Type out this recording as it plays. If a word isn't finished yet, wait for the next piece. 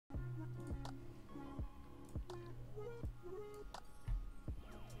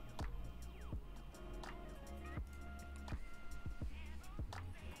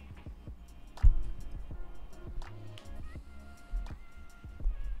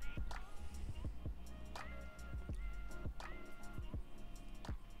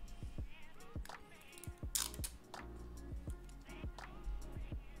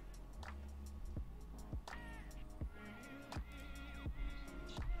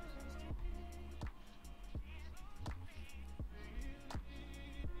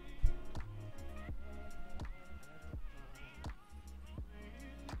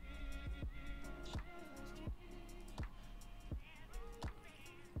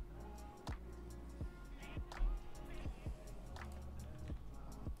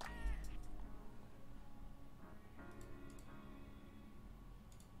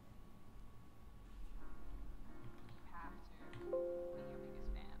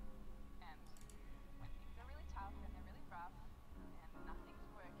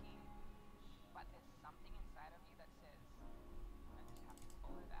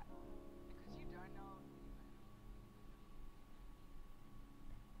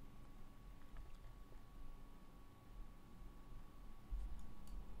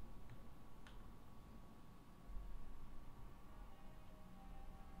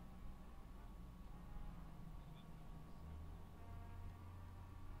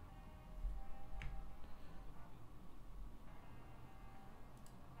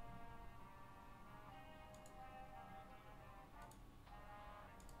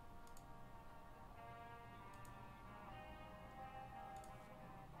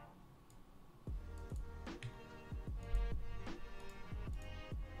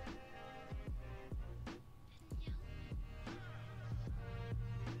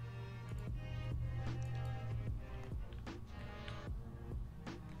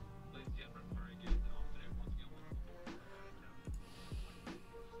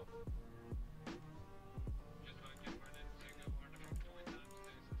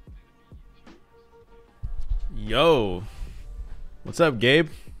Yo, what's up, Gabe?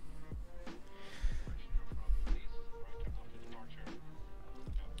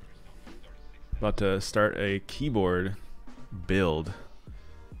 About to start a keyboard build,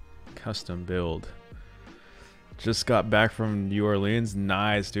 custom build. Just got back from New Orleans.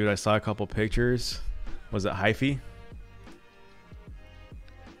 Nice, dude. I saw a couple pictures. Was it hyphy?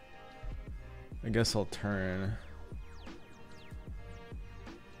 I guess I'll turn.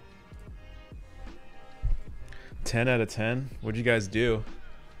 Ten out of 10. What'd you guys do?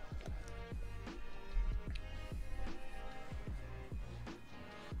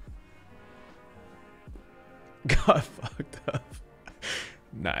 Got fucked up.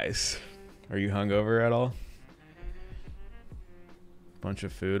 Nice. Are you hungover at all? Bunch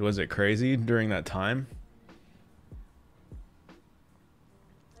of food. Was it crazy during that time?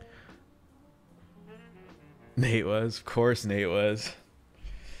 Nate was. Of course Nate was.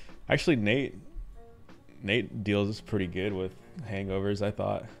 Actually, Nate deals pretty good with hangovers, I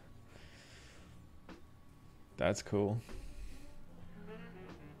thought. That's cool.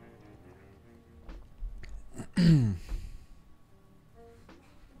 You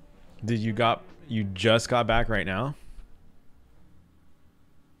just got back right now?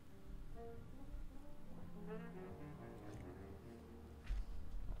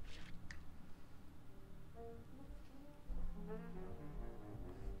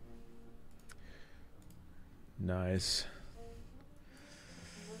 Nice.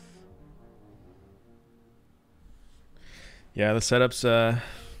 Yeah, the setup's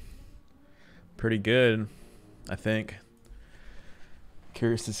pretty good, I think.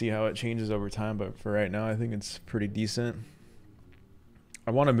 Curious to see how it changes over time, but for right now I think it's pretty decent.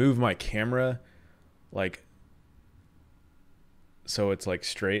 I want to move my camera like so it's like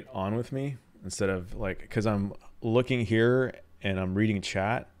straight on with me instead of like, because I'm looking here and I'm reading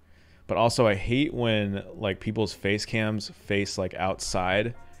chat. But also I hate when like people's face cams face like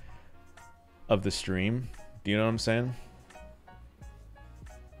outside of the stream. Do you know what I'm saying?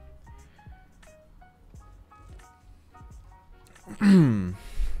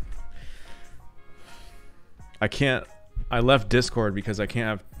 I left Discord because I can't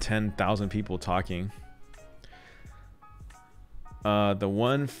have 10,000 people talking. The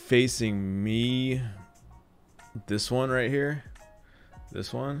one facing me, this one right here,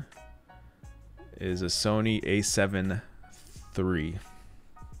 this one is a Sony A7 III.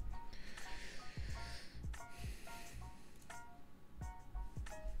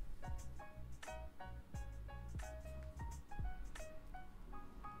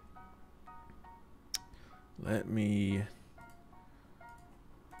 Let me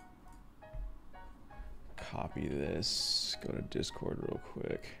copy this, go to Discord real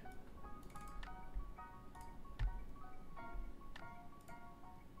quick.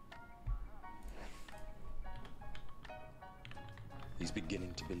 He's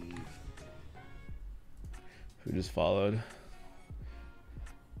beginning to believe. Who just followed?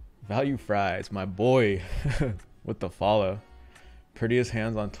 Value Fries, my boy, with the follow. Prettiest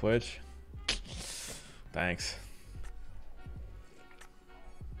hands on Twitch. Thanks.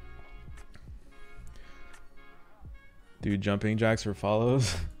 Dude, jumping jacks for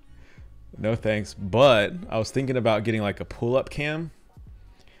follows? No thanks, but I was thinking about getting like a pull-up cam.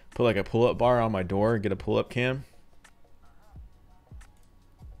 Put like a pull-up bar on my door and get a pull-up cam.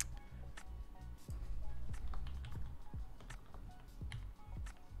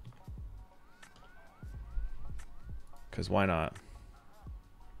 Because why not?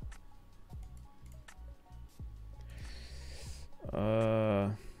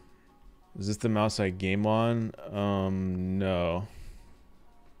 Is this the mouse I game on? No.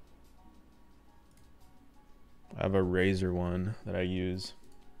 I have a Razer one that I use.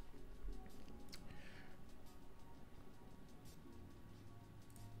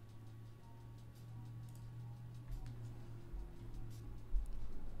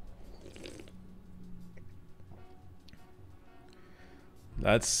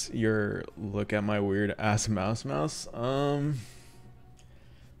 That's your look at my weird ass mouse.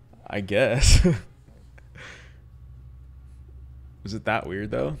 I guess. Was it that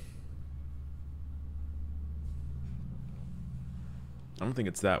weird though? I don't think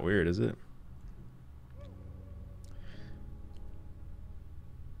it's that weird, is it?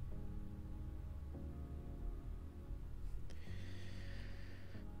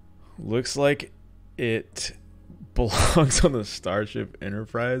 Looks like it belongs on the Starship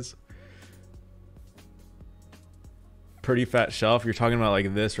Enterprise. Pretty fat shelf. You're talking about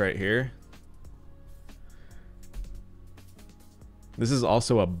like this right here. This is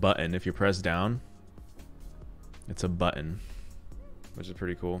also a button. If you press down, it's a button, which is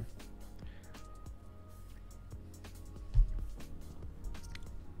pretty cool.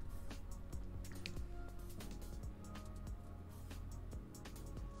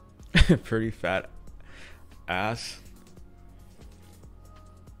 Pretty fat ass.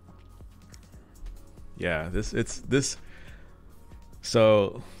 Yeah, this.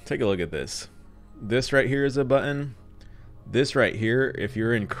 So take a look at this. This right here is a button. This right here, if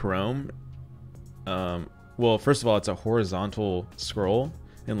you're in Chrome, well, first of all, it's a horizontal scroll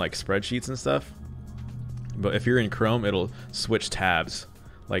in like spreadsheets and stuff. But if you're in Chrome, it'll switch tabs.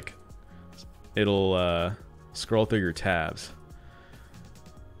 Like, it'll scroll through your tabs.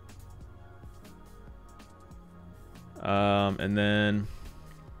 And then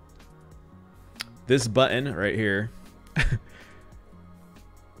this button right here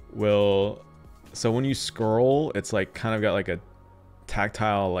will, so when you scroll, it's like kind of got like a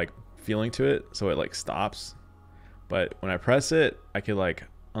tactile like feeling to it, so it like stops. But when I press it, I could like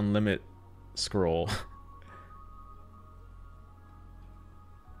unlimit scroll.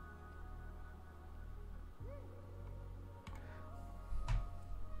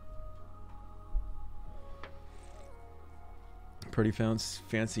 Pretty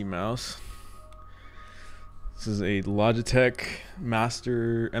fancy mouse. This is a Logitech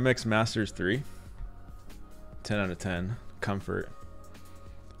MX Masters 3. 10 out of 10. Comfort.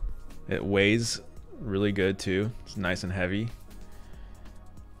 It weighs really good too. It's nice and heavy.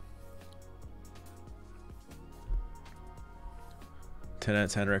 Ten out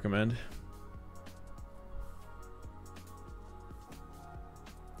of 10 recommend.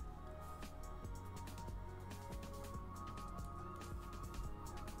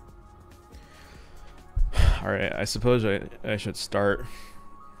 All right, I suppose I should start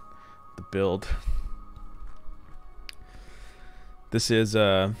the build. This is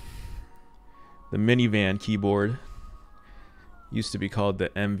the MiniVan keyboard. Used to be called the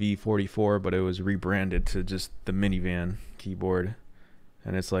MV44, but it was rebranded to just the MiniVan keyboard.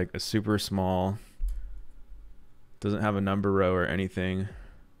 And it's like a super small, doesn't have a number row or anything.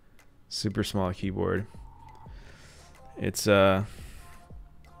 Super small keyboard. It's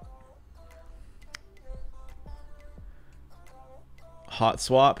hot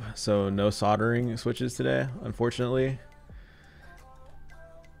swap, so no soldering switches today, unfortunately.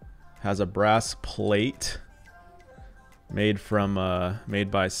 Has a brass plate made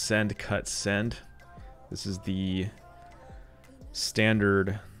by Send Cut Send. This is the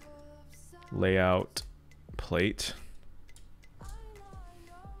standard layout plate.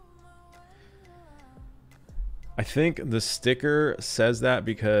 I think the sticker says that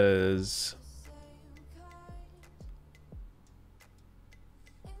because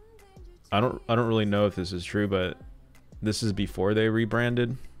I don't really know if this is true, but this is before they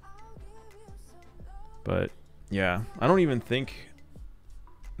rebranded. But yeah, I don't even think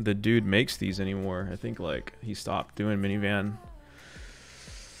the dude makes these anymore. I think like he stopped doing MiniVan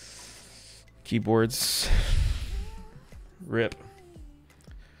keyboards. RIP.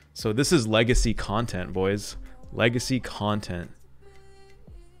 So this is legacy content, boys. Legacy content.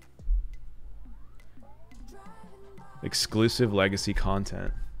 Exclusive legacy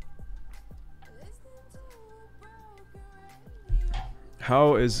content.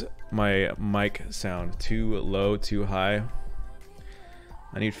 How is my mic sound? Too low, too high?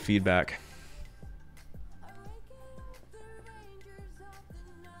 I need feedback.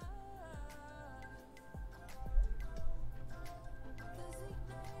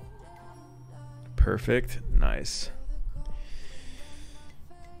 Perfect. Nice.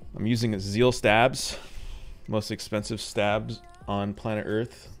 I'm using Zeal stabs. Most expensive stabs on planet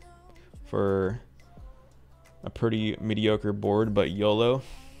Earth for a pretty mediocre board, but YOLO.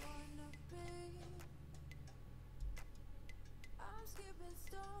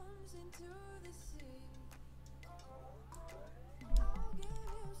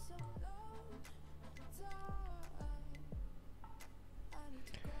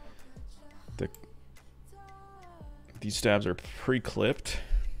 These stabs are pre-clipped.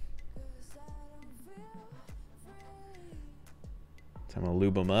 So I'm gonna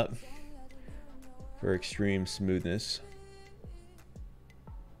lube them up for extreme smoothness.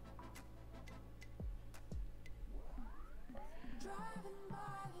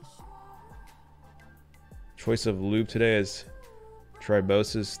 Choice of lube today is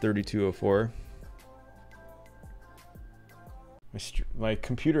Tribosys 3204. My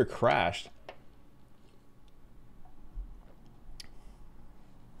computer crashed.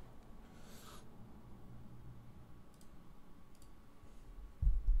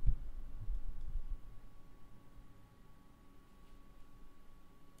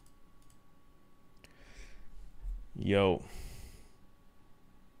 Yo.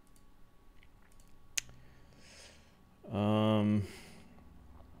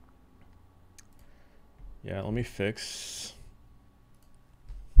 Yeah, let me fix.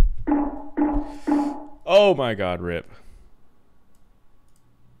 Oh my god, rip.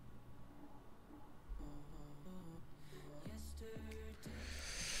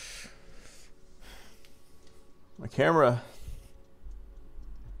 My camera.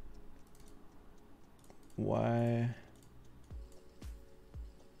 Why?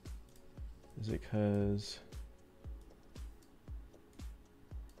 Is it because...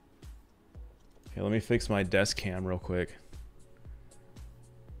 Okay, let me fix my desk cam real quick.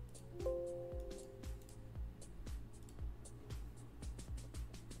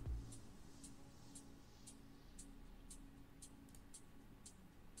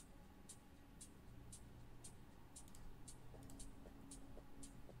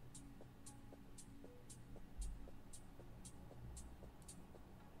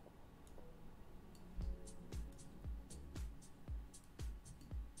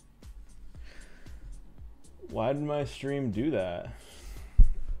 Why did my stream do that?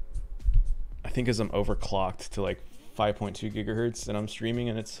 I think because I'm overclocked to like 5.2 gigahertz and I'm streaming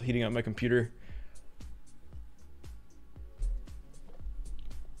and it's heating up my computer.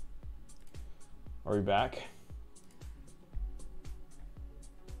 Are we back?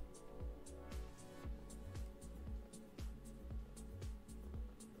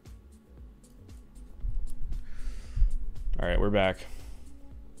 All right, we're back.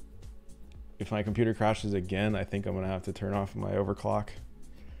 If my computer crashes again, I think I'm gonna have to turn off my overclock.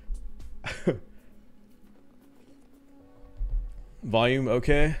 Volume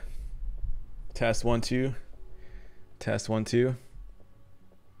okay? Test 1 2. Test 1 2.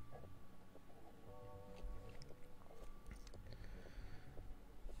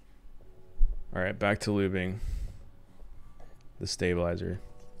 All right, back to lubing the stabilizer.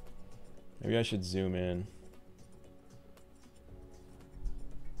 Maybe I should zoom in.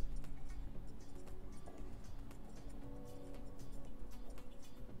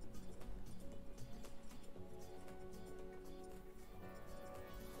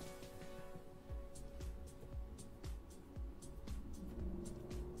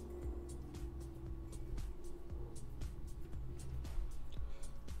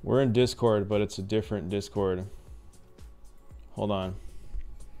 We're in Discord, but it's a different Discord. Hold on.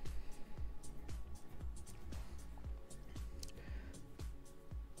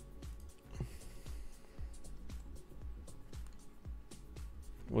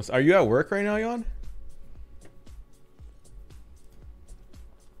 Are you at work right now, Jan?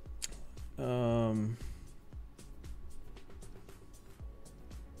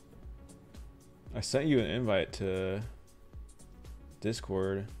 I sent you an invite to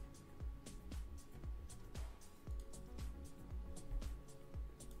Discord.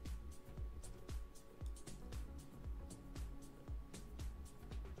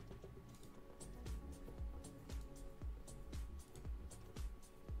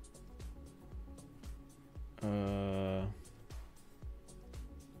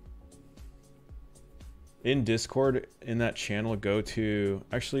 In Discord, in that channel, go to...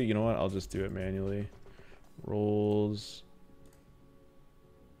 Actually, you know what? I'll just do it manually. Roles.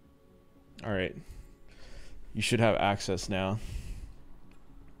 All right. You should have access now.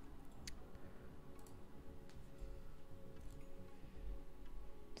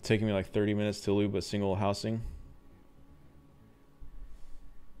 It's taking me like 30 minutes to lube a single housing.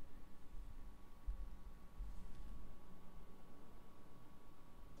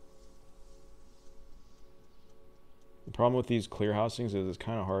 The problem with these clear housings is it's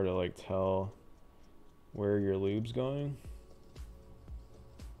kind of hard to like tell where your lube's going.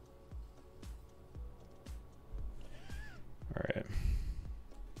 All right.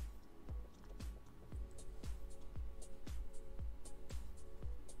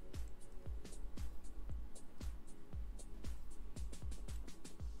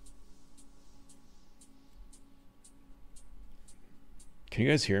 Can you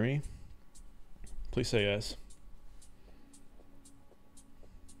guys hear me? Please say yes.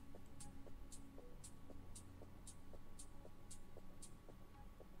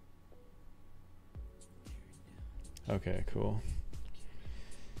 Okay, cool.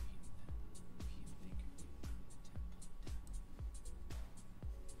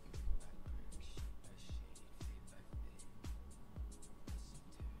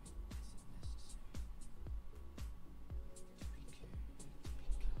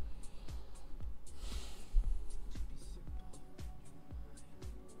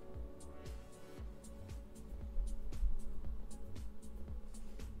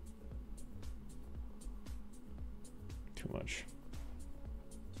 Too much.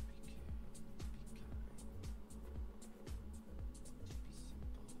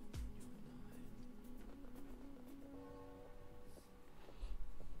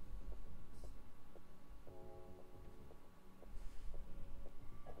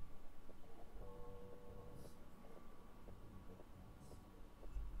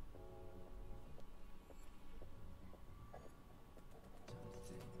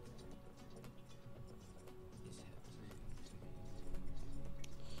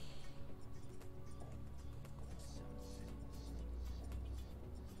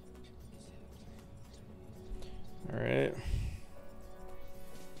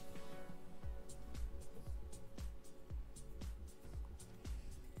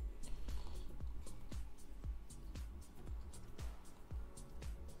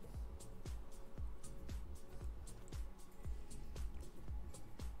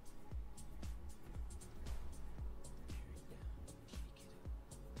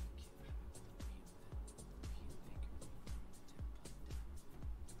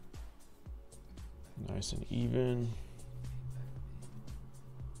 Nice and even.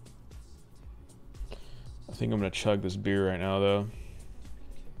 I think I'm gonna chug this beer right now though.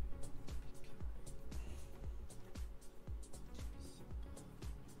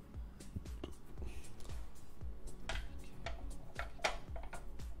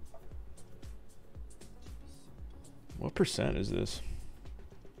 What percent is this?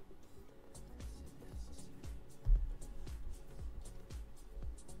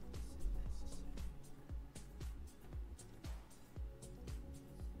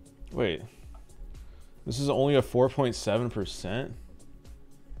 Wait, this is only a 4.7%?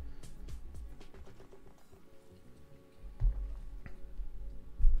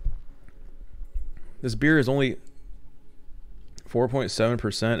 This beer is only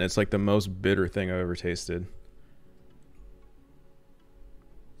 4.7%. It's like the most bitter thing I've ever tasted.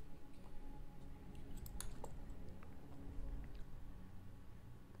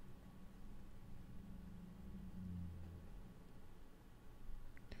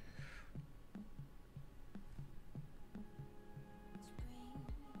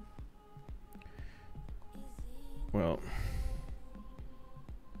 Well,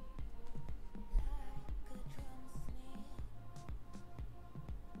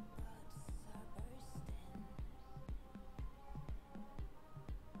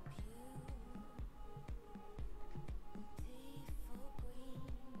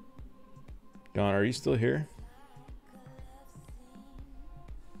 Don, are you still here?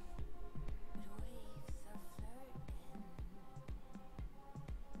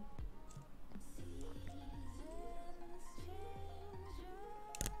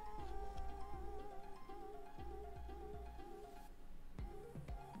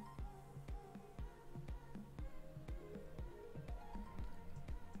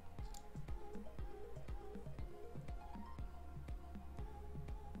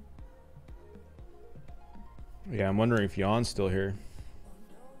 Yeah, I'm wondering if Jan's still here.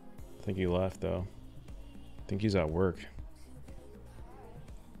 I think he left though. I think he's at work.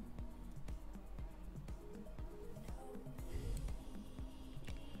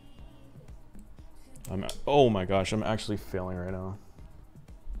 Oh my gosh, I'm actually failing right now.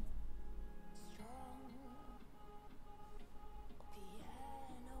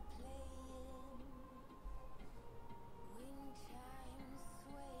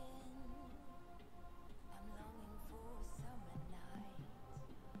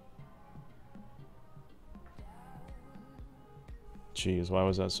 Jeez, why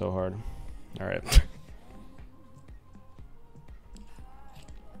was that so hard? All right.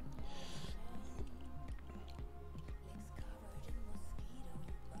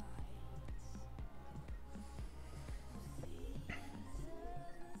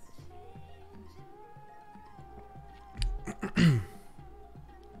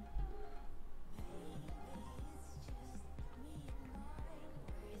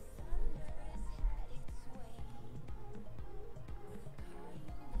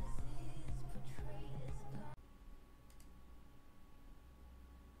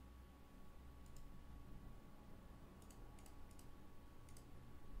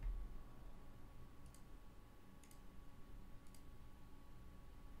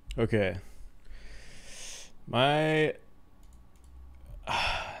 Okay. I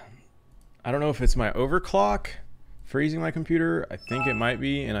don't know if it's my overclock freezing my computer. I think it might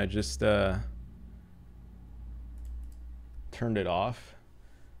be, and I just turned it off.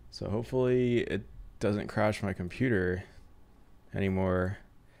 So hopefully it doesn't crash my computer anymore.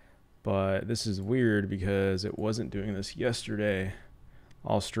 But this is weird because it wasn't doing this yesterday.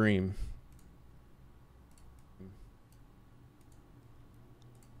 I'll stream.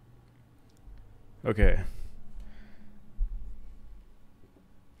 Okay.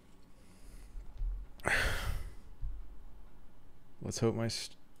 Let's hope my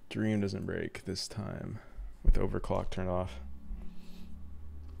stream doesn't break this time with overclock turned off.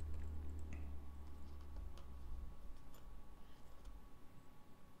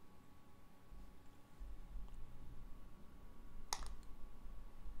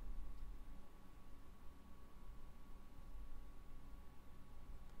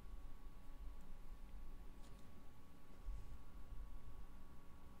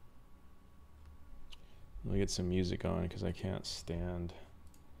 Let me get some music on because I can't stand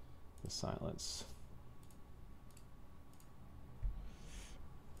the silence.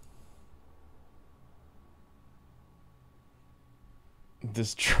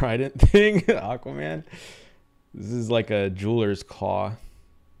 This trident thing, Aquaman, this is like a jeweler's claw.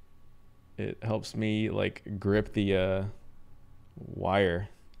 It helps me like grip the wire.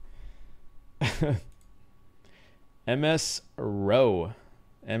 MSRO.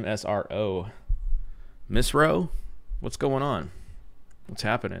 Miss Rowe, what's going on? What's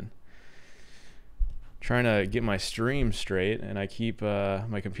happening? Trying to get my stream straight, and I keep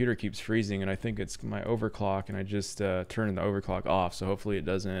my computer keeps freezing, and I think it's my overclock, and I just turned the overclock off, so hopefully it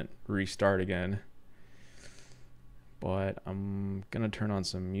doesn't restart again. But I'm gonna turn on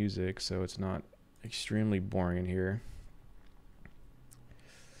some music so it's not extremely boring in here.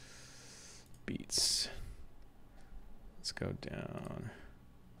 Beats. Let's go down.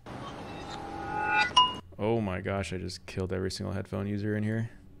 Oh my gosh, I just killed every single headphone user in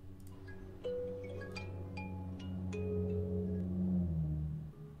here.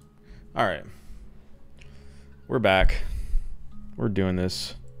 All right, we're back. We're doing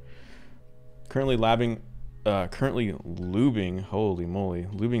this. Currently lubing. Holy moly,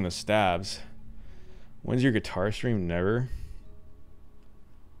 lubing the stabs. When's your guitar stream? Never.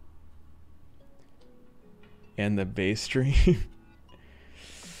 And the bass stream?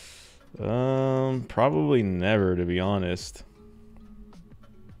 Probably never, to be honest.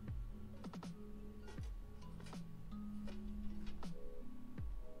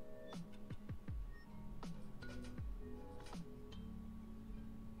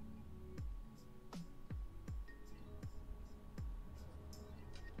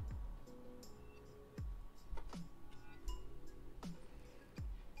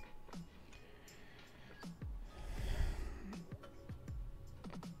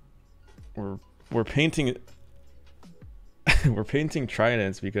 We're painting we're painting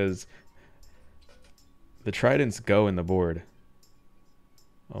tridents because the tridents go in the board.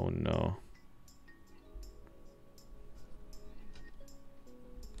 Oh no.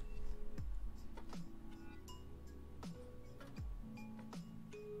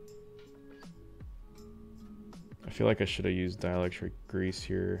 I feel like I should have used dielectric grease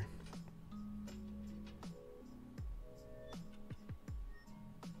here.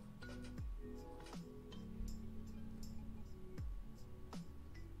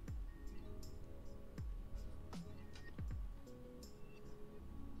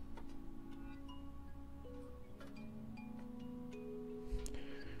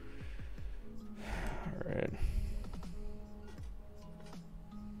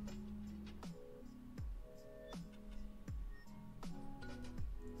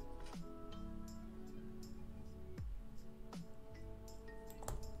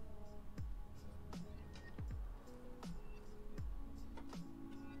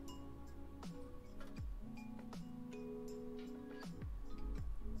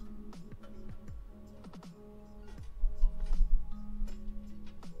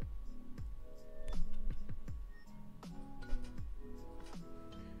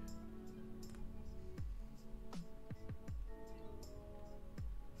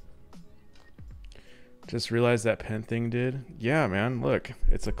 Just realized that pen thing did. Yeah, man, look,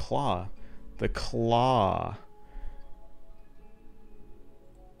 it's a claw. The claw.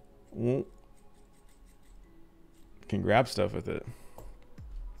 Can grab stuff with it.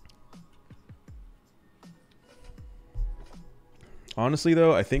 Honestly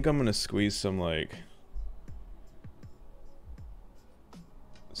though, I think I'm gonna squeeze some like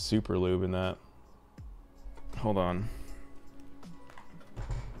super lube in that. Hold on.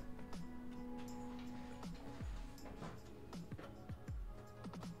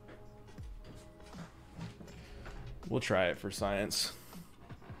 We'll try it for science.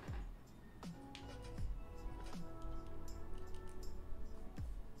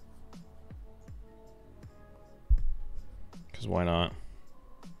 Because why not?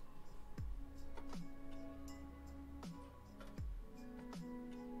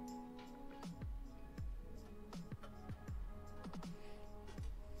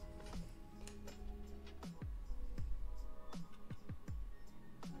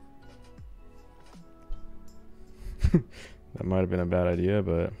 That might have been a bad idea,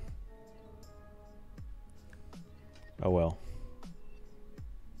 but oh well.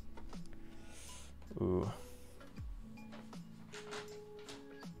 Ooh.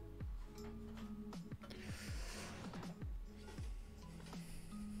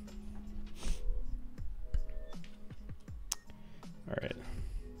 All right.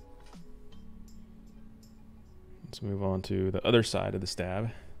 Let's move on to the other side of the stab.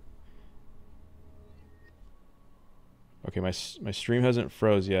 Okay, my stream hasn't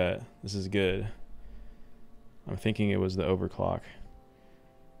froze yet. This is good. I'm thinking it was the overclock.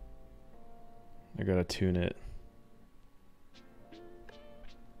 I gotta tune it.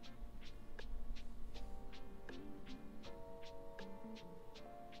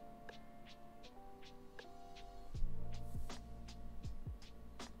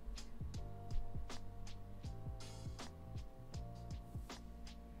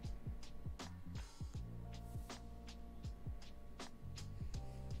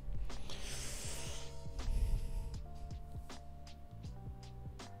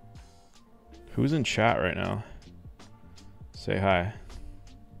 Who's in chat right now? Say hi.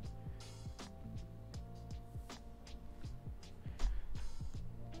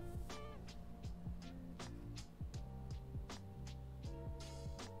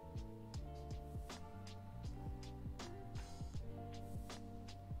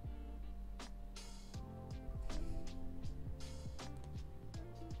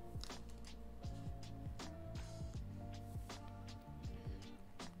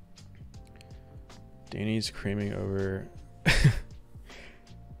 Danny's creaming over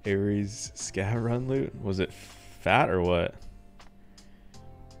Aries scat run loot. Was it fat or what?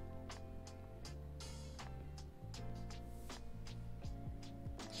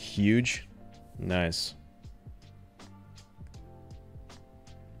 Huge. Nice.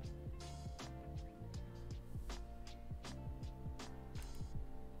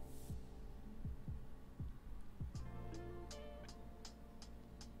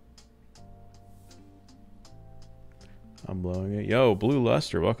 I'm blowing it. Yo, Blue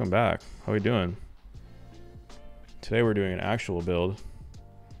Luster, welcome back. How we doing? Today we're doing an actual build.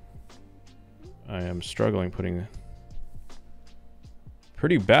 I am struggling putting...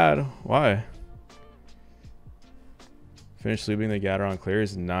 Pretty bad. Why? Finished lubing the Gateron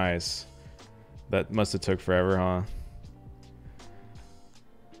clears. Nice. That must have took forever, huh?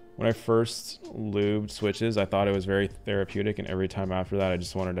 When I first lubed switches, I thought it was very therapeutic, and every time after that, I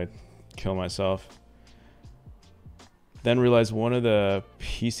just wanted to kill myself. Then realized one of the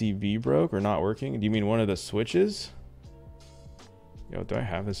PCB broke or not working. Do you mean one of the switches? Yo, do I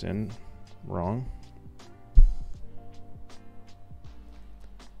have this in wrong?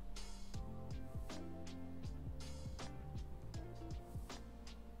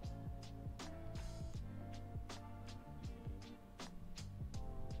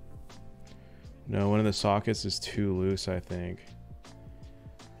 No, one of the sockets is too loose, I think.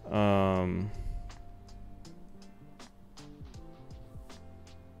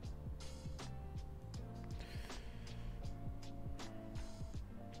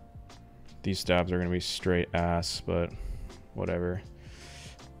 These stabs are going to be straight ass, but whatever.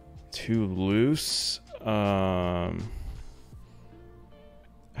 Too loose. Have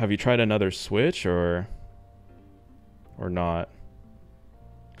you tried another switch or not?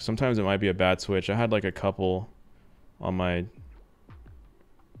 Sometimes it might be a bad switch. I had like a couple on my...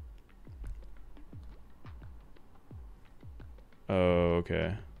 Oh,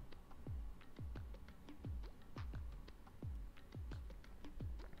 okay.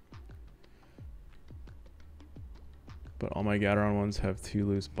 But all my Gateron ones have two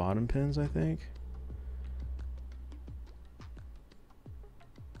loose bottom pins, I think.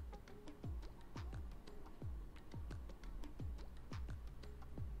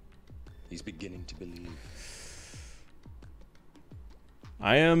 He's beginning to believe.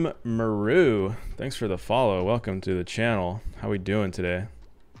 I am Maru. Thanks for the follow. Welcome to the channel. How we doing today?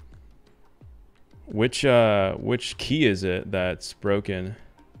 Which key is it that's broken?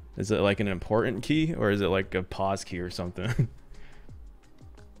 Is it like an important key or is it like a pause key or something?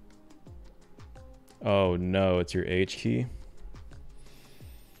 Oh no, it's your H key.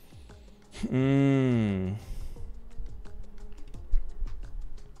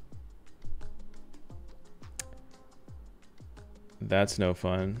 That's no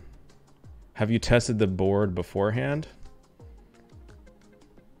fun. Have you tested the board beforehand?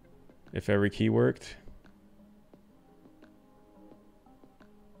 If every key worked?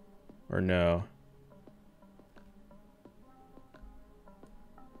 Or no?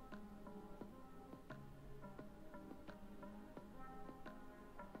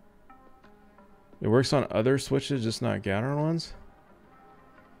 It works on other switches, just not Gateron ones?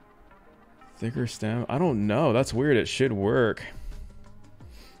 Thicker stem? I don't know. That's weird. It should work.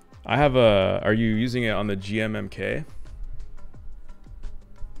 I have a... Are you using it on the GMMK?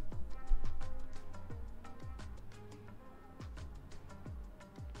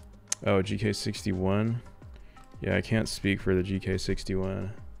 Oh, GK61. Yeah, I can't speak for the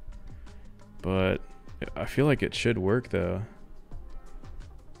GK61. But I feel like it should work though.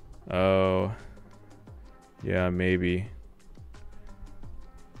 Oh. Yeah, maybe.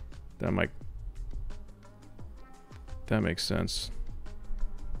 That makes sense.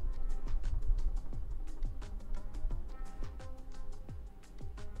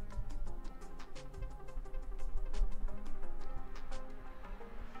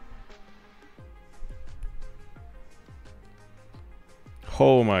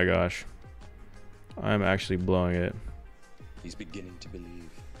 Oh my gosh. I'm actually blowing it. He's beginning to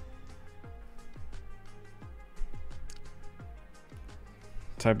believe.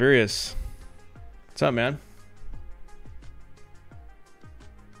 Tiberius. What's up, man?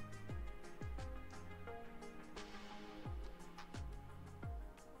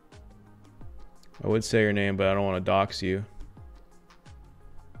 I would say your name, but I don't want to dox you.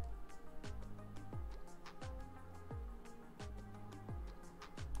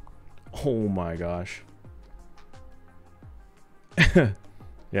 Oh my gosh.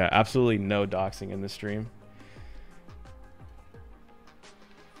 Yeah, absolutely no doxing in this stream.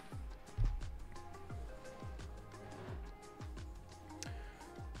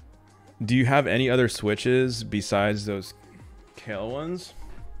 Do you have any other switches besides those Kale ones?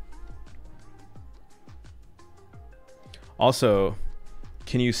 Also,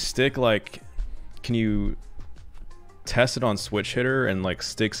 can you stick like, can you test it on switch hitter and like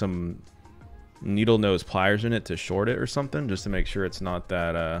stick some needle nose pliers in it to short it or something, just to make sure it's not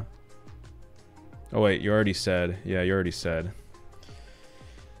that oh wait, you already said. Yeah, you already said.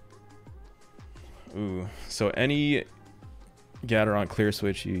 Ooh, so any Gateron clear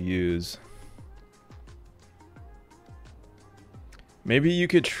switch you use, maybe you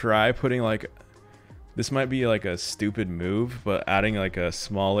could try putting like, this might be like a stupid move, but adding like a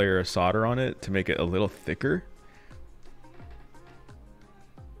small layer of solder on it to make it a little thicker.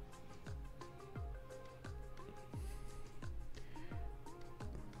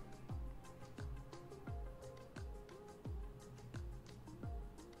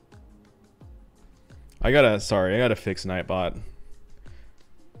 I gotta fix Nightbot.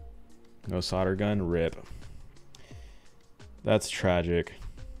 No solder gun, rip. That's tragic.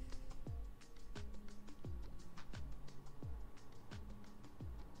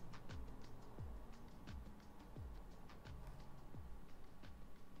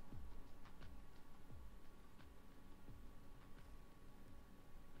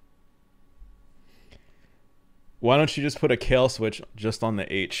 Why don't you just put a Kale switch just on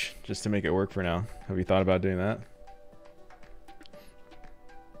the H, just to make it work for now? Have you thought about doing that?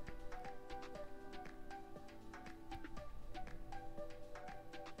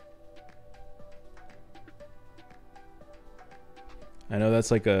 I know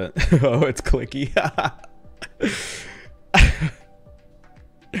that's like a... oh, it's clicky.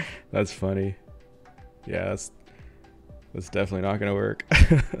 That's funny. Yeah, that's definitely not gonna work.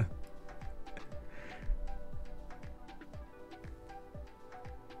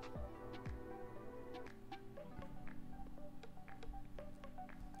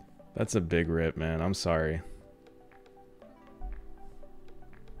 That's a big rip, man. I'm sorry.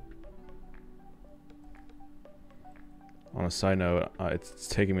 On a side note, it's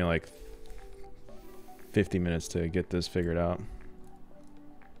taking me like 50 minutes to get this figured out.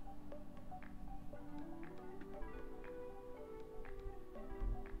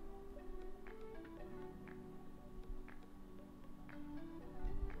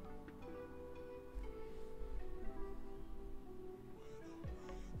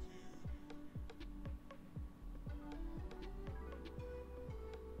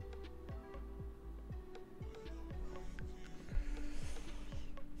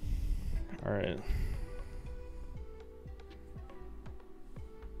 All right.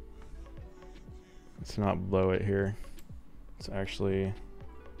 Let's not blow it here. Let's actually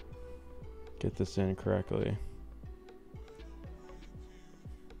get this in correctly.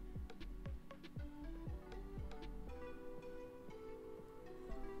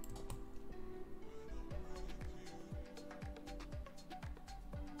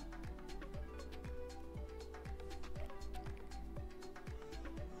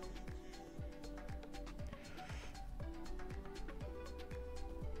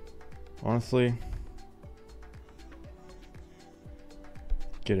 Honestly,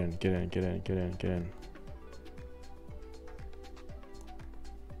 get in, get in, get in, get in, get in.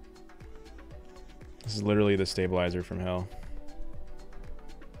 This is literally the stabilizer from hell.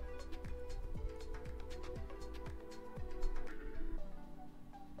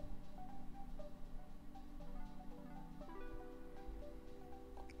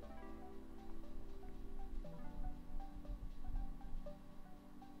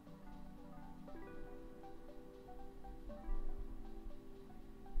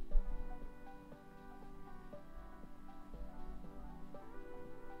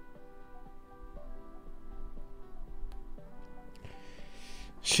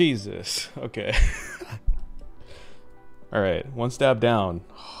 Jesus. Okay. All right. One stab down.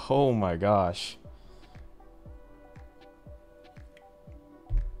 Oh my gosh.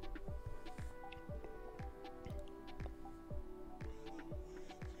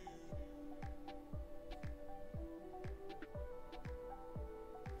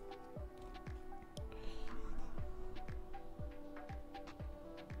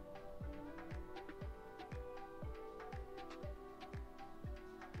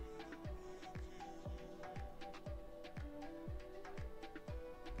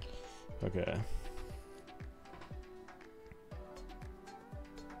 Okay.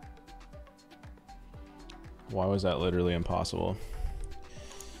 Why was that literally impossible?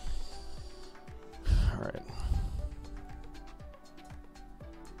 All right.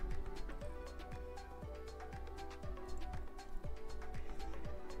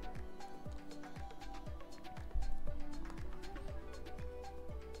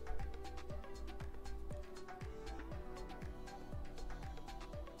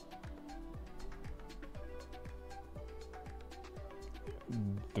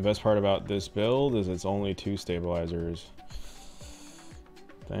 The best part about this build is it's only 2 stabilizers.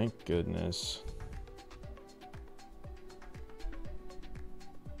 Thank goodness.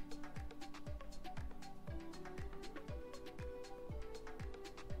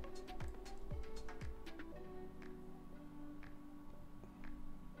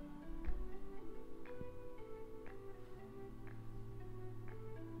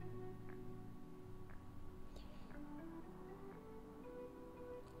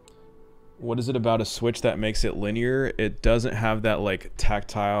 What is it about a Switch that makes it linear? It doesn't have that like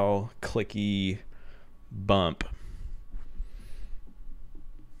tactile, clicky bump.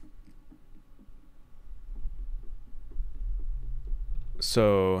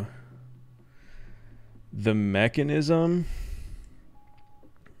 So the mechanism,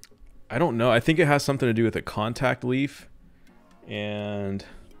 I don't know. I think it has something to do with a contact leaf. And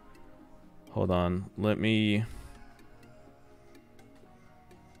hold on, let me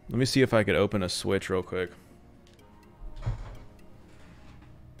see if I could open a Switch real quick.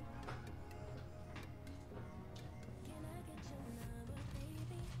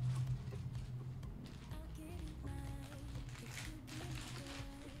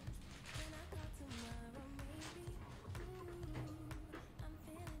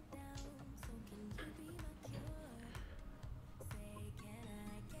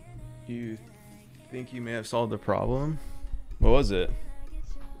 You think you may have solved the problem? What was it?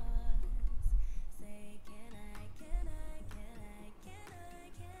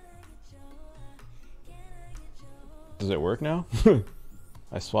 Does it work now?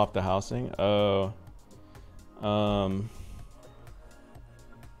 I swapped the housing. Oh.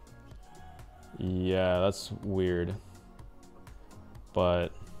 Yeah, that's weird.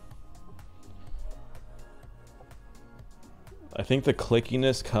 But I think the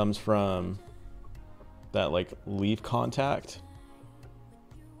clickiness comes from that like leaf contact.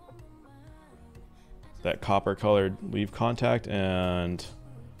 That copper colored leaf contact, and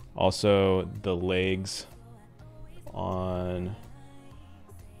also the legs on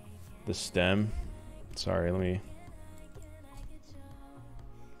the stem. Sorry,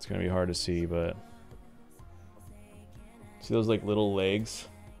 it's gonna be hard to see, but see those like little legs?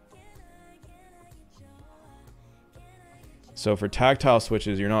 So for tactile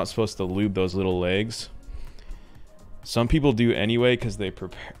switches, you're not supposed to lube those little legs. Some people do anyway because they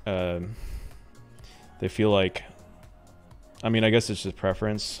they feel like, I mean, I guess it's just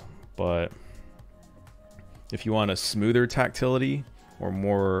preference, but if you want a smoother tactility or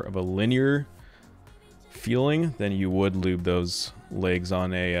more of a linear feeling, then you would lube those legs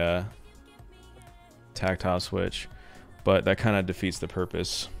on a tactile switch. But that kind of defeats the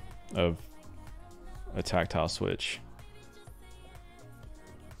purpose of a tactile switch.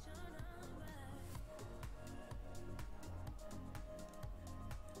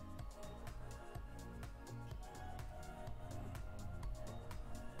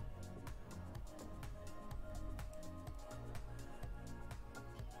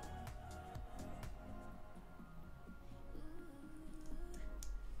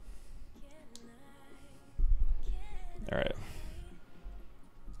 All right.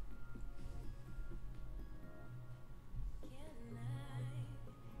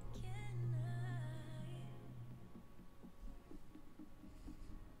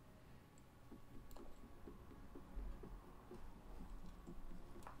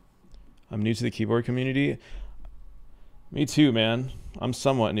 I'm new to the keyboard community. Me too, man. I'm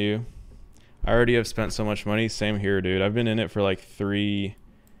somewhat new. I already have spent so much money. Same here, dude. I've been in it for like 3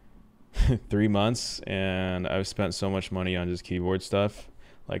 months, and I've spent so much money on just keyboard stuff.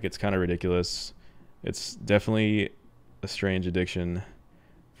 Like, it's kind of ridiculous. It's definitely a strange addiction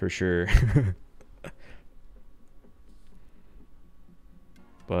for sure.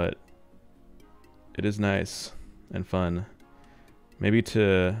 But it is nice and fun. Maybe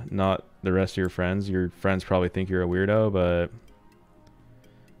to not the rest of your friends. Your friends probably think you're a weirdo, but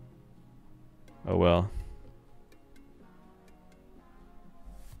oh well.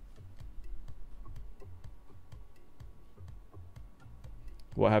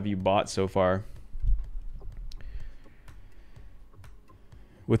 What have you bought so far?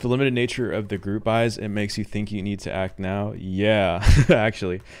 With the limited nature of the group buys, it makes you think you need to act now. Yeah,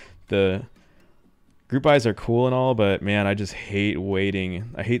 actually. The Group buys are cool and all, but man, I just hate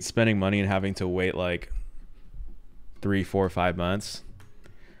waiting. I hate spending money and having to wait like 3, 4, 5 months.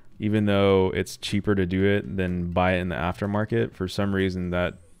 Even though it's cheaper to do it than buy it in the aftermarket, for some reason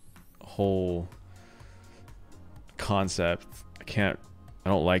that whole concept, I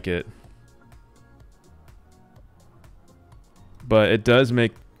don't like it. But it does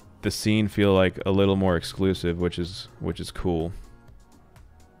make the scene feel like a little more exclusive, which is cool.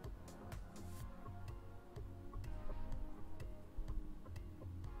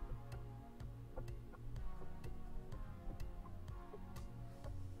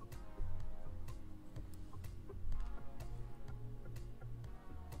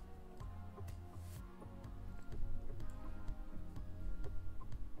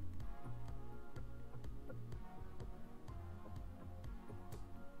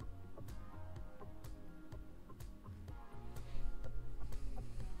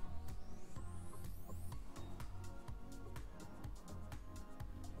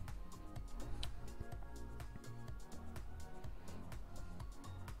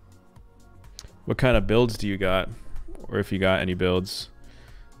 What kind of builds do you got? Or if you got any builds?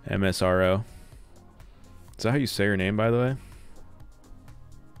 MSRO. Is that how you say your name, by the way?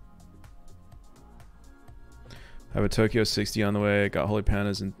 I have a Tokyo 60 on the way. Got Holy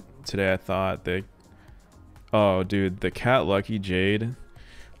Pandas and today I thought they... Oh, dude, the Cat Lucky Jade.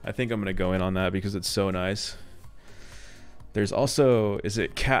 I think I'm going to go in on that because it's so nice. There's also... Is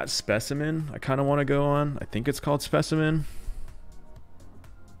it Cat Specimen? I kind of want to go on. I think it's called Specimen.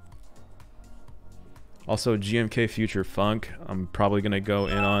 Also, GMK Future Funk, I'm probably going to go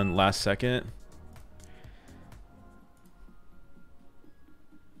in on last second.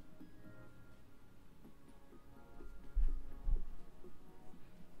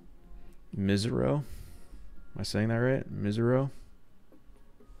 Mizuro? Am I saying that right? Mizuro?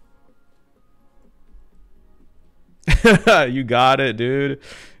 You got it, dude.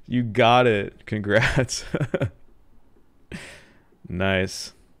 You got it. Congrats.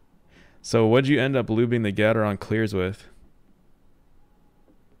 Nice. So what'd you end up lubing the Gateron clears with?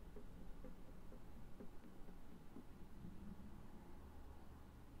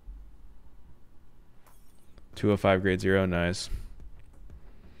 .205 grade 0, nice.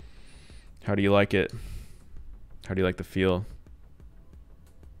 How do you like it? How do you like the feel?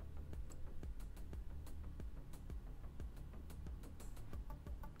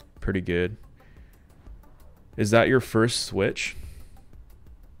 Pretty good. Is that your first switch?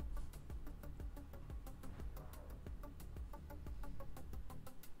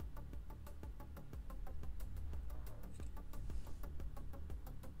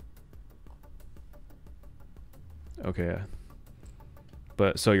 Okay.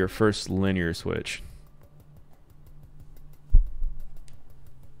 But so your first linear switch.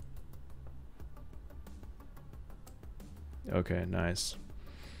 Okay, nice.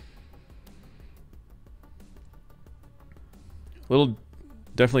 A little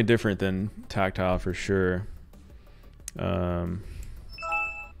definitely different than tactile for sure. I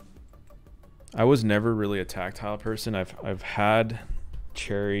was never really a tactile person. I've had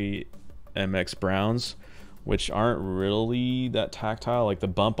Cherry MX Browns, which aren't really that tactile. Like the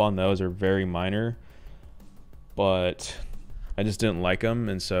bump on those are very minor, but I just didn't like them,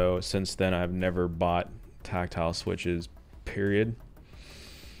 and so since then I've never bought tactile switches, period.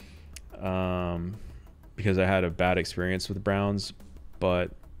 Because I had a bad experience with Browns,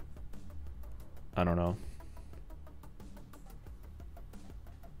 but I don't know.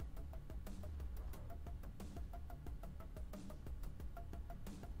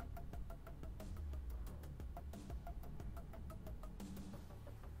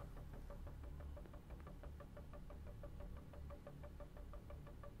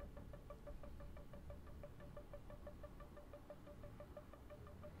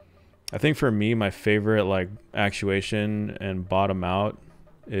 I think for me, my favorite like actuation and bottom out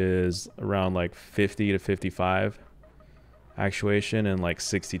is around like 50 to 55 actuation and like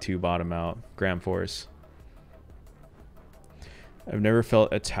 62 bottom out gram force. I've never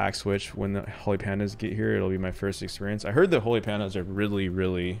felt a tack switch. When the Holy Pandas get here, it'll be my first experience. I heard the Holy Pandas are really,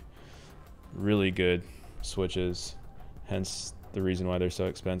 really, really good switches, hence the reason why they're so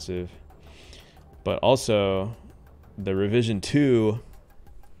expensive. But also, the revision 2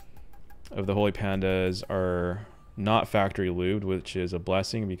 of the Holy Pandas are not factory lubed, which is a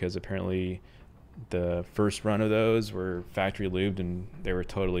blessing because apparently the first run of those were factory lubed and they were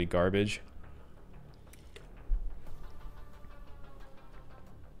totally garbage.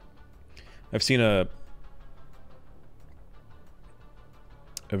 I've seen a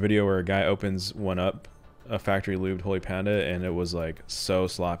video where a guy opens one up, a factory lubed Holy Panda, and it was like so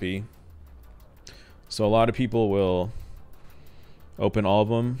sloppy. So a lot of people will open all of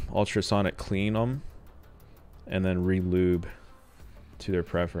them, ultrasonic clean them, and then re-lube to their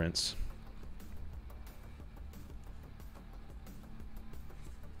preference.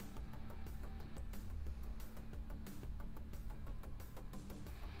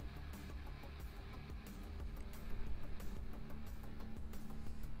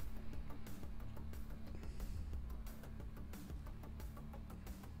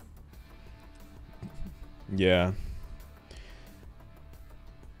 Yeah.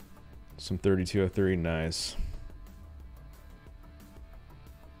 Some 3203, nice.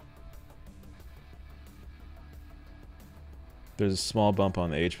 There's a small bump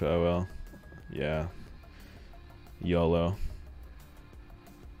on the H, but oh well. Yeah. YOLO.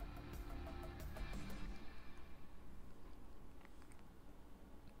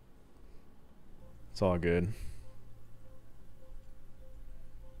 It's all good.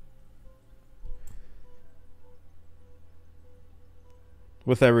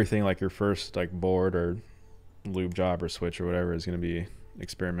 With everything, like your first like board or lube job or switch or whatever is going to be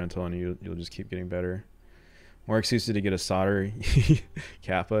experimental, and you'll just keep getting better. More excuses to get a solder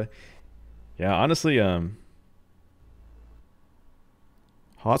kappa. Yeah, honestly,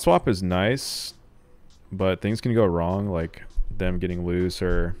 hot swap is nice, but things can go wrong, like them getting loose,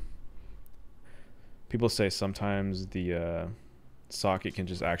 or people say sometimes the socket can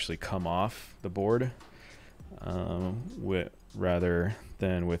just actually come off the board, rather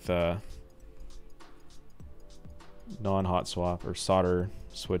than with non-hot swap or solder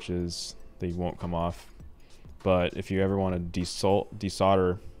switches, they won't come off. But if you ever want to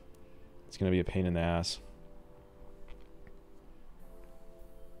desolder, it's going to be a pain in the ass.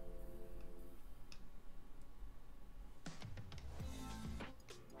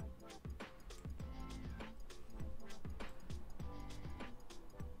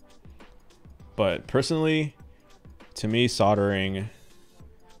 But personally, to me, soldering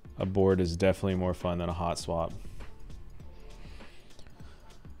a board is definitely more fun than a hot swap.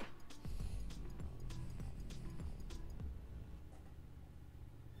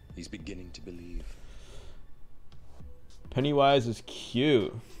 He's beginning to believe. Pennywise is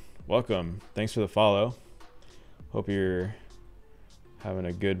cute. Welcome. Thanks for the follow. Hope you're having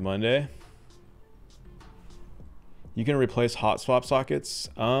a good Monday. You can replace hot swap sockets.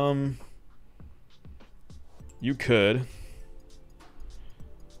 You could.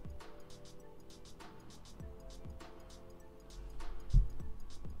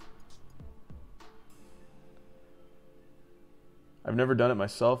 I've never done it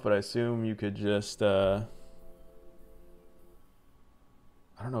myself, but I assume you could just, I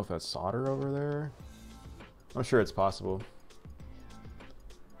don't know if that's solder over there. I'm sure it's possible.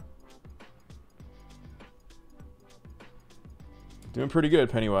 Doing pretty good,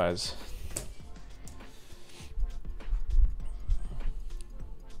 Pennywise.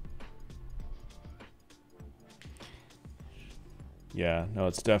 Yeah, no,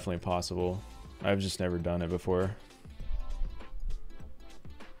 it's definitely possible. I've just never done it before.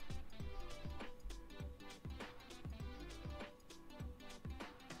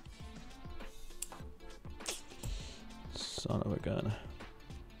 Son of a gun.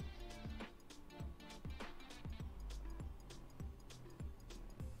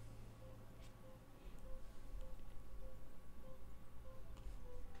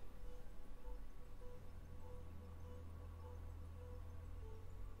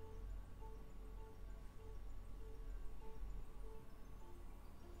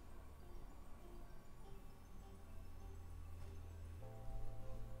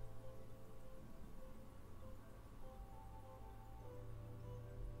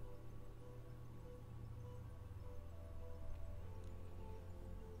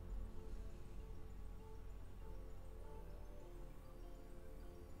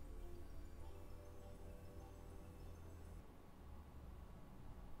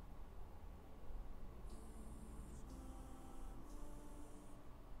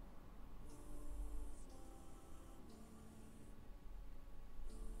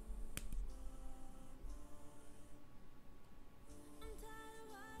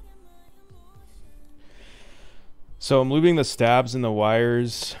 So I'm lubing the stabs and the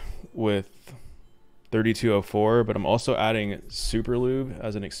wires with 3204, but I'm also adding super lube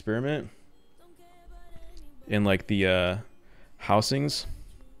as an experiment in like the housings.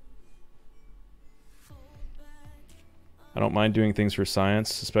 I don't mind doing things for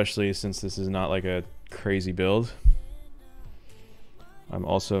science, especially since this is not like a crazy build. I'm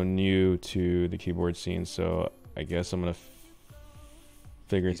also new to the keyboard scene, so I guess I'm gonna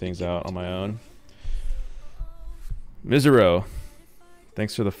figure things out on my own. Mizuro,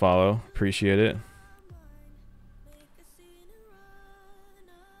 thanks for the follow, appreciate it.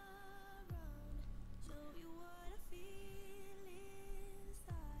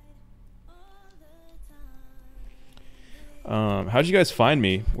 How'd you guys find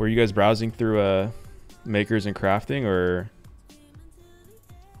me? Were you guys browsing through Makers and Crafting, or?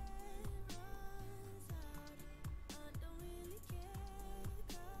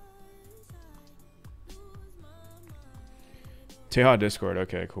 Teja Discord.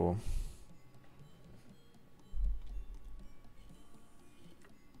 Okay, cool.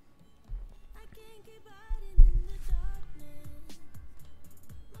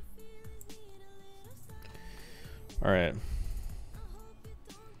 All right.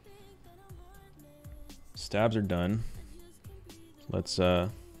 Stabs are done. Let's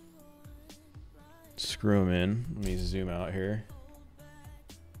screw them in. Let me zoom out here.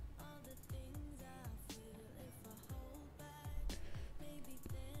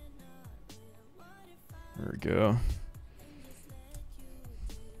 There we go.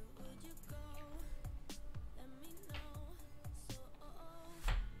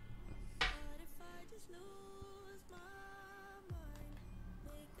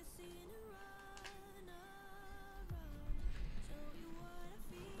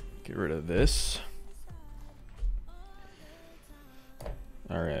 Get rid of this.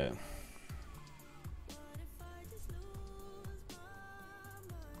 All right.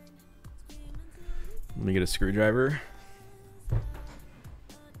 Let me get a screwdriver.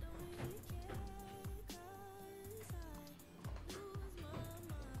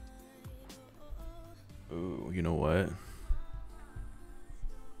 Ooh, you know what?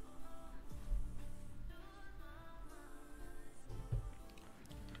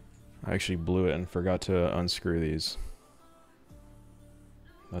 I actually blew it and forgot to unscrew these.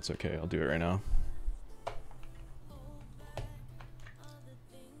 That's okay, I'll do it right now.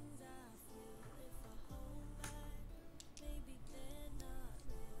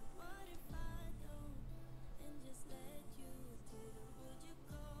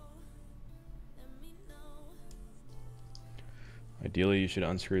 Ideally, you should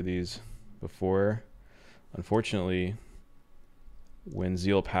unscrew these before. Unfortunately, when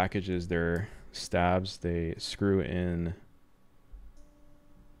Zeal packages their stabs, they screw in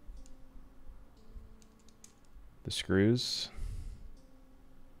the screws.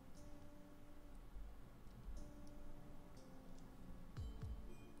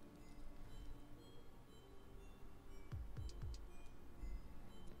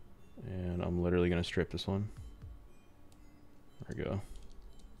 And I'm literally going to strip this one. There we go.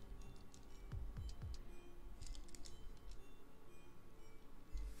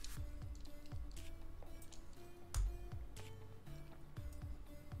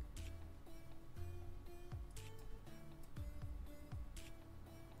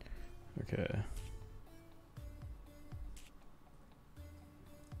 Okay.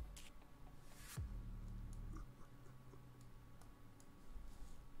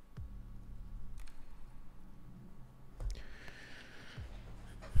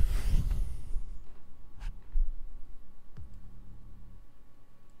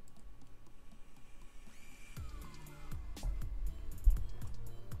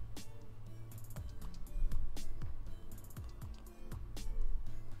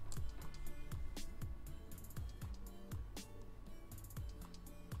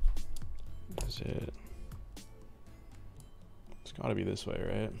 Is it? It's got to be this way,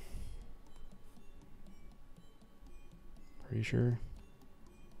 right? Pretty sure.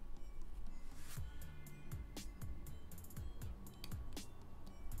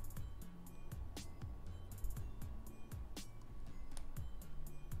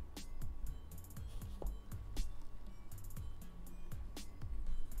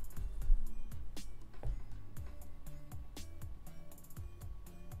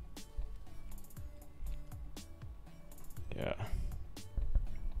 Yeah.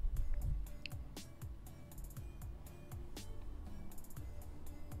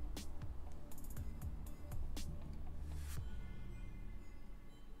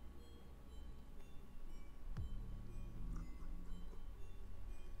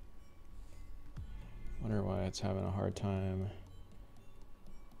 Wonder why it's having a hard time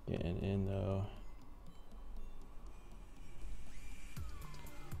getting in though.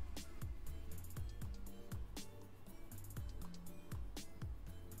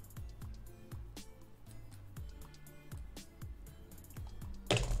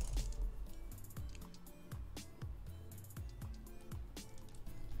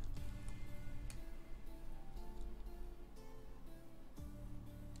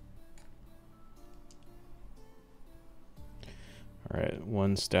 All right,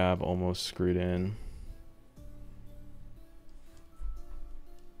 one stab almost screwed in.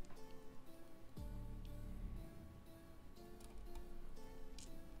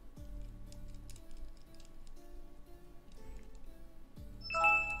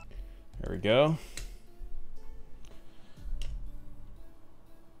 go.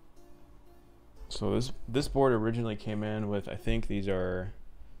 So this board originally came in with, I think these are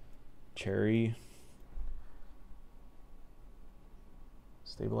cherry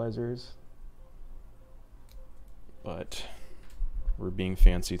stabilizers, but we're being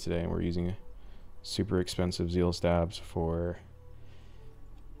fancy today and we're using super expensive Zeal stabs for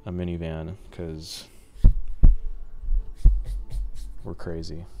a MiniVan because we're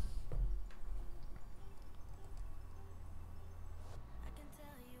crazy.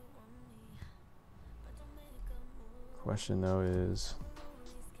 Question though is,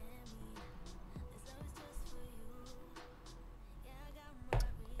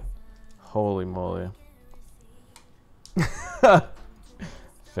 holy moly.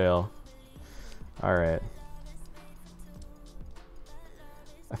 Fail. All right.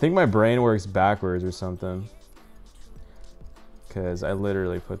 I think my brain works backwards or something, because I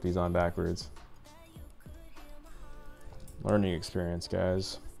literally put these on backwards. Learning experience,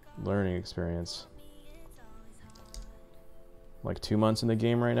 guys. Learning experience. Like 2 months in the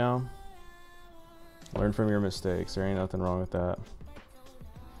game right now. Learn from your mistakes. There ain't nothing wrong with that.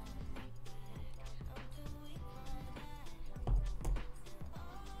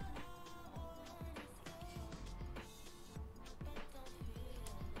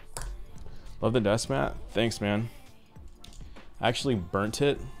 Love the desk mat. Thanks, man. I actually burnt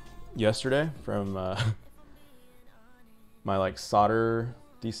it yesterday from my like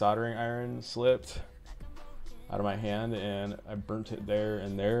desoldering iron slipped out of my hand and I burnt it there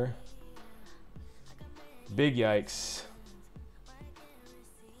and there. Big yikes.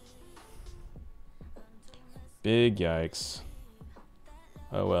 Big yikes.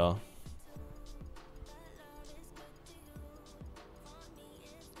 Oh well.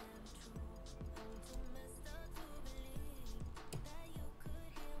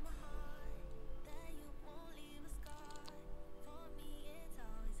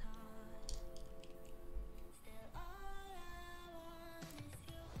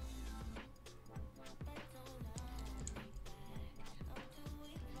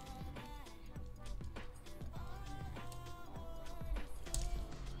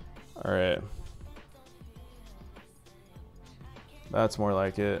 All right. That's more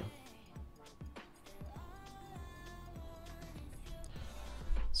like it.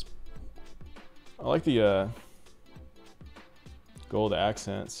 I like the gold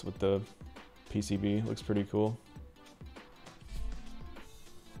accents with the PCB. Looks pretty cool.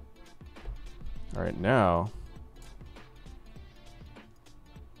 All right, now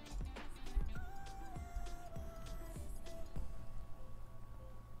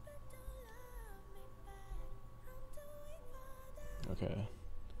okay.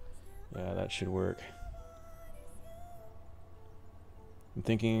 Yeah, that should work. I'm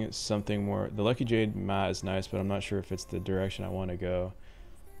thinking something more. The Lucky Jade mat is nice, but I'm not sure if it's the direction I want to go.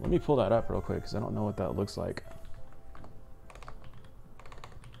 Let me pull that up real quick because I don't know what that looks like.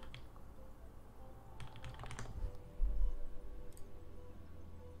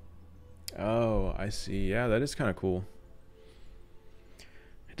 Oh, I see. Yeah, that is kind of cool.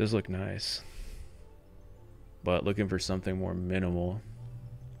 It does look nice. But looking for something more minimal.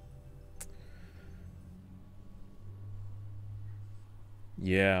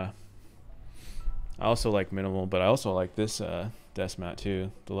 Yeah. I also like minimal, but I also like this desk mat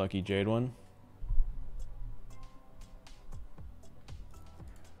too, the Lucky Jade one.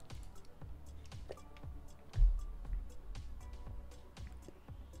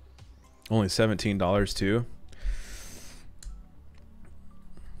 Only $17 too.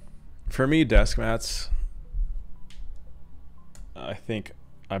 For me, desk mats, I think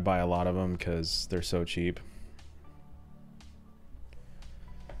I buy a lot of them because they're so cheap.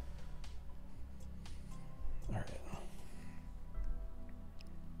 All right.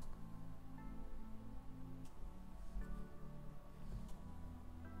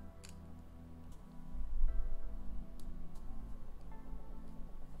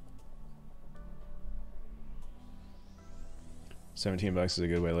 $17 is a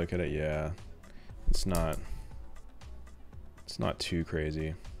good way to look at it. Yeah, it's not too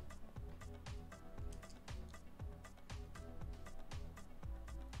crazy.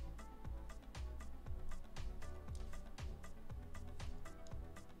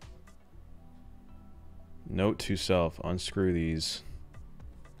 Note to self, unscrew these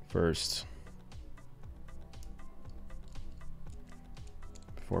first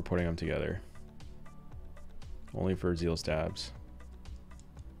before putting them together. Only for Zeal stabs.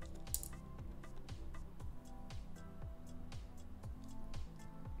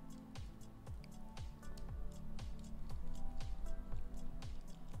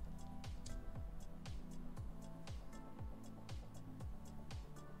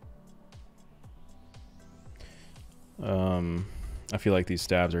 I feel like these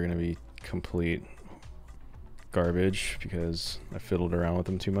stabs are going to be complete garbage because I fiddled around with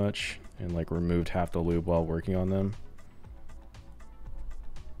them too much and like removed half the lube while working on them.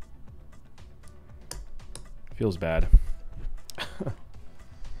 Feels bad.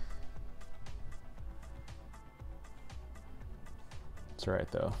 It's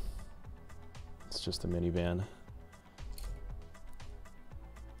alright though. It's just a MiniVan.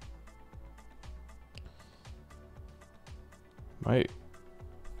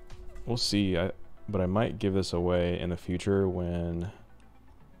 We'll see, but I might give this away in the future when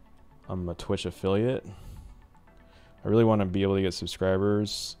I'm a Twitch affiliate. I really want to be able to get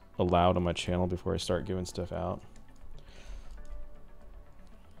subscribers allowed on my channel before I start giving stuff out.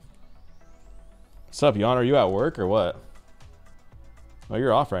 What's up, Jan? Are you at work or what? Oh,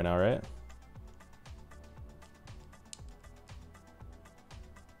 you're off right now, right?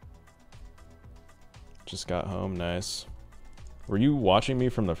 Just got home, nice. Were you watching me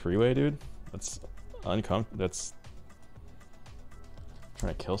from the freeway, dude? That's uncomfortable. That's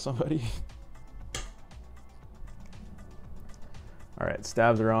trying to kill somebody. All right,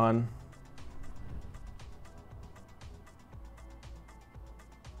 stabs are on.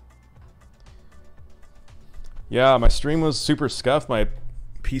 Yeah, my stream was super scuffed. My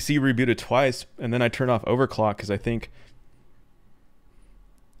PC rebooted twice, and then I turned off overclock because I think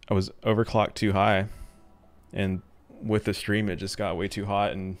I was overclocked too high. And with the stream, it just got way too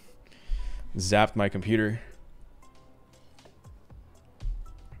hot and zapped my computer.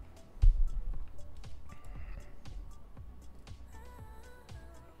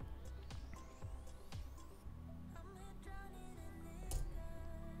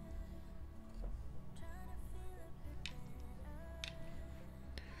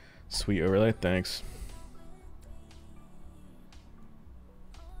 Sweet overlay, thanks.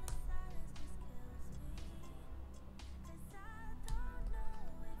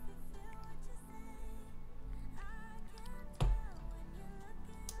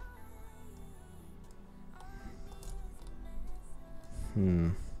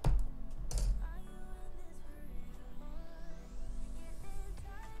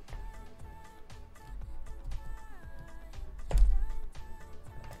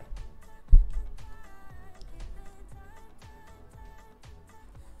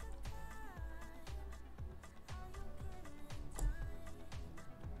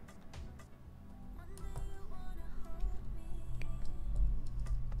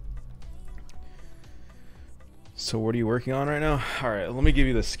 So what are you working on right now? All right, let me give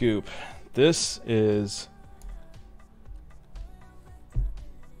you the scoop. This is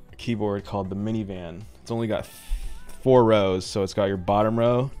a keyboard called the MiniVan. It's only got 4 rows, so it's got your bottom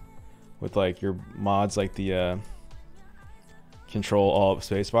row with like your mods like the Control Alt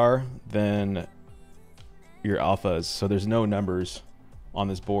spacebar, then your alphas. So there's no numbers on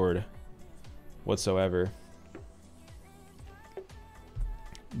this board whatsoever.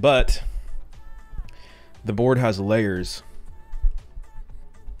 But the board has layers,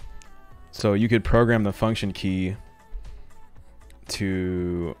 so you could program the function key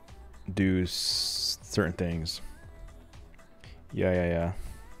to do certain things. Yeah.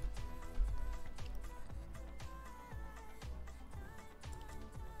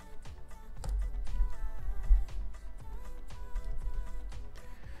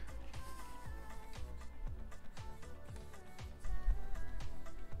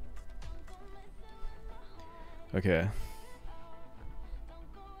 Okay.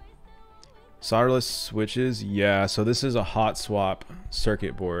 Solderless switches, yeah. So this is a hot swap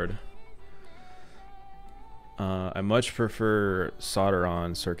circuit board. I much prefer solder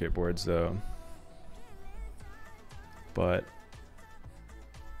on circuit boards though, but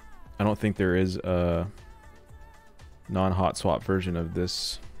I don't think there is a non-hot swap version of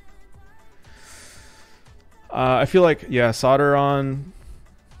this. I feel like, yeah, solder on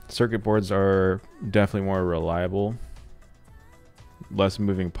circuit boards are definitely more reliable, less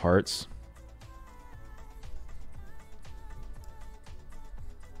moving parts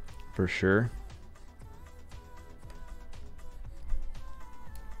for sure.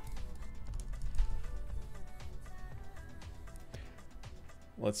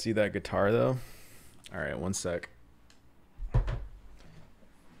 Let's see that guitar though. All right, one sec.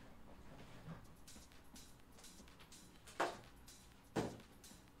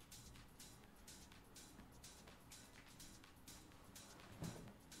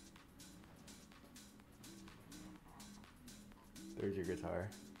 There's your guitar.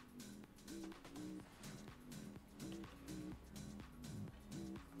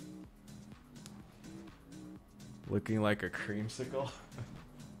 Looking like a creamsicle.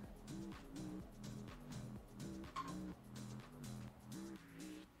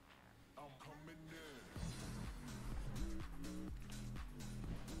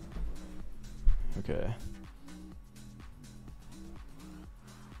 Okay.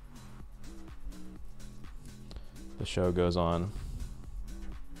 The show goes on.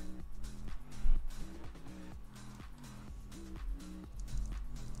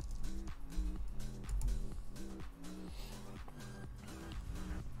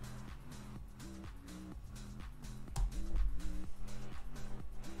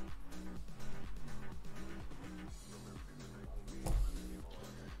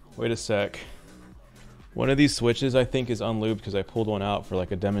 Wait a sec. One of these switches I think is unlubed because I pulled one out for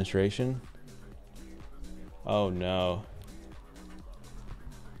like a demonstration. Oh no.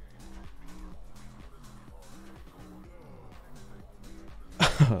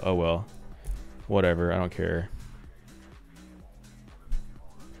 Oh well. Whatever, I don't care.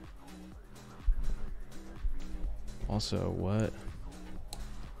 Also, what?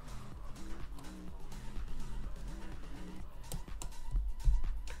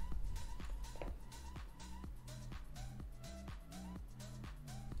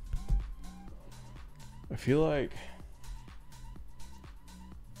 I feel like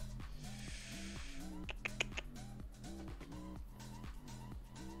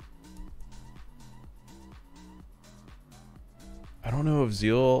I don't know if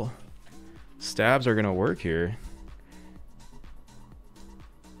Zeal stabs are gonna work here.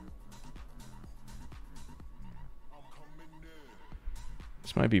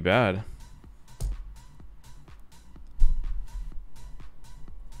 This might be bad.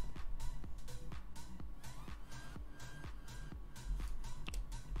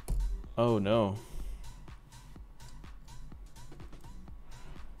 Oh no.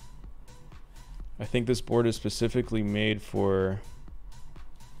 I think this board is specifically made for,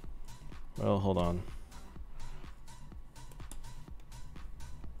 well, hold on.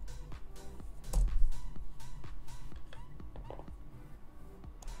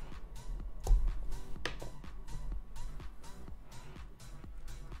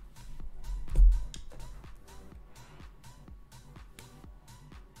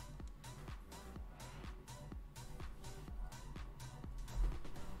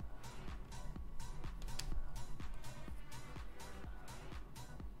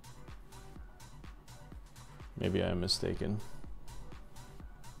 Maybe I'm mistaken.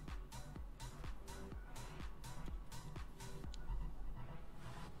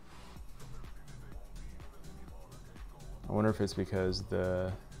 I wonder if it's because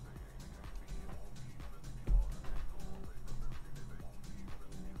the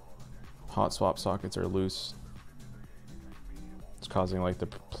hot swap sockets are loose. It's causing like the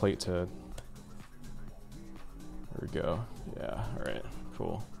plate to, there we go. Yeah, all right,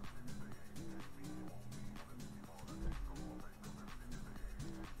 cool.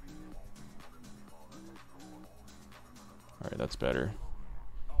 All right, that's better.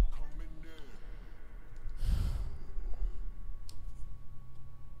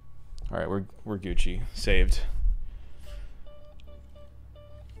 All right, we're Gucci. Saved.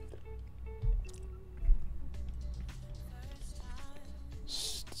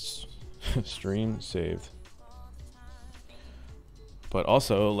 Stream saved. But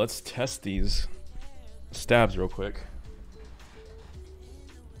also, let's test these stabs real quick.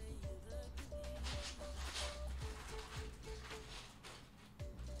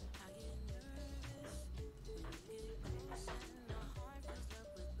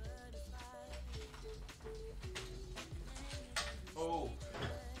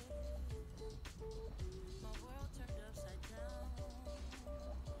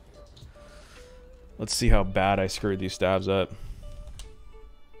 Let's see how bad I screwed these stabs up.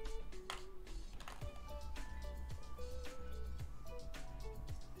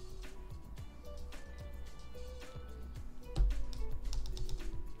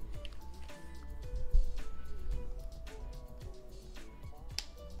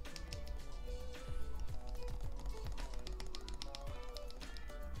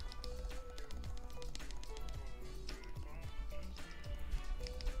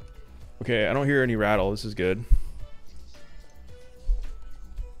 Okay, I don't hear any rattle. This is good.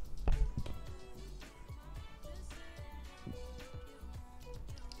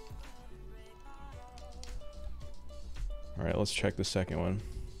 All right, let's check the second one.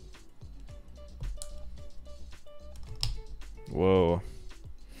 Whoa.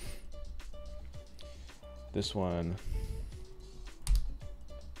 This one.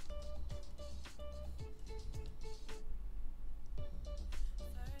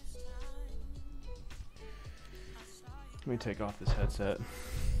 Let me take off this headset.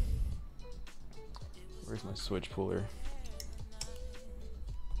 Where's my switch puller?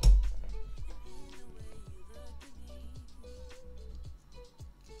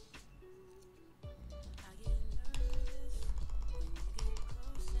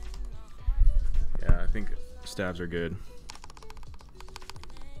 Stabs are good.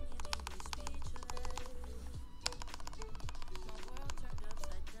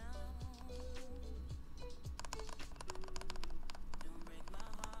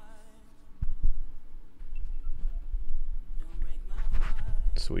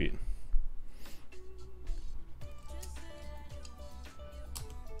 Sweet.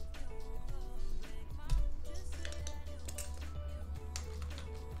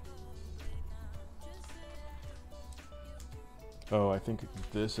 Oh, I think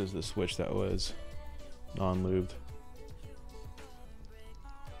this is the switch that was non-lubed.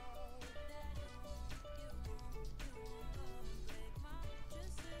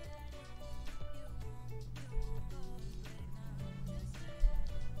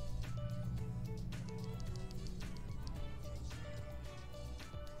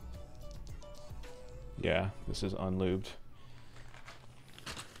 Yeah, this is unlubed.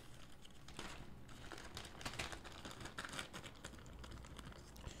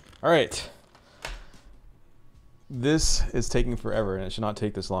 All right. This is taking forever, and it should not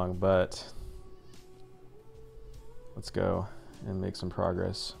take this long, but let's go and make some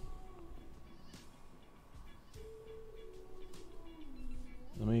progress.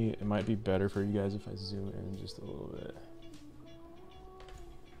 It might be better for you guys if I zoom in just a little bit.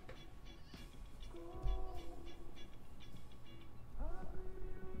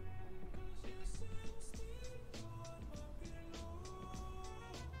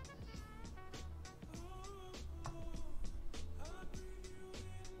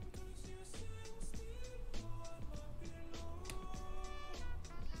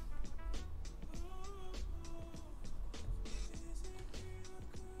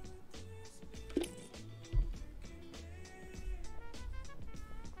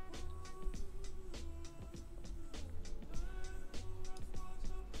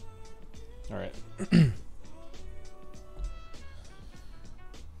 All right.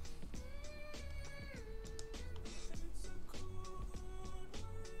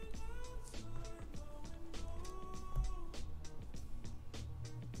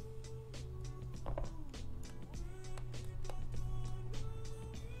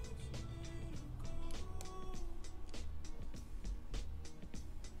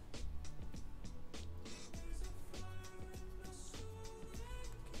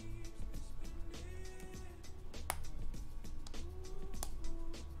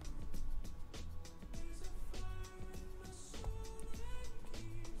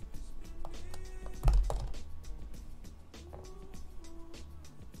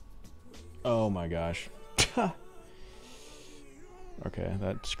 Oh my gosh. Okay,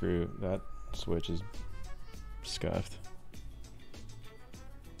 that switch is scuffed.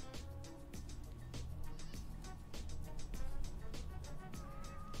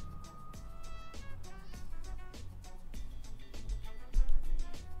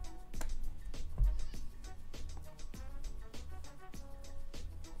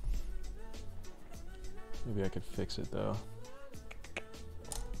 Maybe I could fix it though.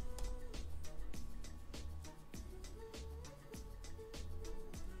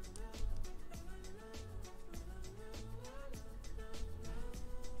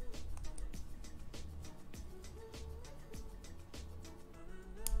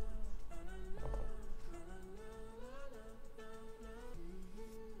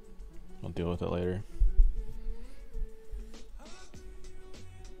 I'll deal with it later.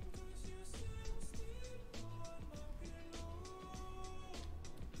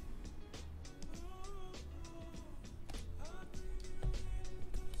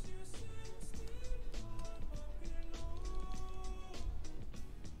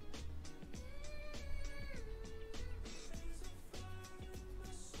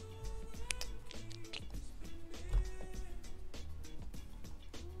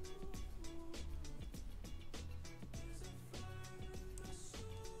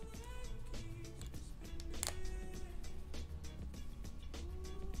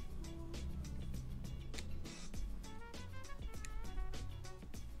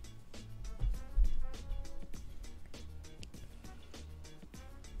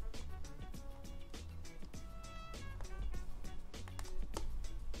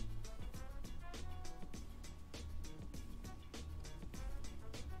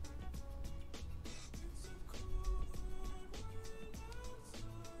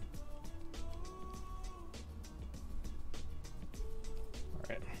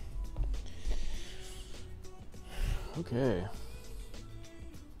 Okay.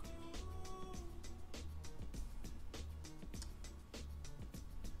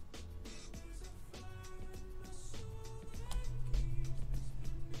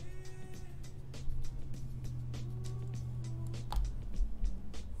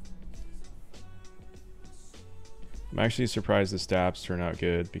 I'm actually surprised the stabs turn out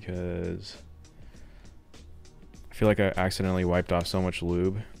good because I feel like I accidentally wiped off so much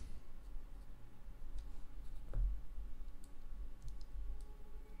lube.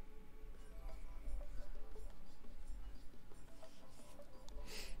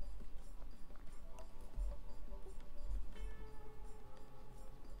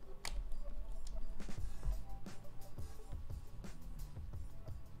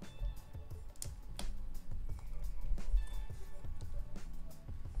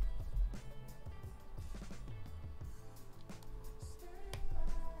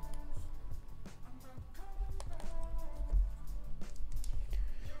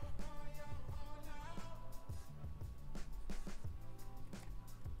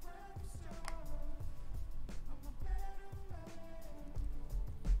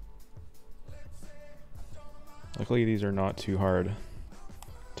 Luckily, these are not too hard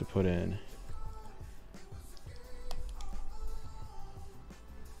to put in.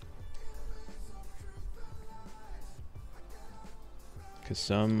 Because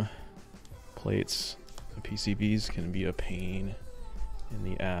some plates, the PCBs, can be a pain in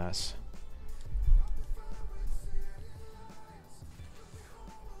the ass.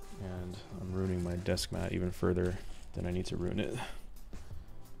 And I'm ruining my desk mat even further than I need to ruin it.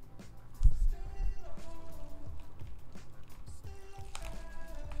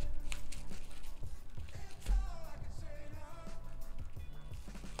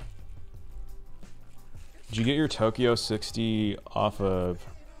 Did you get your Tokyo 60 off of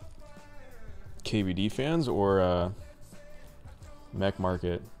KBD fans or Mech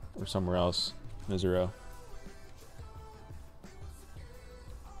Market or somewhere else, Mizuro?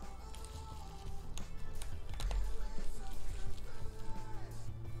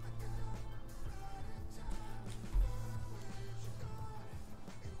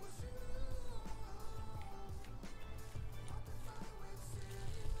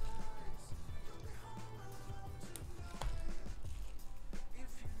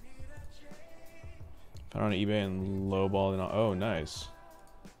 Found on eBay and lowballed and all. Oh, nice.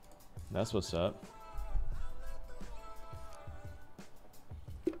 That's what's up.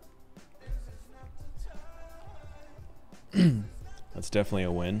 That's definitely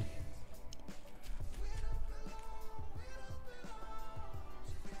a win.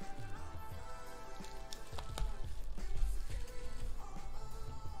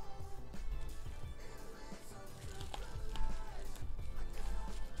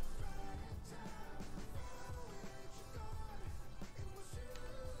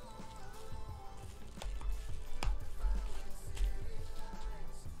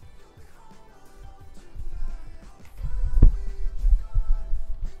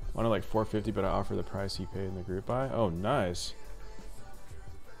 Wanted like $450, but I offer the price he paid in the group buy. Oh, nice.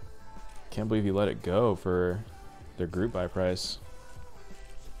 Can't believe you let it go for their group buy price.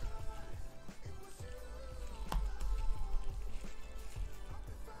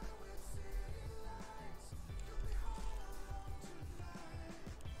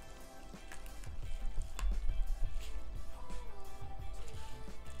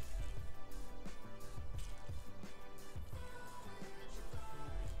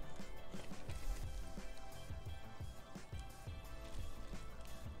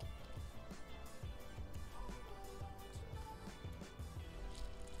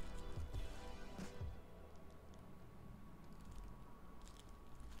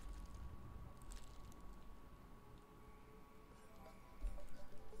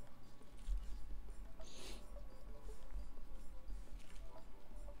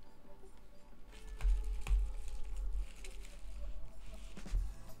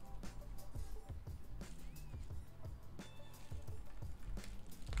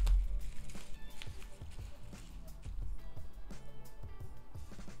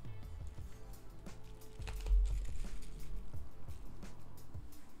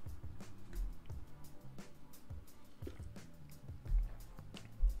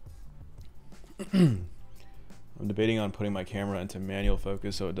 I'm debating on putting my camera into manual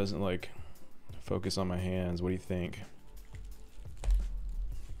focus so it doesn't like focus on my hands. What do you think?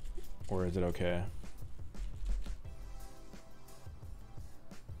 Or is it okay?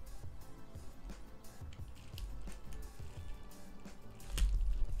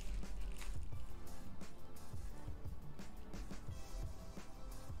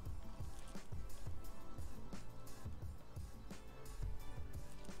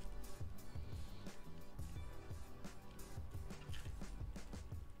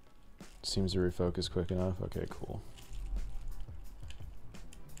 Seems to refocus quick enough. Okay, cool.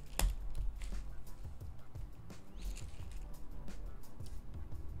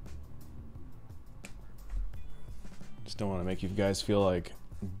 Just don't want to make you guys feel like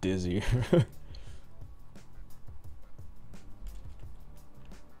dizzy.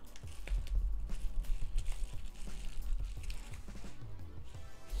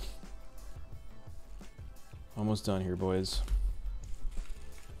 Almost done here, boys.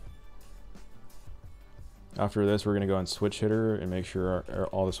 After this, we're going to go on switch hitter and make sure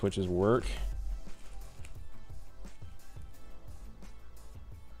all the switches work.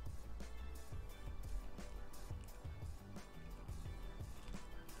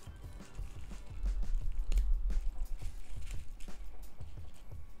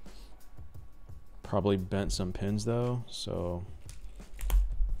 Probably bent some pins though, so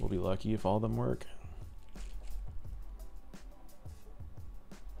we'll be lucky if all of them work.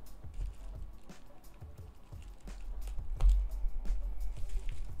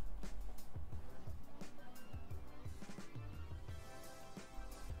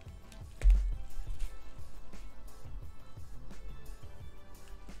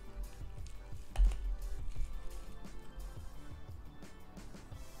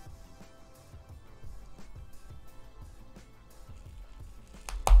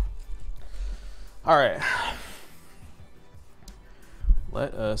 All right,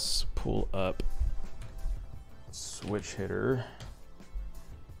 let us pull up switch hitter.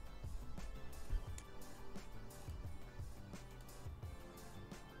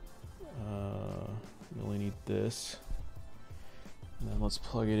 We only need this, and then let's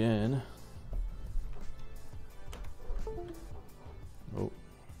plug it in. Oh.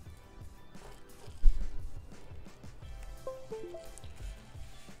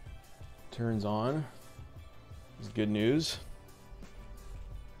 Turns on. This is good news.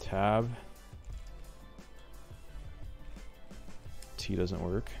 Tab. T doesn't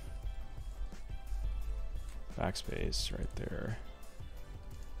work. Backspace right there.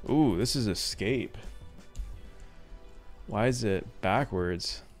 Ooh, this is escape. Why is it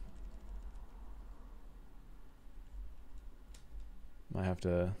backwards? Might have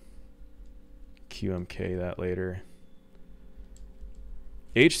to QMK that later.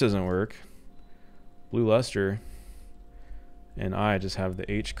 H doesn't work. Blue luster. And I just have the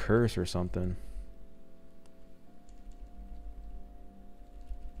H curse or something.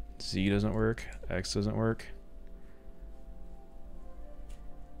 Z doesn't work. X doesn't work.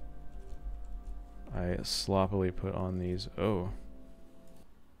 I sloppily put on these. Oh.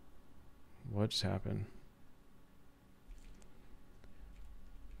 What just happened?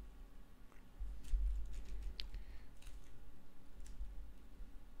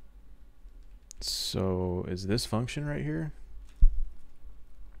 So is this function right here?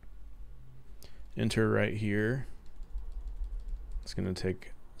 Enter right here. It's going to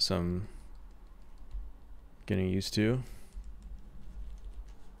take some getting used to.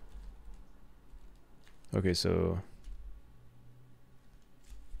 Okay, so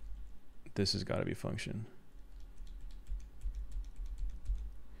this has got to be function.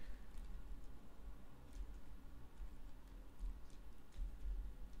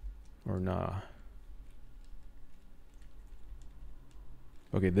 Or nah.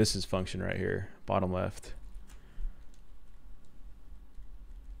 Okay, this is function right here, bottom left.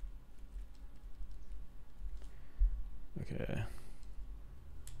 Okay.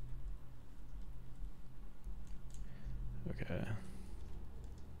 Okay.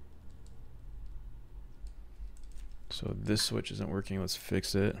 So this switch isn't working, let's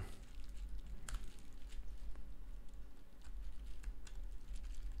fix it.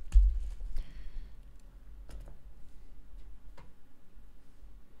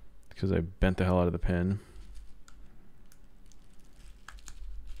 Because I bent the hell out of the pin.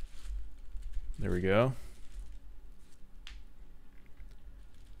 There we go.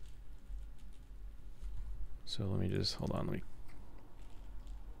 So let me just, hold on, let me.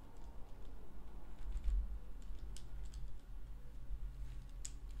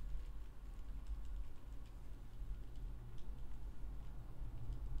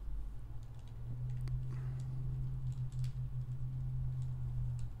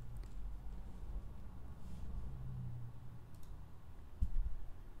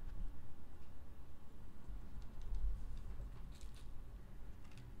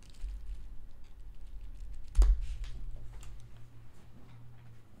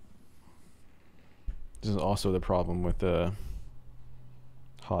 This is also the problem with the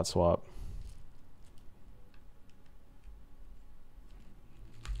hot swap.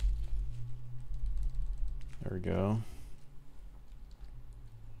 There we go.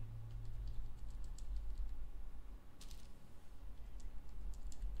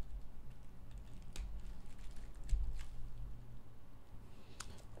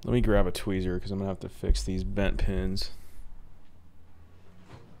 Let me grab a tweezer because I'm gonna have to fix these bent pins.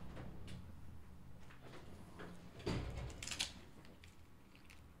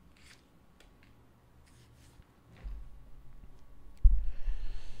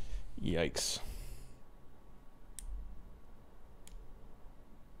 Yikes.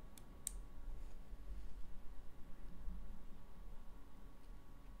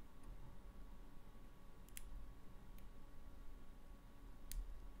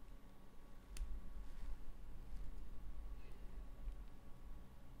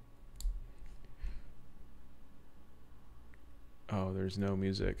 Oh, there's no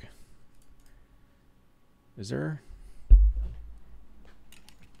music. Is there?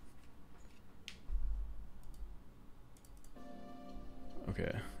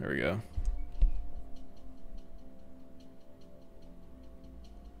 Okay, there we go.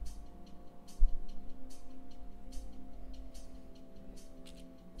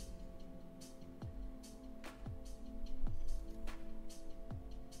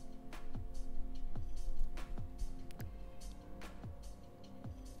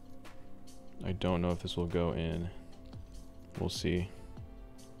 I don't know if this will go in. We'll see.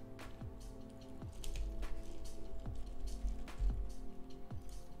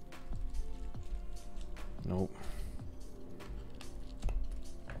 Nope.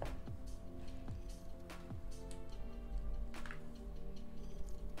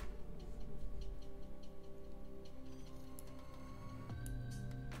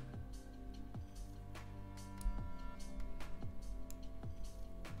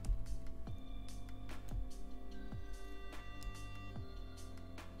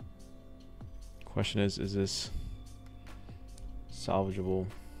 Question is this salvageable?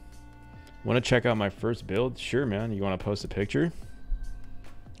 Want to check out my first build? Sure, man. You want to post a picture?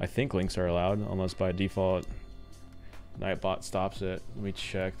 I think links are allowed, unless by default Nightbot stops it. Let me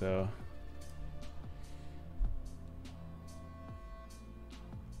check though.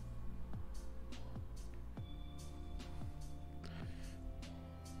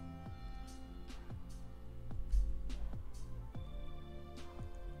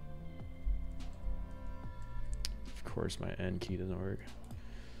 Of course, my N key doesn't work.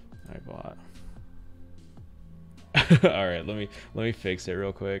 Nightbot. All right, let me fix it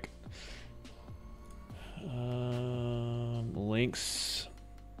real quick. Links.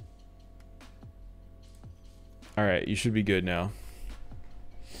 All right, you should be good now.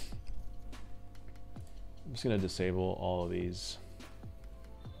 I'm just gonna disable all of these.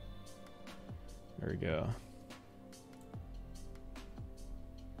 There we go.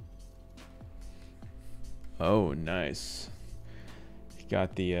 Oh, nice. You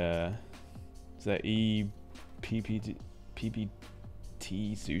got the is that PPT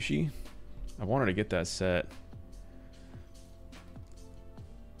sushi? I wanted to get that set.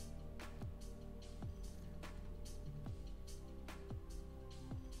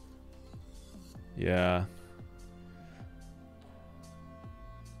 Yeah.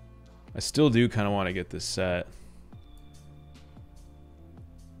 I still do kind of want to get this set.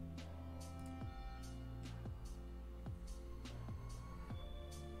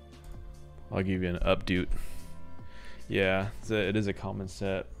 I'll give you an update. Yeah, it is a common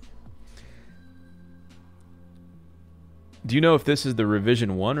set. Do you know if this is the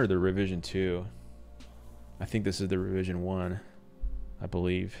revision 1 or the revision 2? I think this is the revision 1, I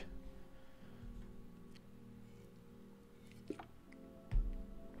believe.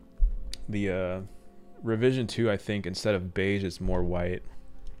 The revision 2, I think, instead of beige, it's more white.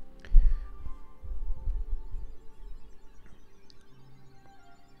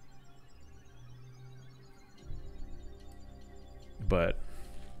 But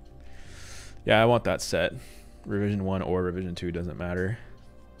yeah, I want that set. Revision 1 or revision 2 doesn't matter.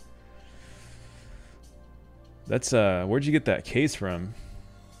 That's where'd you get that case from?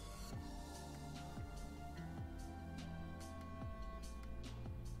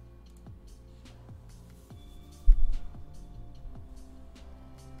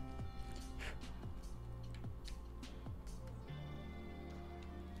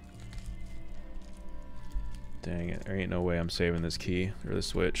 Dang it, there ain't no way I'm saving this key or the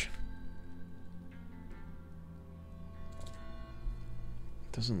switch.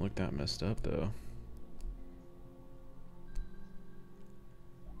 Doesn't look that messed up though.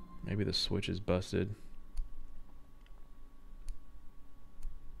 Maybe the switch is busted.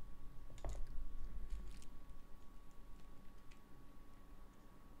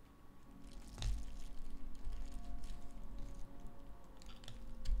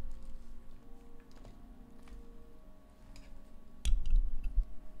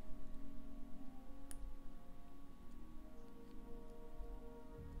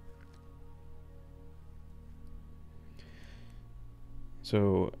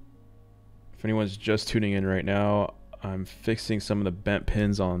 So if anyone's just tuning in right now, I'm fixing some of the bent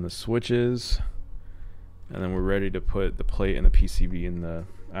pins on the switches. And then we're ready to put the plate and the PCB in the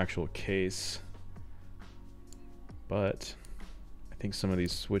actual case. But I think some of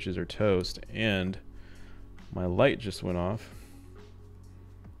these switches are toast, and my light just went off.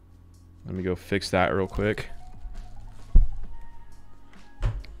 Let me go fix that real quick.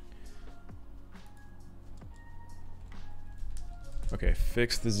 Okay,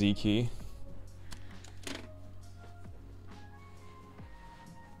 fix the Z key.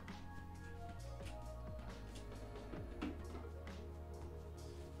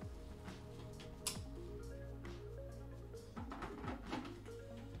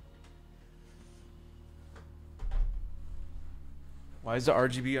 Why is the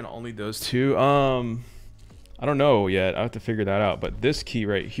RGB on only those two? I don't know yet. I have to figure that out. But this key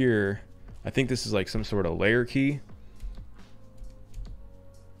right here, I think this is like some sort of layer key.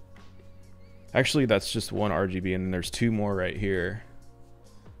 Actually, that's just one RGB, and then there's two more right here.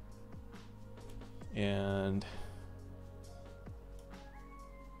 And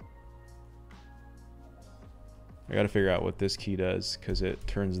I gotta figure out what this key does, because it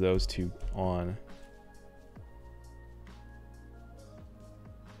turns those two on.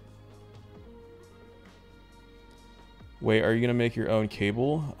 Wait, are you gonna make your own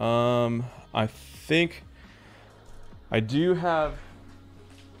cable? I think I do have.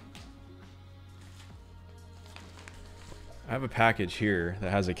 I have a package here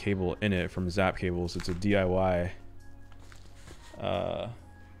that has a cable in it from Zap Cables. It's a DIY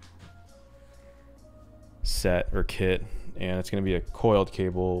set or kit, and it's gonna be a coiled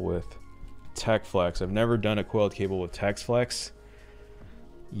cable with Tech Flex. I've never done a coiled cable with Tech Flex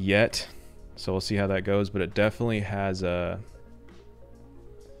yet, so we'll see how that goes, but it definitely has a,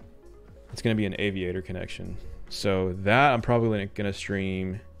 it's gonna be an aviator connection. So that I'm probably gonna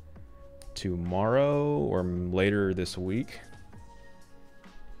stream tomorrow or later this week.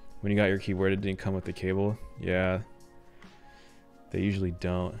 When you got your keyboard, it didn't come with the cable. Yeah, they usually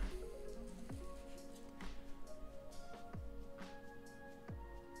don't.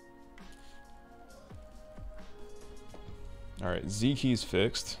 All right, Z key's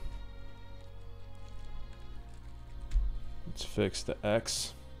fixed. Let's fix the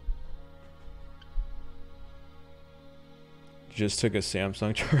X. Just took a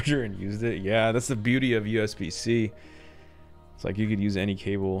Samsung charger and used it. Yeah, that's the beauty of USB-C. It's like you could use any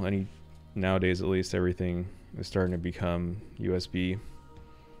cable, nowadays at least, everything is starting to become USB.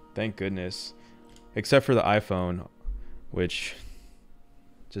 Thank goodness. Except for the iPhone, which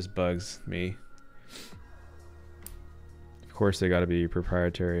just bugs me. Of course, they gotta be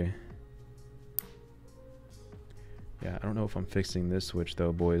proprietary. Yeah, I don't know if I'm fixing this switch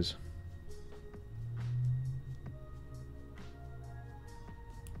though, boys.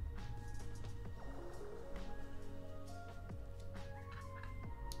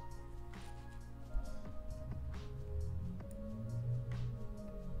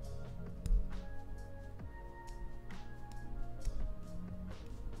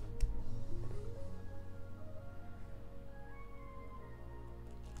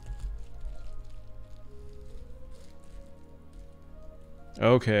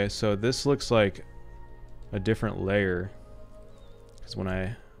 Okay, so this looks like a different layer, because when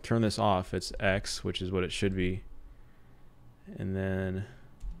I turn this off, it's X, which is what it should be. And then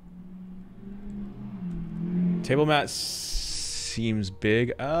table mat seems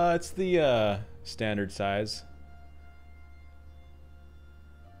big. It's the standard size.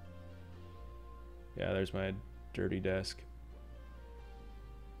 Yeah, there's my dirty desk.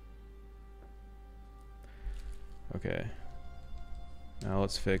 Okay. Now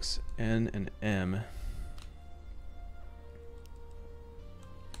let's fix N and M.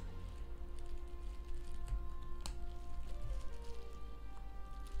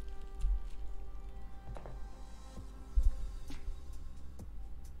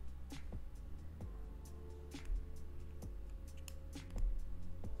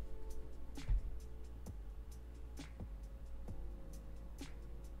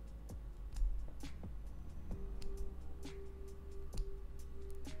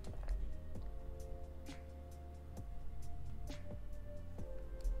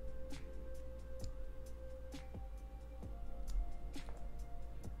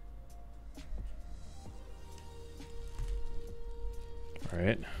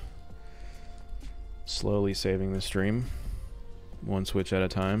 Alright. Slowly saving the stream, one switch at a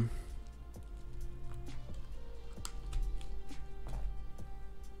time.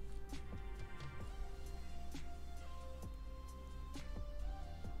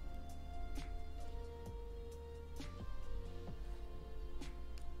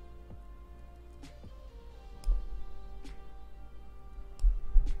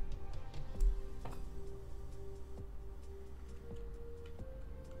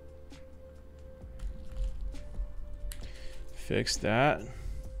 fix that.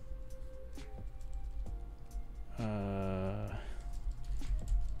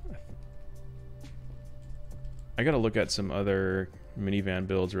 I gotta look at some other MiniVan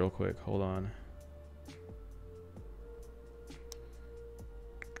builds real quick. Hold on.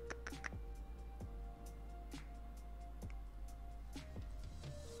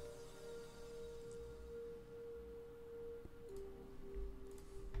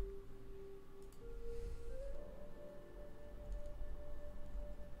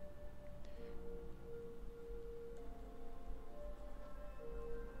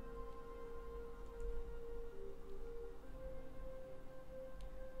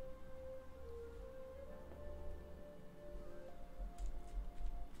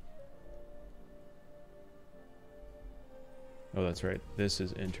 Oh, that's right. This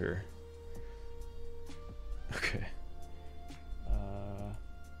is enter. Okay.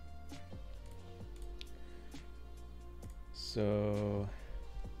 So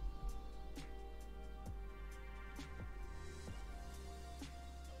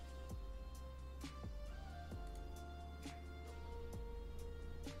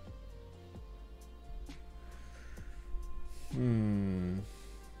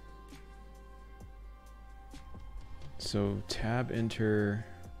So tab enter.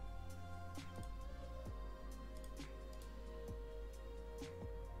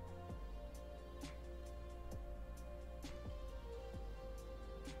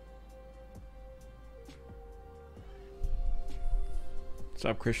 What's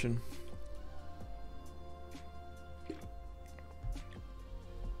up, Christian?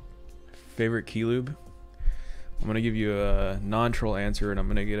 Favorite key lube? I'm gonna give you a non-troll answer and I'm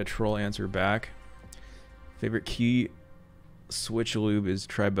gonna get a troll answer back. Favorite key switch lube is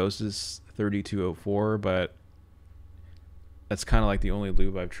Tribosys 3204, but that's kind of like the only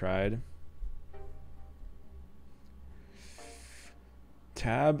lube I've tried.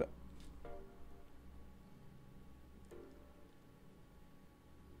 Tab.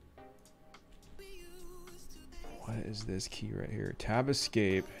 What is this key right here? Tab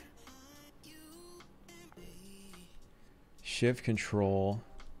escape. Shift control.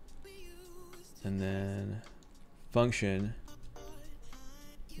 And then function.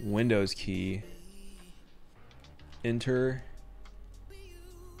 Windows key. Enter.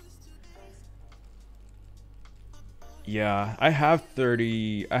 Yeah, I have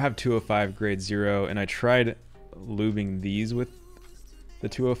 205 grade 0 and I tried lubing these with the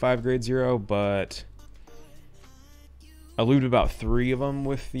 205 grade 0, but I lubed about 3 of them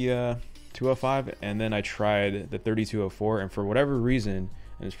with the 205 and then I tried the 3204 and for whatever reason,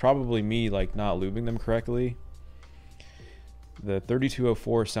 and it's probably me like not lubing them correctly, the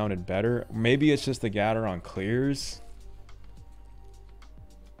 3204 sounded better. Maybe it's just the Gateron clears.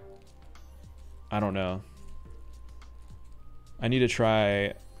 I don't know. I need to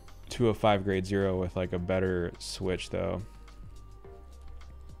try 205 grade 0 with like a better switch though.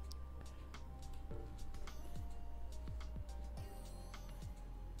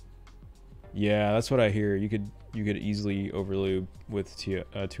 Yeah, that's what I hear. You could easily overlube with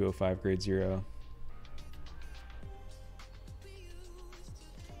 205 grade 0.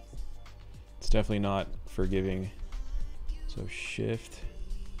 It's definitely not forgiving. So shift.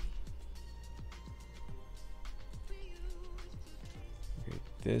 Okay,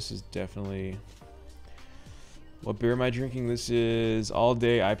 this is definitely. What beer am I drinking? This is All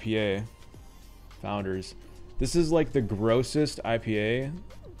Day IPA. Founders. This is like the grossest IPA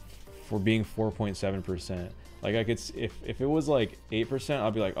for being 4.7%. Like I could, if it was like 8%,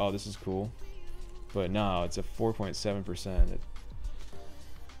 I'd be like, oh, this is cool. But no, it's a 4.7%.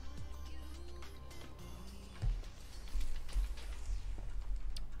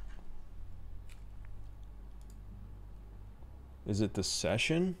 Is it the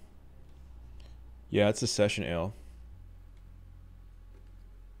session? Yeah, it's a session ale.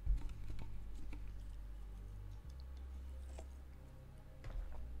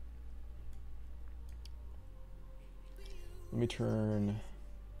 Let me turn.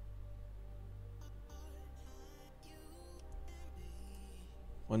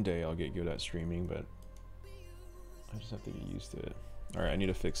 One day I'll get good at streaming, but I just have to get used to it. All right, I need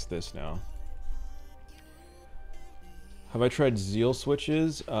to fix this now. Have I tried Zeal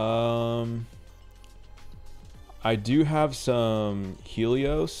switches? I do have some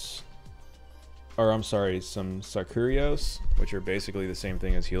Helios, or I'm sorry, some Sakurios, which are basically the same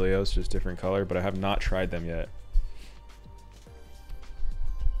thing as Helios, just different color, but I have not tried them yet.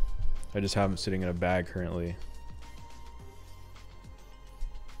 I just have them sitting in a bag currently.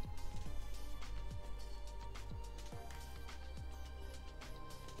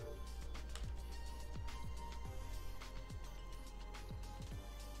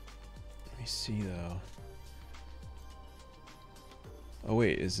 me see though. Oh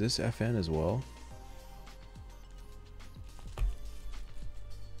wait, is this FN as well?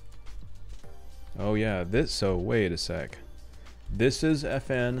 Oh yeah, this, so wait a sec. This is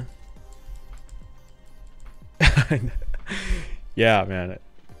FN. Yeah, man.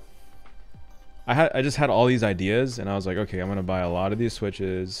 I just had all these ideas and I was like, okay, I'm gonna buy a lot of these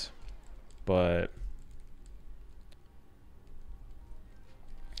switches, but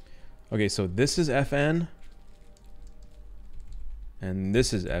okay, so this is FN and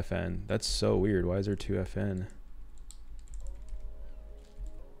this is FN. That's so weird. Why is there two FN?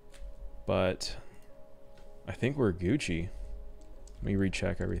 But I think we're Gucci. Let me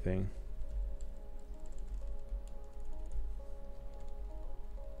recheck everything.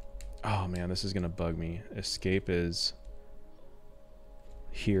 Oh man, this is gonna bug me. Escape is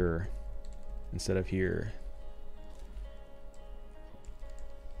here instead of here.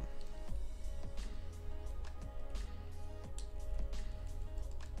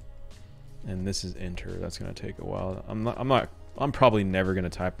 And this is enter. That's gonna take a while. I'm probably never gonna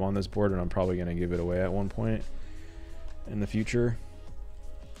type on this board, and I'm probably gonna give it away at one point in the future.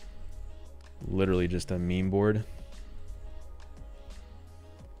 Literally just a meme board.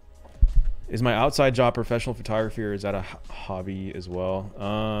 Is my outside job professional photography, or is that a hobby as well?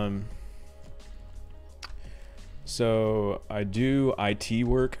 So I do IT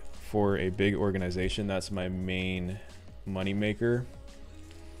work for a big organization. That's my main money maker.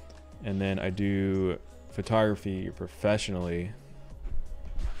 And then I do photography professionally.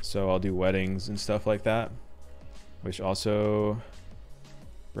 So I'll do weddings and stuff like that, which also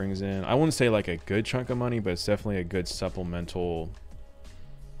brings in, I wouldn't say like a good chunk of money, but it's definitely a good supplemental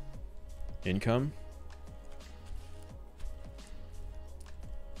income.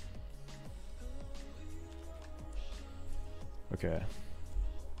 Okay.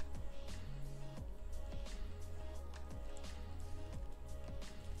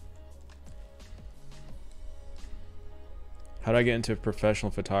 How did I get into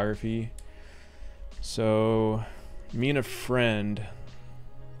professional photography? So me and a friend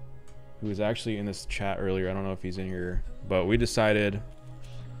who was actually in this chat earlier, I don't know if he's in here, but we decided,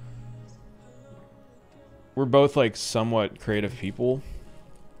 we're both like somewhat creative people,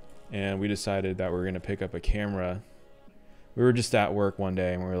 and we decided that we're gonna pick up a camera. We were just at work one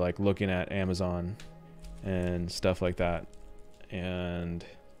day and we were like looking at Amazon and stuff like that, and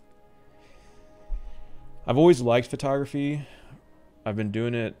I've always liked photography. I've been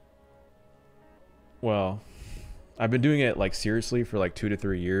doing it, well, I've been doing it like seriously for like 2 to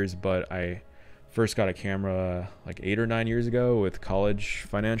 3 years, but I first got a camera like 8 or 9 years ago with college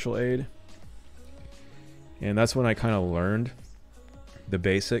financial aid. And that's when I kind of learned the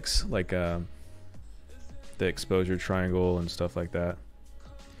basics, like the exposure triangle and stuff like that.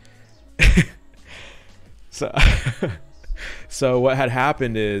 So what had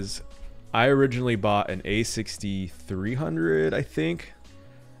happened is I originally bought an A6300, I think.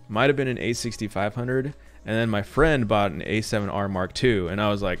 Might have been an A6500. And then my friend bought an A7R Mark II. And I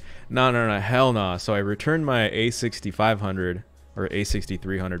was like, no, hell no. So I returned my A6500 or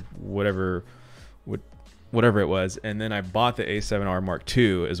A6300, whatever it was, and then I bought the A7R Mark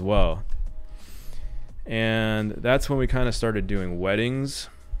II as well. And that's when we kind of started doing weddings,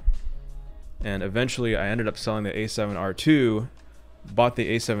 and eventually I ended up selling the A7R2, bought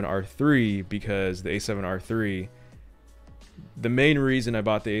the A7R3, because the A7R3, the main reason I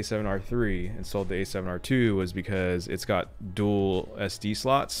bought the A7R3 and sold the A7R2 was because it's got dual SD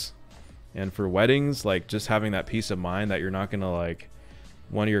slots, and for weddings, like just having that peace of mind that you're not gonna like,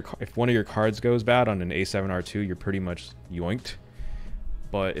 if one of your cards goes bad on an A7R2, you're pretty much yoinked.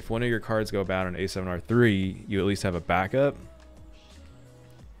 But if one of your cards go bad on A7R3, you at least have a backup.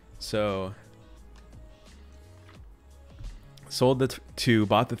 So sold the 2,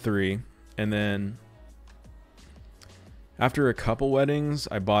 bought the 3, and then after a couple weddings,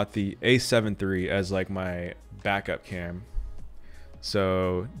 I bought the A7 III as like my backup cam.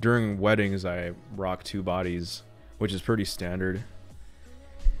 So during weddings, I rock 2 bodies, which is pretty standard.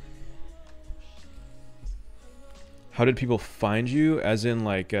 How did people find you, as in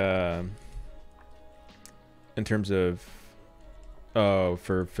like in terms of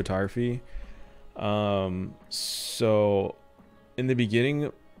for photography? So in the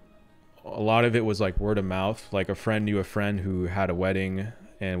beginning, a lot of it was like word of mouth. Like a friend knew a friend who had a wedding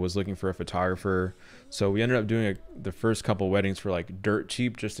and was looking for a photographer, so we ended up doing the first couple weddings for like dirt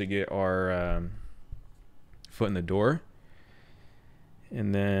cheap, just to get our foot in the door.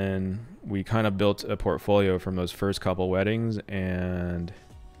 And then we kind of built a portfolio from those first couple weddings, and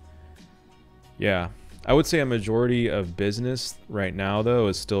yeah, I would say a majority of business right now though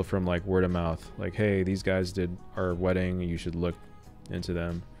is still from like word of mouth. Like, hey, these guys did our wedding, you should look into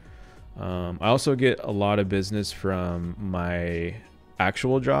them. I also get a lot of business from my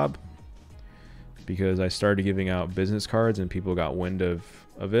actual job because I started giving out business cards and people got wind of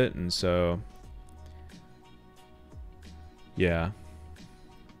it, and so yeah.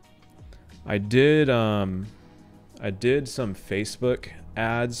 I did some Facebook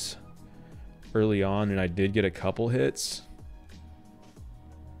ads early on, and I did get a couple hits.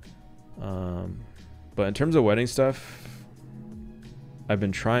 But in terms of wedding stuff, I've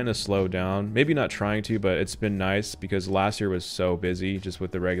been trying to slow down. Maybe not trying to, but it's been nice because last year was so busy just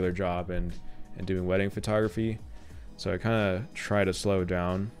with the regular job and doing wedding photography. So I kind of try to slow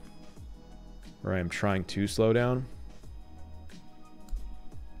down, or I'm trying to slow down.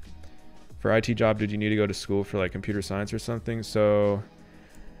 For IT job, did you need to go to school for like computer science or something? So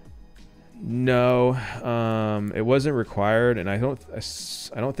no, it wasn't required, and I don't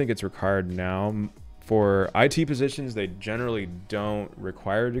think it's required now. For IT positions, they generally don't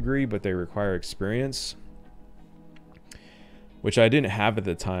require a degree, but they require experience, which I didn't have at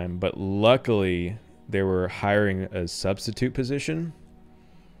the time, but luckily they were hiring a substitute position.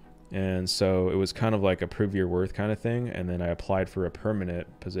 And so it was kind of like a prove your worth kind of thing. And then I applied for a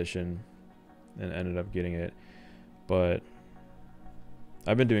permanent position and ended up getting it. But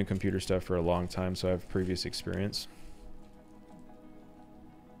I've been doing computer stuff for a long time, so I have previous experience.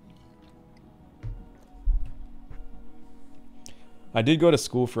 I did go to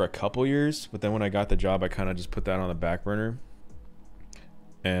school for a couple years, but then when I got the job, I kind of just put that on the back burner.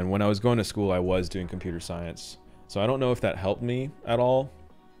 And when I was going to school, I was doing computer science. So I don't know if that helped me at all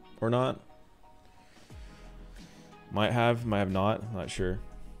or not. Might have not. I'm not sure.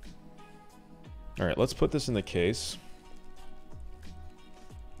 All right, let's put this in the case.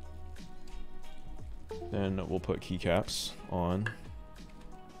 Then we'll put keycaps on.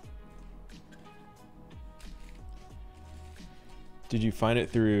 Did you find it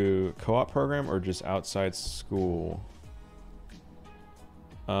through co-op program or just outside school?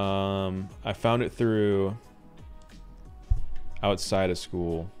 I found it through outside of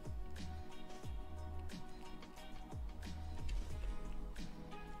school.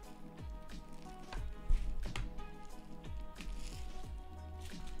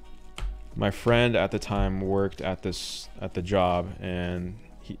 My friend at the time worked at the job, and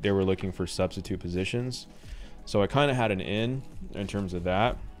they were looking for substitute positions. So I kind of had an in terms of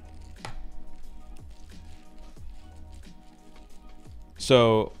that.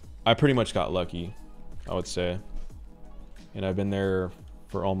 So I pretty much got lucky, I would say. And I've been there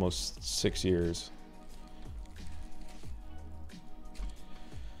for almost 6 years.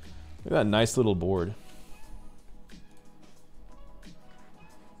 Look at that nice little board.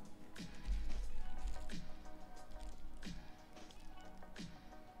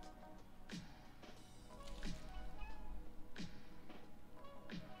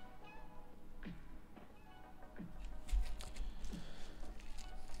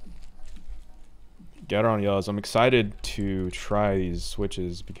 Gateron yellows. I'm excited to try these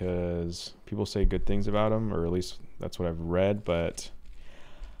switches because people say good things about them, or at least that's what I've read, but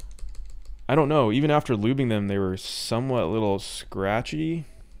I don't know. Even after lubing them, they were somewhat a little scratchy.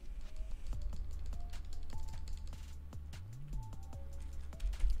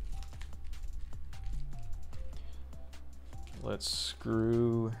 Let's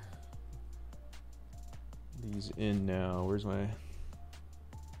screw these in now. Where's my...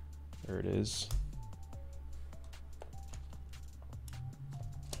 There it is.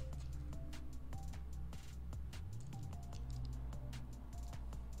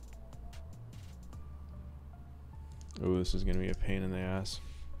 Oh, this is going to be a pain in the ass.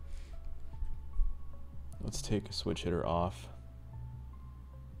 Let's take a switch hitter off.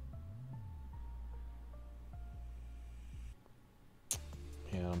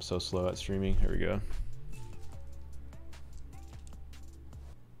 Yeah, I'm so slow at streaming. Here we go.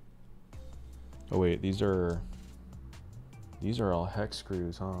 Oh wait, these are all hex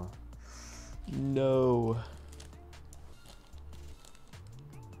screws, huh? No.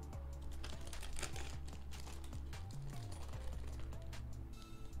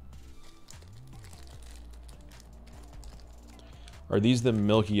 Are these the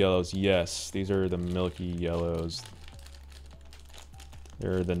milky yellows? Yes, these are the milky yellows.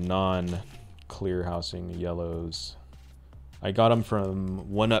 They're the non-clear housing yellows. I got them from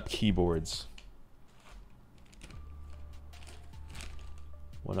 1UP Keyboards.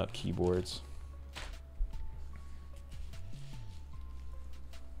 1UP Keyboards.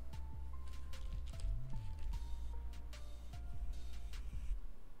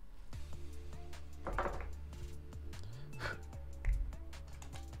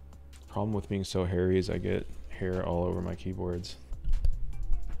 problem with being so hairy is I get hair all over my keyboards.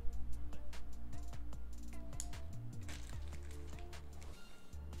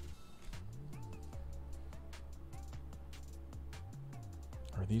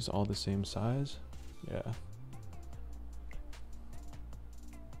 Are these all the same size? Yeah.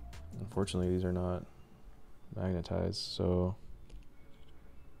 Unfortunately, these are not magnetized, so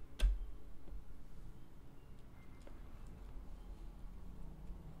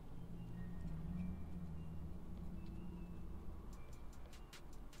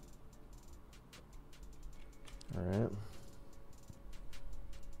all right.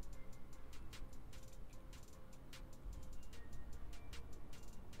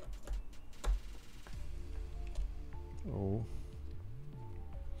 Oh.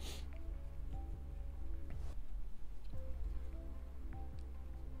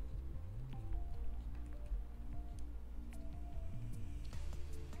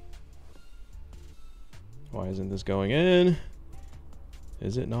 Why isn't this going in?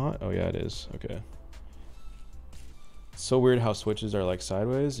 Is it not? Oh yeah, it is. Okay. It's so weird how switches are like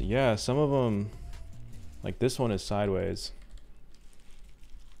sideways. Yeah, some of them, like this one is sideways.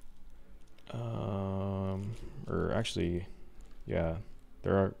 Or actually, yeah,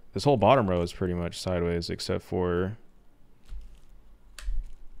 this whole bottom row is pretty much sideways except for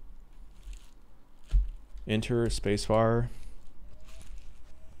enter, spacebar,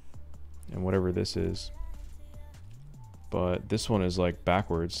 and whatever this is. But this one is like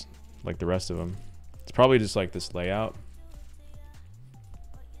backwards, like the rest of them. It's probably just like this layout.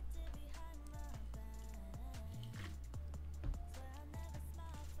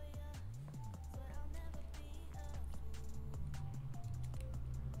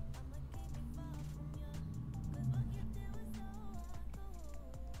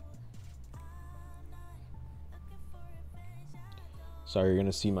 Sorry, you're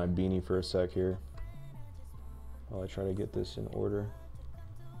gonna see my beanie for a sec here while I try to get this in order.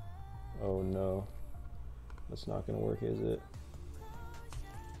 Oh no, that's not gonna work, is it?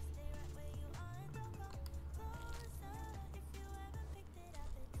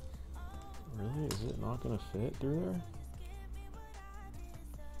 Really? Is it not gonna fit through there?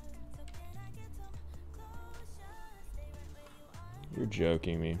 You're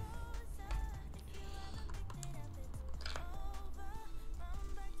joking me.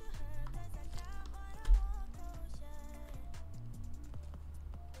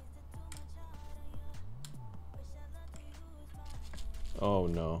 Oh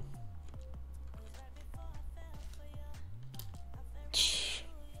no.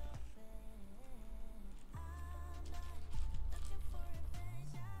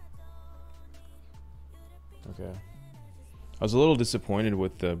 Okay. I was a little disappointed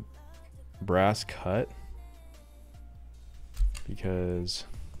with the brass cut because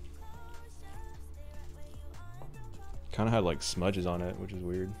kind of had like smudges on it, which is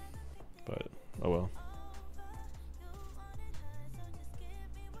weird, but oh well.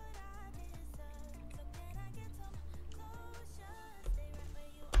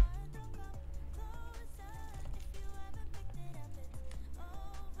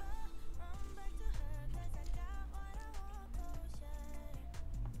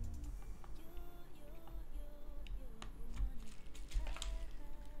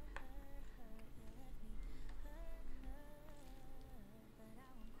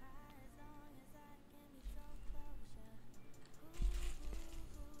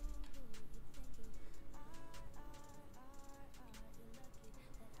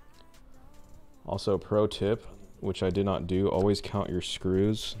 Also, pro tip, which I did not do, always count your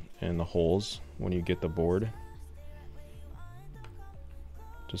screws and the holes when you get the board.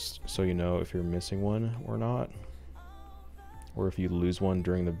 Just so you know if you're missing one or not. Or if you lose one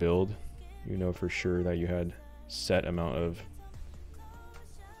during the build, you know for sure that you had set amount of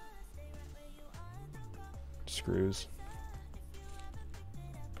screws.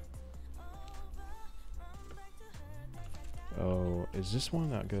 Oh, is this one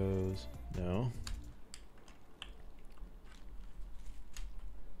that goes? No.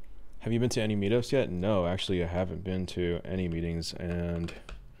 Have you been to any meetups yet? No, actually I haven't been to any meetings, and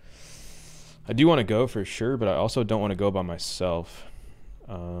I do want to go for sure, but I also don't want to go by myself.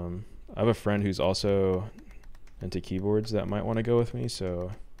 I have a friend who's also into keyboards that might want to go with me,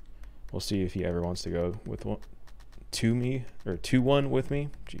 so we'll see if he ever wants to go with one to one with me.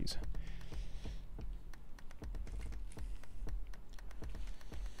 Jeez.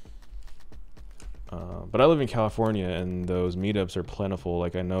 But I live in California, and those meetups are plentiful.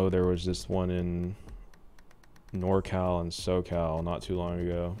 Like, I know there was this one in NorCal and SoCal not too long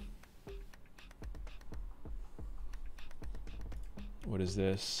ago. What is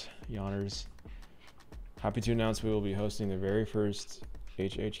this? yawners. Happy to announce we will be hosting the very first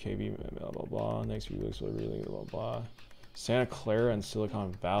HHKB blah blah blah. Next few weeks will really blah blah. Santa Clara and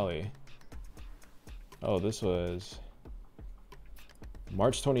Silicon Valley. Oh, this was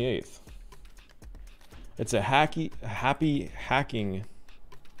March 28th. It's a happy hacking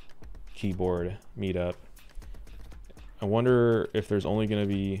keyboard meetup. I wonder if there's only going to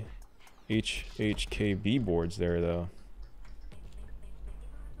be HHKB boards there though.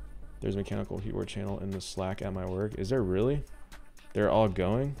 There's a mechanical keyboard channel in the Slack at my work. Is there really? They're all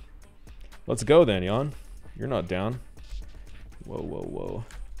going? Let's go then, Jan. You're not down. Whoa, whoa, whoa.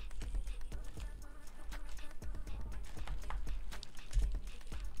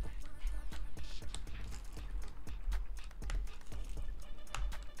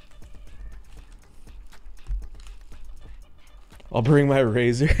 I'll bring my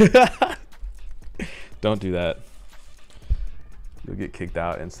razor. Don't do that. You'll get kicked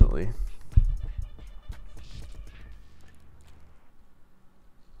out instantly.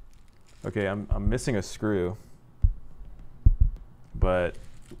 Okay, I'm missing a screw. But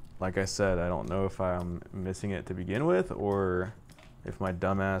like I said, I don't know if I'm missing it to begin with or if my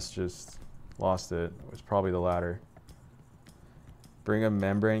dumbass just lost it. It was probably the latter. Bring a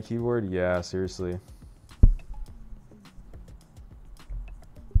membrane keyboard? Yeah, seriously.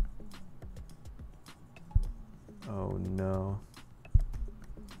 Oh no.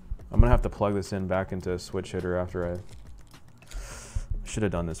 I'm gonna have to plug this in back into a switch hitter after I should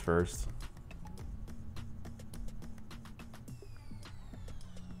have done this first.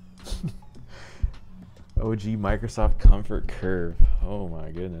 OG Microsoft Comfort Curve. Oh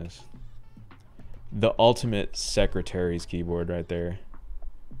my goodness. The ultimate secretary's keyboard right there.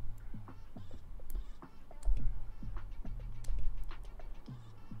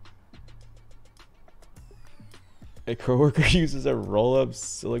 A coworker uses a roll-up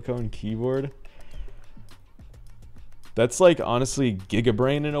silicone keyboard. That's like honestly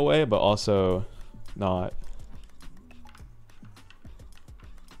gigabrain in a way, but also not.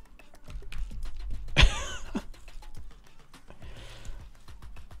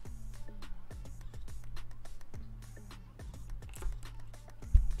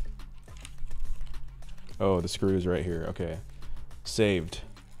 Oh, the screw is right here. Okay. Saved.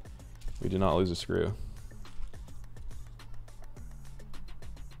 We did not lose a screw.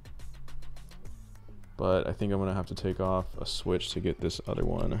 But I think I'm gonna have to take off a switch to get this other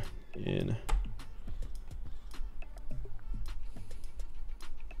one in.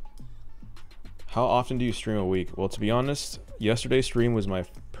 How often do you stream a week? Well, to be honest, yesterday's stream was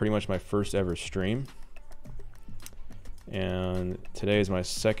pretty much my first ever stream. And today is my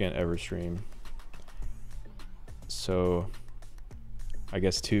second ever stream. So I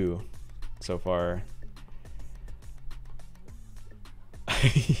guess 2 so far.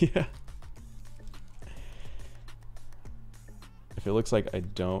 Yeah. If it looks like I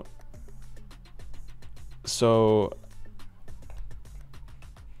don't. So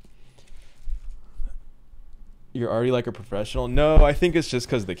you're already like a professional? No, I think it's just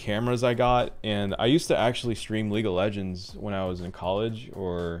because the cameras I got. And I used to actually stream League of Legends when I was in college,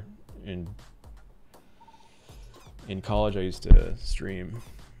 or in college I used to stream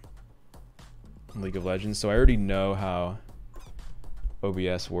League of Legends, so I already know how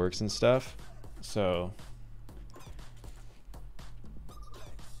OBS works and stuff. So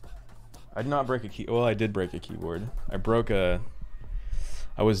I did not break a key. Well, I did break a keyboard. I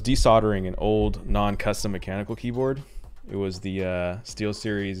was desoldering an old non-custom mechanical keyboard. It was the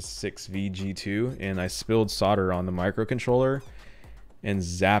SteelSeries 6V G2, and I spilled solder on the microcontroller and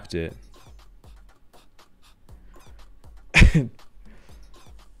zapped it.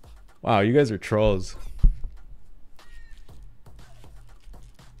 Wow, you guys are trolls.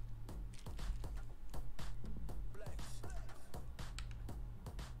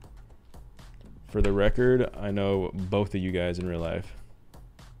 For the record, I know both of you guys in real life.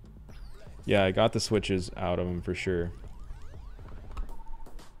 Yeah, I got the switches out of them for sure.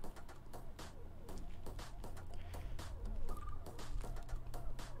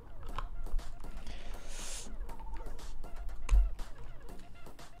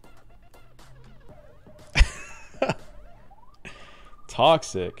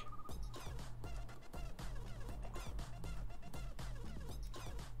 Toxic.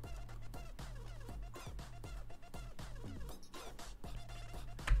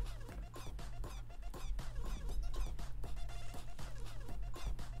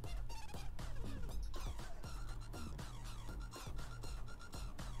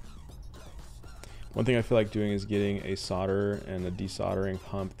 One thing I feel like doing is getting a solder and a desoldering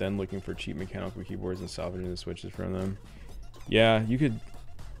pump, then looking for cheap mechanical keyboards and salvaging the switches from them. Yeah, you could.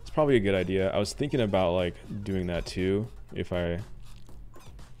 It's probably a good idea. I was thinking about like doing that too. If I,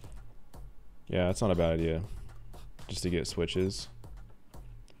 yeah, that's not a bad idea. Just to get switches.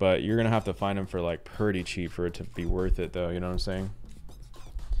 But you're gonna have to find them for like pretty cheap for it to be worth it though, you know what I'm saying?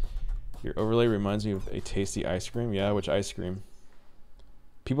 Your overlay reminds me of a tasty ice cream. Yeah, which ice cream?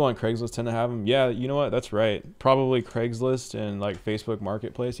 People on Craigslist tend to have them. Yeah, you know what? That's right. Probably Craigslist and like Facebook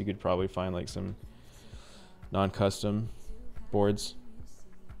Marketplace. You could probably find like some non-custom boards.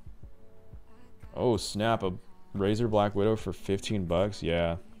 Oh snap! A Razer Black Widow for 15 bucks.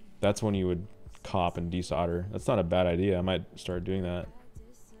 Yeah, that's when you would cop and desolder. That's not a bad idea. I might start doing that.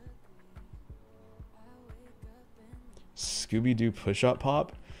 Scooby-Doo push-up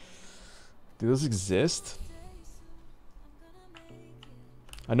pop. Do those exist?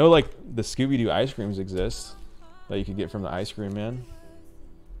 I know like the Scooby-Doo ice creams exist that you could get from the ice cream man.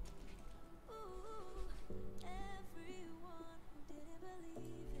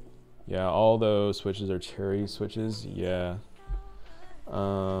 Yeah, all those switches are cherry switches. Yeah.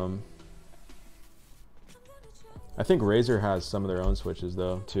 I think Razer has some of their own switches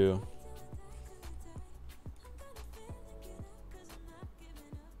though too.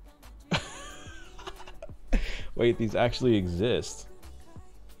 Wait, these actually exist.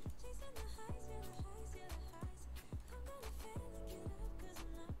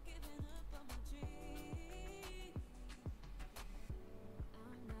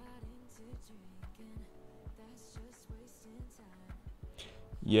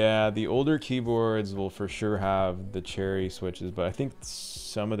 Yeah, the older keyboards will for sure have the cherry switches, but I think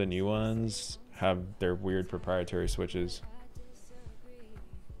some of the new ones have their weird proprietary switches.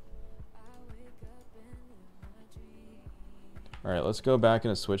 All right, let's go back in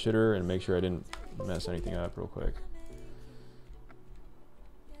a switch hitter and make sure I didn't mess anything up real quick.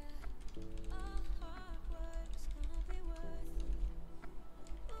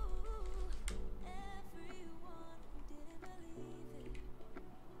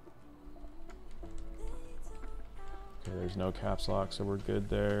 Okay, there's no caps lock, so we're good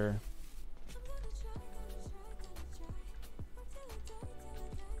there.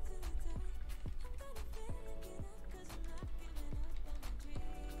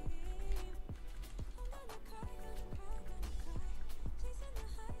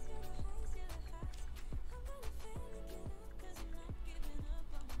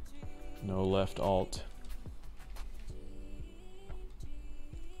 No left alt.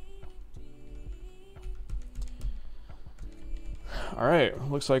 All right,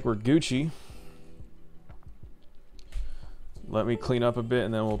 looks like we're Gucci. Let me clean up a bit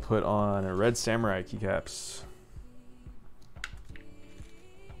and then we'll put on a Red Samurai keycaps.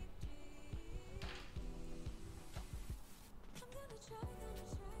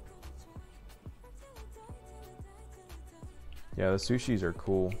 Yeah, the sushis are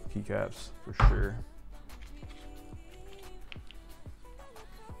cool keycaps for sure.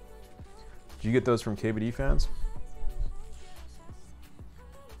 Did you get those from KBD fans?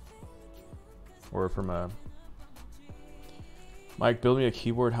 Or from a Mike, build me a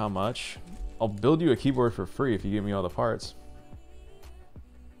keyboard, how much? I'll build you a keyboard for free if you give me all the parts.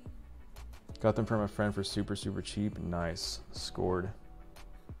 Got them from a friend for super cheap. Nice. Scored.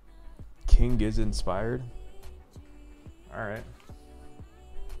 King Giz inspired. All right.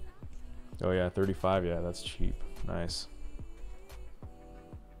 Oh yeah, 35. Yeah, that's cheap. Nice.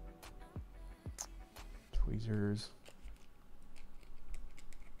 Tweezers.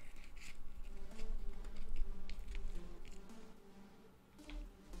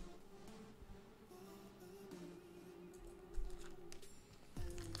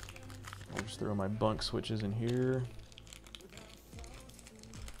 I'll just throw my bunk switches in here.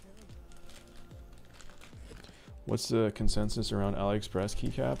 What's the consensus around AliExpress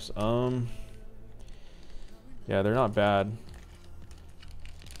keycaps? Yeah, they're not bad.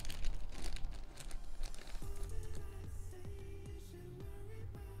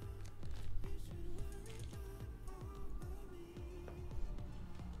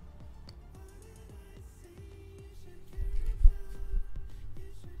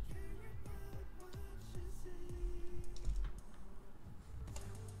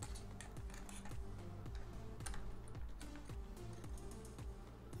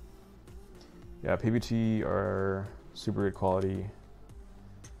 Yeah, PBT are super good quality.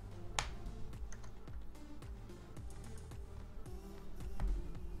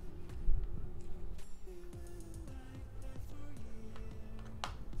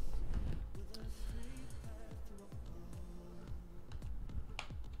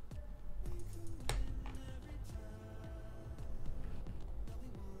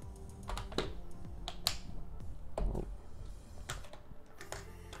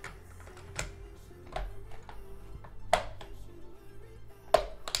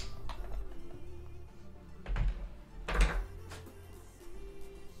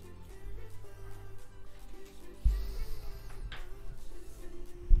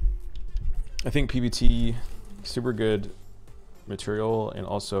 I think PBT, super good material, and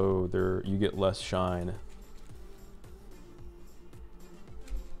also you get less shine.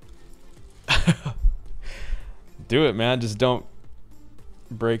 Do it, man. Just don't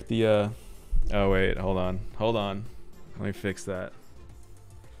break the oh wait, hold on. Let me fix that.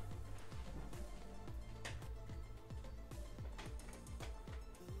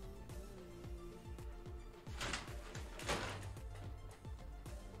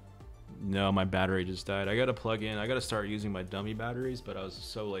 No, my battery just died. I gotta plug in. I gotta start using my dummy batteries, but I was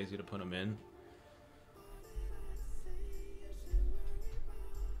so lazy to put them in.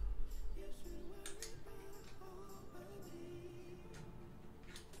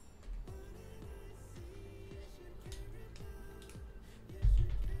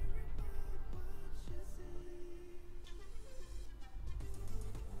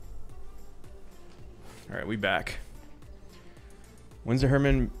 All right, we back. When's the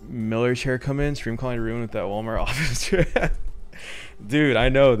Herman Miller chair come in? Stream calling to ruin with that Walmart office chair. Dude, I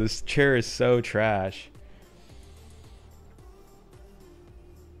know this chair is so trash.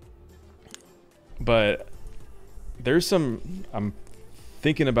 But there's some, I'm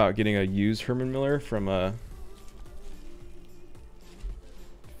thinking about getting a used Herman Miller from a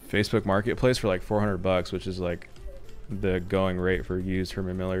Facebook Marketplace for like $400, which is like the going rate for used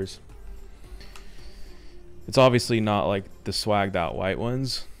Herman Millers. It's obviously not like the swagged out white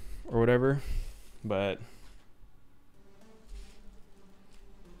ones or whatever, but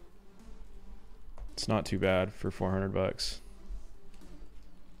it's not too bad for $400.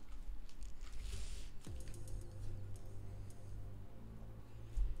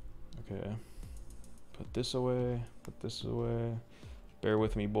 Okay, put this away, put this away. Bear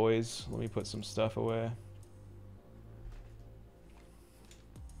with me, boys. Let me put some stuff away.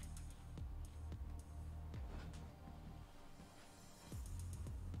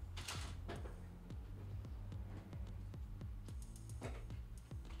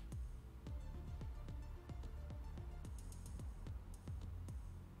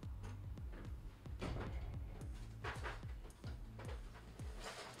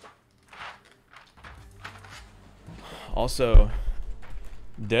 Also,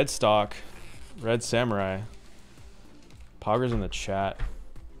 dead stock, Red Samurai. Poggers in the chat.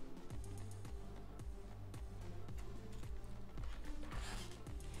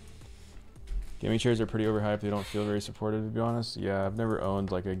 Gaming chairs are pretty overhyped. They don't feel very supportive, to be honest. Yeah, I've never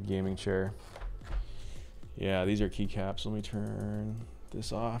owned like a gaming chair. Yeah, these are keycaps. Let me turn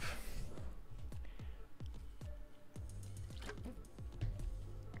this off.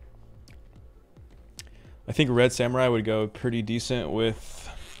 I think Red Samurai would go pretty decent with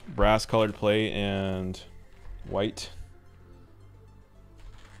brass colored plate and white.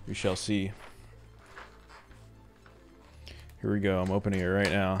 We shall see. Here we go. I'm opening it right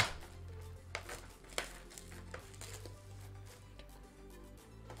now.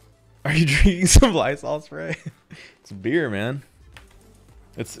 Are you drinking some Lysol spray? It's beer, man.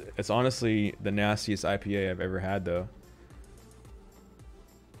 It's honestly the nastiest IPA I've ever had, though.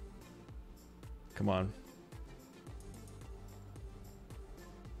 Come on.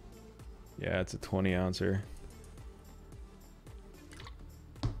 Yeah, it's a 20 ouncer.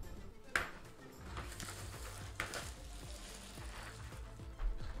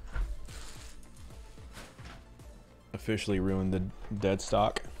 Officially ruined the dead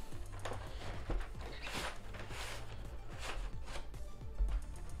stock.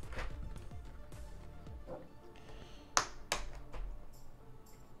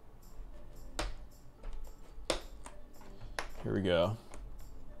 Here we go.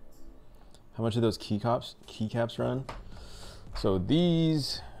 How much of those keycaps run? So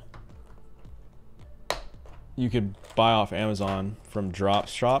these you could buy off Amazon from Drop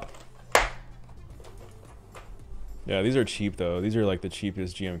Shop. Yeah, these are cheap though. These are like the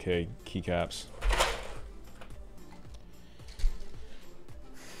cheapest GMK keycaps.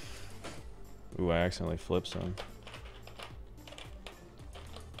 Ooh, I accidentally flipped some.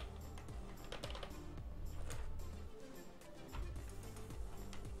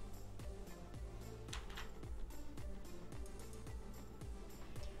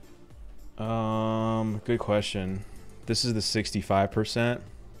 Good question. This is the 65%.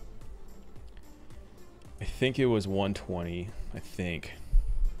 I think it was 120, I think.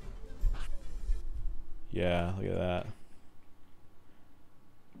 Yeah, look at that.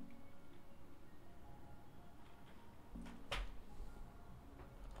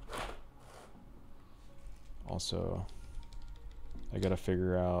 Also, I gotta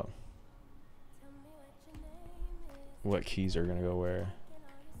figure out what keys are gonna go where.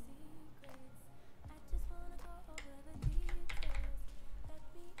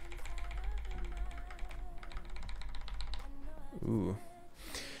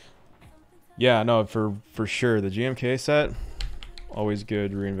 Yeah, no, for sure. The GMK set, always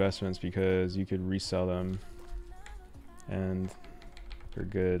good reinvestments because you could resell them and they're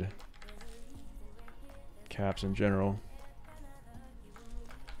good caps in general.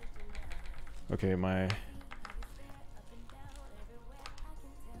 Okay, my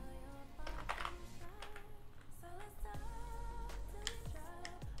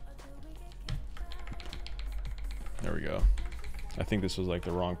there we go. I think this was like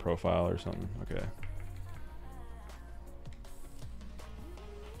the wrong profile or something. Okay.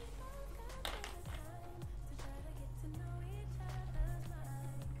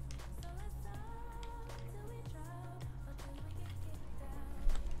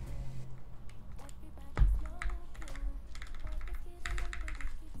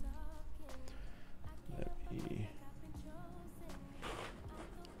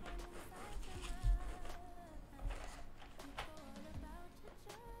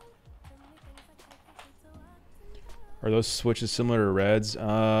 Are those switches similar to reds?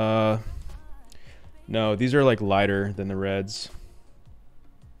 No, these are like lighter than the reds.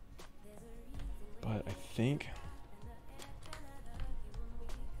 But I think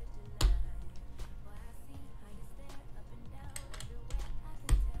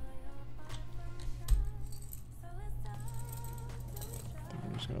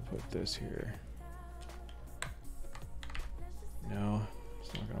I'm just gonna put this here. No,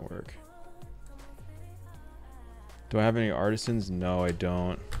 it's not gonna work. Do I have any artisans? No, I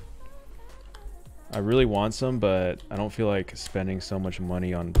don't. I really want some, but I don't feel like spending so much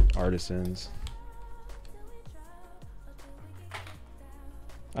money on artisans.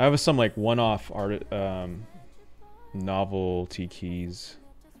 I have some like one-off art, novelty keys,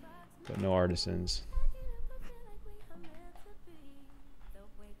 but no artisans.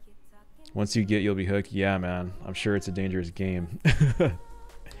 Once you get, you'll be hooked. Yeah, man. I'm sure it's a dangerous game.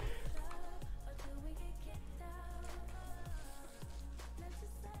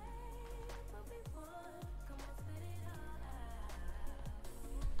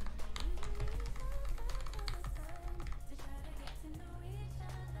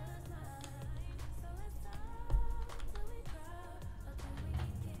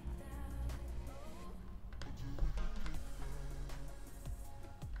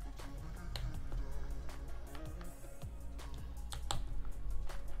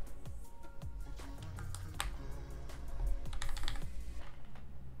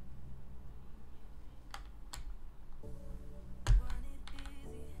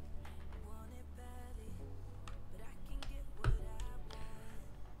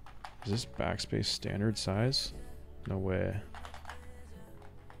 Is this backspace standard size? No way.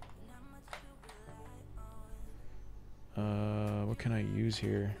 What can I use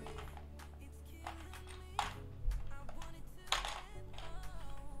here?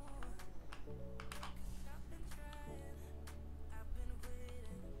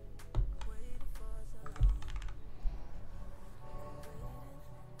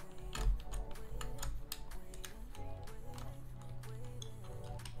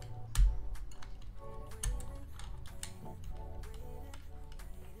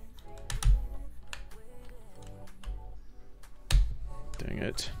 Dang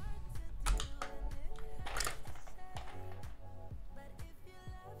it.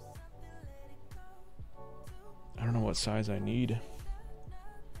 I don't know what size I need.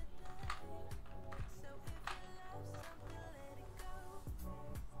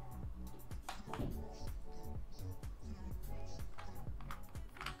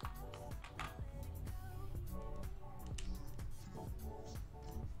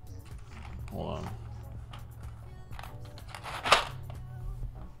 Hold on.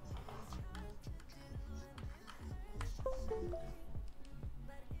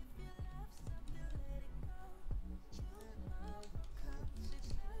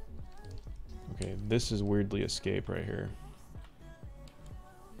 Okay, this is weirdly escape right here.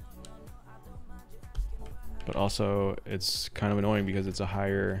 But also, it's kind of annoying because it's a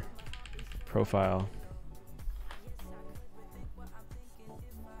higher profile.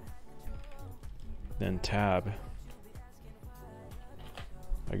 Then tab.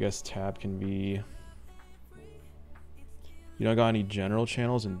 I guess tab can be... You don't got any general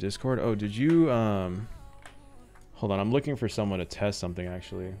channels in Discord? Oh, did you... Hold on, I'm looking for someone to test something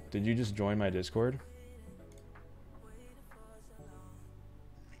actually. Did you just join my Discord?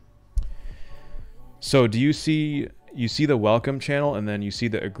 So do you see the welcome channel and then you see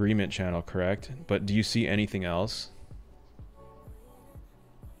the agreement channel, correct? But do you see anything else?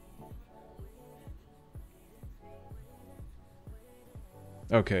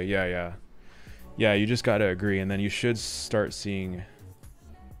 Okay, yeah. Yeah, you just gotta agree and then you should start seeing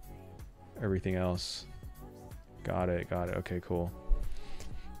everything else. Got it, got it. Okay, cool.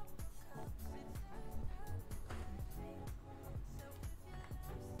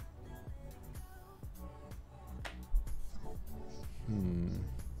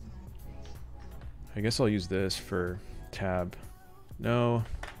 I guess I'll use this for tab. No.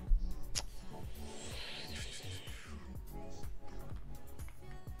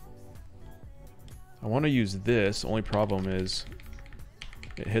 I want to use this. Only problem is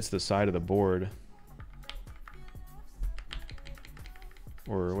it hits the side of the board.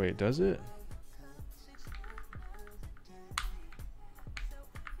 Or wait, does it?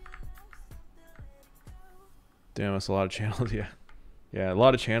 Damn, that's a lot of channels. Yeah. Yeah, a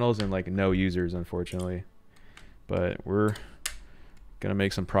lot of channels and like no users, unfortunately. But we're gonna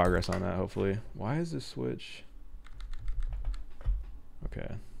make some progress on that, hopefully. Why is this switch?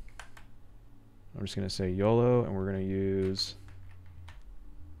 Okay. I'm just gonna say YOLO, and we're gonna use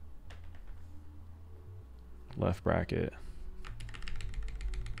left bracket.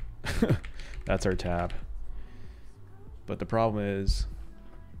 That's our tab. But the problem is,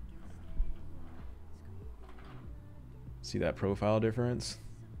 see that profile difference?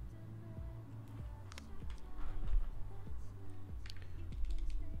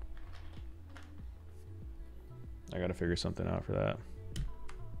 I gotta figure something out for that.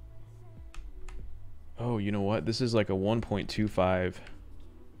 Oh, you know what? This is like a 1.25.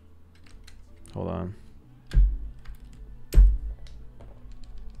 Hold on.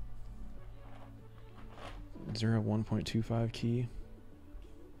 Is there a 1.25 key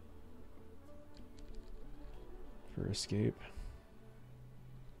for escape?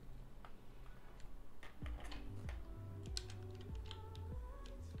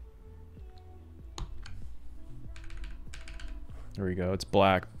 There we go. It's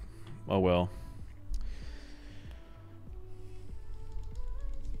black. Oh well.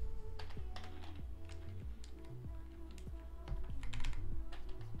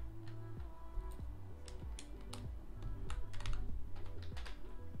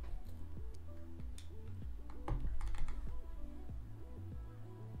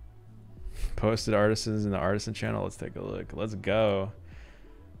 Posted artisans in the artisan channel. Let's take a look. Let's go.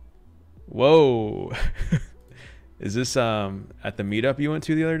 Whoa. Is this at the meetup you went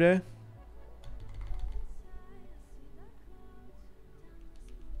to the other day?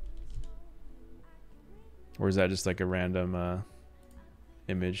 Or is that just like a random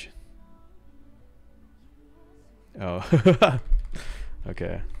image? Oh.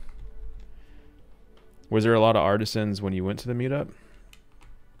 Okay. Was there a lot of artisans when you went to the meetup?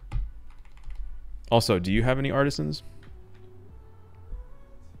 Also, do you have any artisans?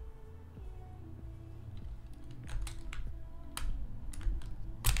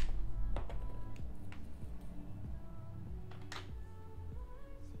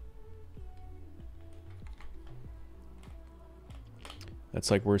 That's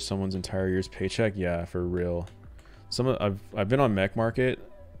like worth someone's entire year's paycheck. Yeah, for real. I've been on Mech Market,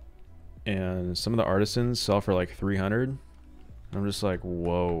 and some of the artisans sell for like 300. I'm just like,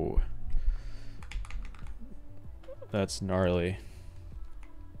 whoa. That's gnarly.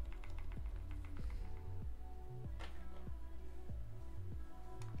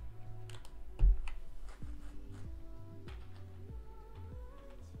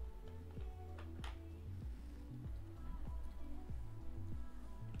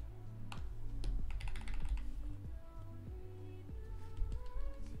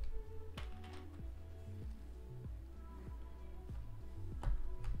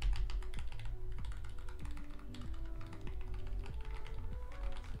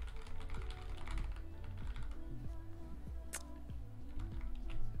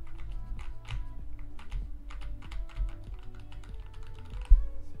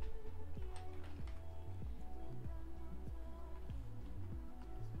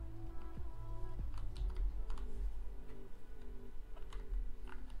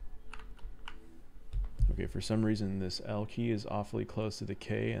 Okay, for some reason this L key is awfully close to the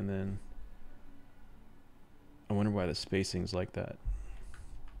K, and then I wonder why the spacing's like that.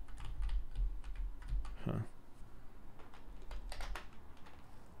 Huh.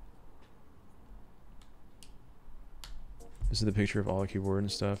 This is the picture of all the keyboard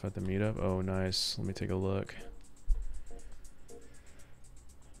and stuff at the meetup. Oh, nice. Let me take a look.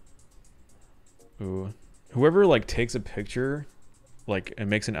 Ooh. Whoever like takes a picture like and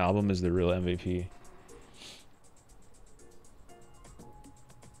makes an album is the real MVP.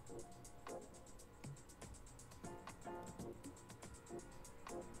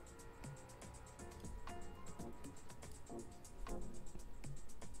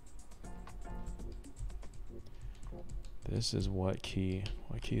 This is what key?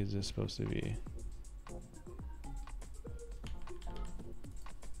 What key is this supposed to be?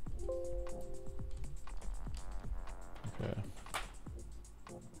 Okay.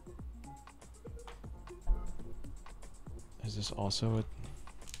 Is this also a...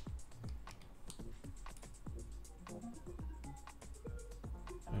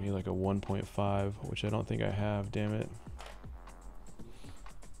 I need like a 1.5, which I don't think I have, damn it.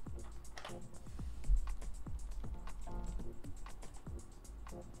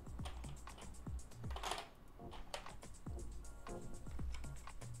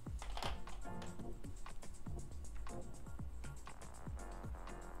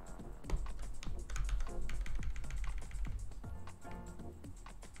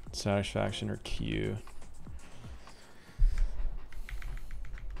 Satisfaction or Q.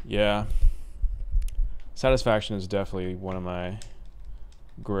 Yeah. Satisfaction is definitely one of my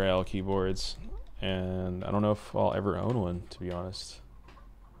grail keyboards, and I don't know if I'll ever own one, to be honest.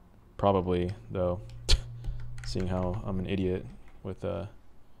 Probably, though, seeing how I'm an idiot with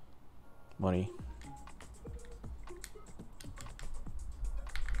money.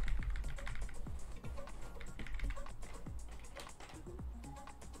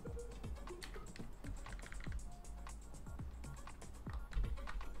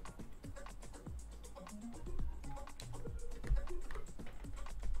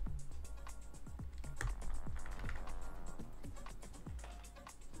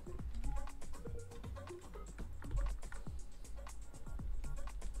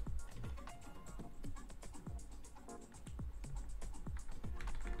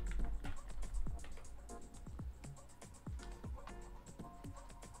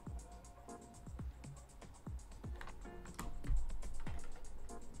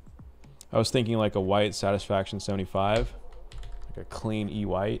 I was thinking like a white Satisfaction 75, like a clean E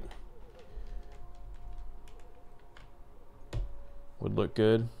white would look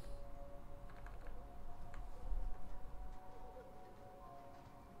good.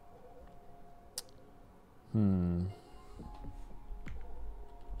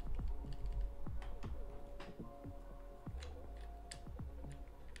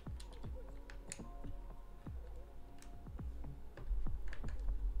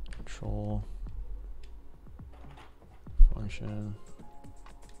 Control function.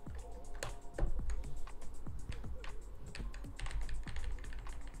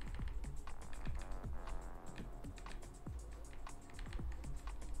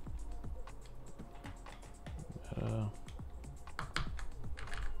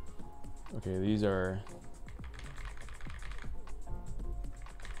 Okay, these are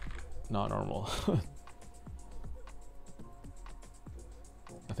not normal.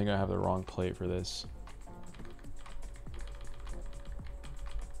 I think I have the wrong plate for this.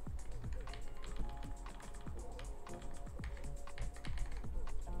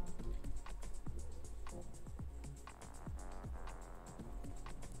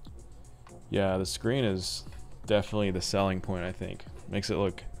 Yeah, the screen is definitely the selling point, I think. Makes it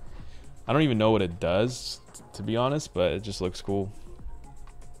look... I don't even know what it does, to be honest, but it just looks cool.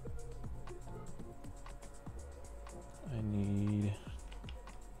 I need...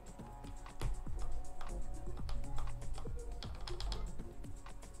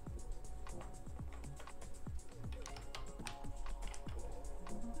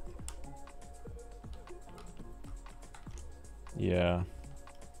 Yeah.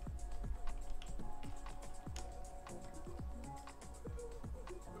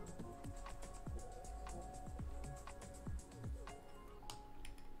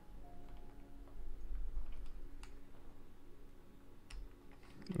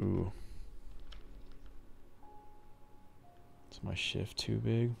 Ooh. Is my shift too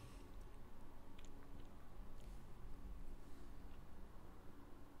big?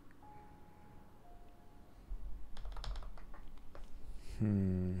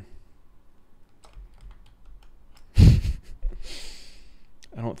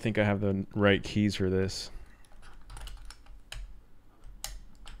 I don't think I have the right keys for this.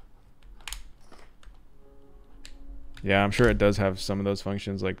 Yeah, I'm sure it does have some of those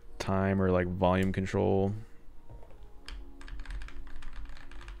functions like time or like volume control.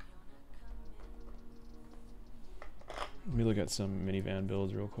 Let me look at some MiniVan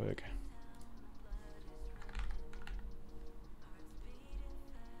builds real quick.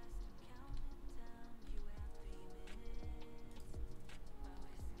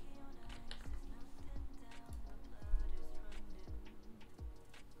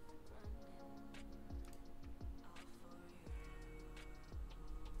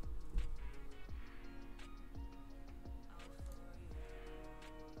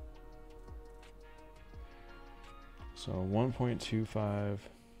 So 1.25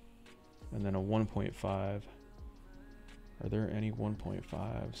 and then a 1.5. Are there any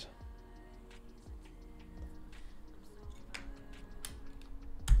 1.5s?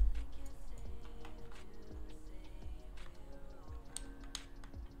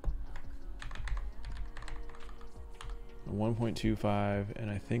 A 1.25, and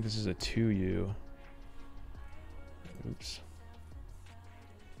I think this is a 2U. Oops.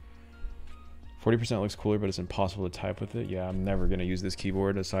 40% looks cooler, but it's impossible to type with it. Yeah, I'm never going to use this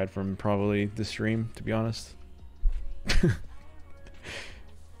keyboard aside from probably the stream, to be honest.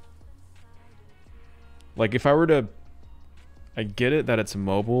 Like, if I were to... I get it that it's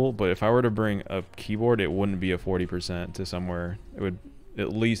mobile, but if I were to bring a keyboard, it wouldn't be a 40% to somewhere. It would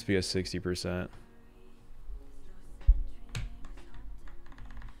at least be a 60%.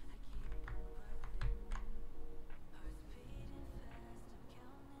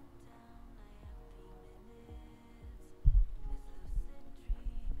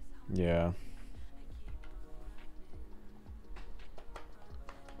 Yeah.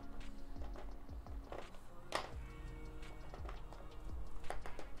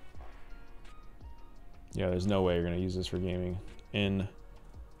 Yeah, there's no way you're going to use this for gaming.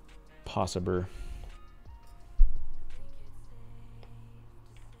 Impossible.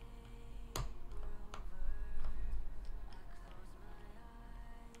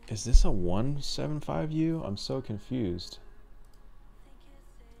 Is this a 175U? I'm so confused.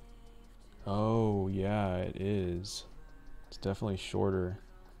 Oh, yeah, it is. It's definitely shorter.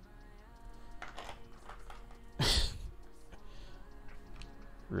 We're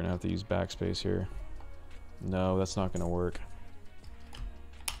going to have to use backspace here. No, that's not going to work.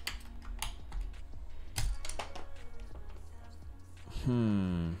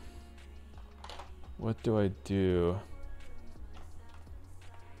 What do I do?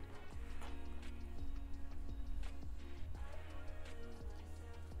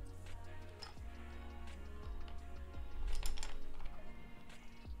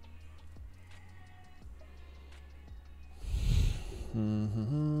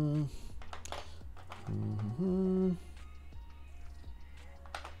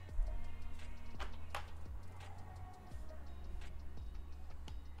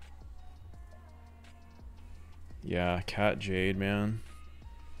 Yeah, Cat Jade, man.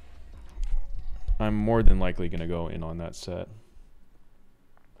 I'm more than likely gonna go in on that set.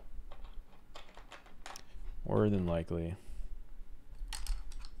 More than likely.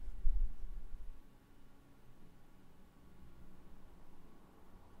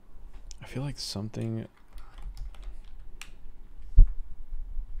 I feel like something...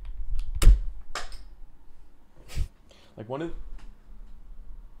 like one of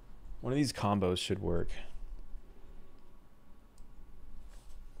these combos should work.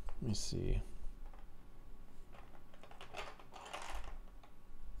 Let me see.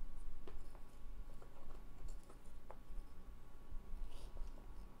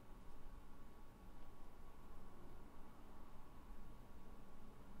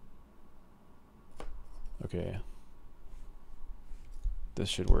 Okay. This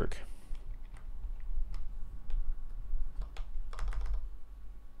should work.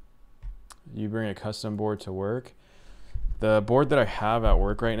 You bring a custom board to work. The board that I have at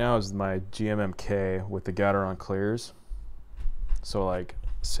work right now is my GMK with the Gateron clears. So like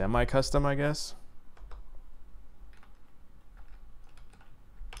semi-custom, I guess.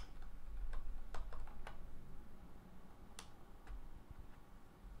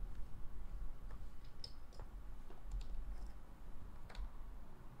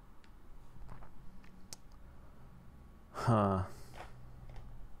 Huh.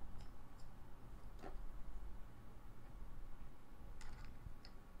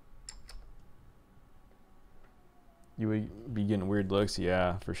 You would be getting weird looks,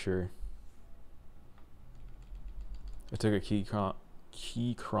 yeah, for sure. I took a Keychron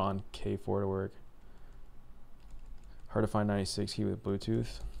K4 to work. Hard to find 96 key with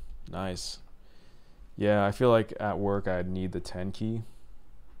Bluetooth. Nice. Yeah, I feel like at work I'd need the 10 key.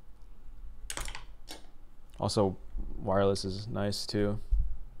 Also, wireless is nice too.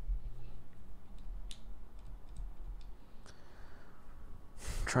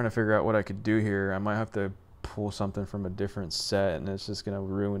 Trying to figure out what I could do here. I might have to pull something from a different set and it's just gonna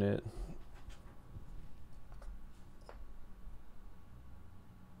ruin it.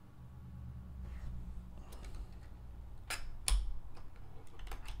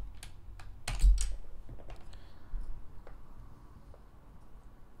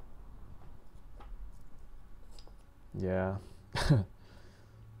 Yeah.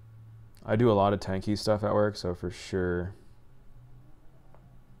 I do a lot of 10 key stuff at work, so for sure.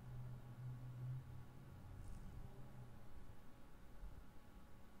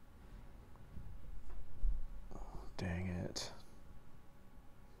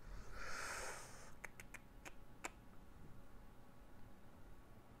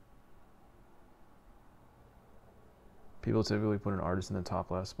 People typically put an artist in the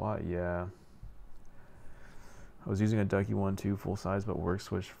top left spot. Yeah. I was using a Ducky 1.2 full size, but work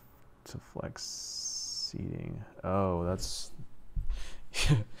switch to flex seating. Oh, that's...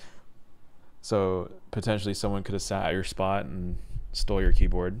 So potentially someone could have sat at your spot and stole your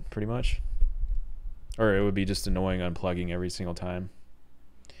keyboard, pretty much. Or it would be just annoying unplugging every single time.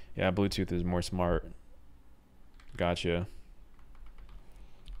 Yeah, Bluetooth is more smart. Gotcha.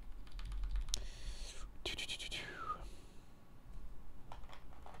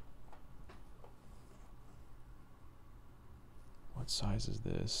 What size is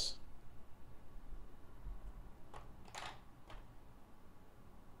this?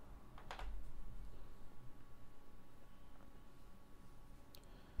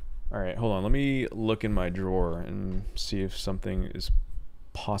 All right, hold on. Let me look in my drawer and see if something is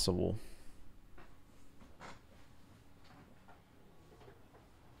possible.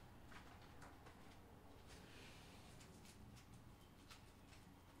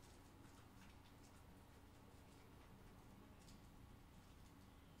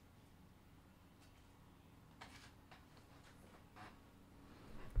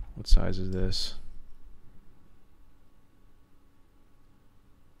 What size is this?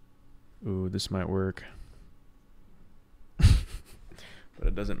 Ooh, this might work. But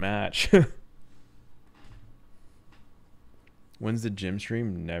it doesn't match. When's the gym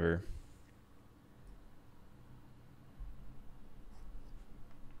stream? Never.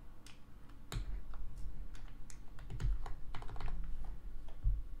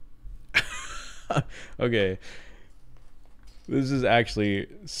 Okay. This is actually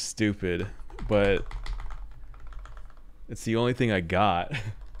stupid, but it's the only thing I got.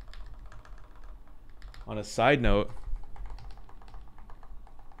 On a side note,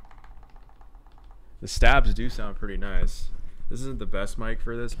 the stabs do sound pretty nice. This isn't the best mic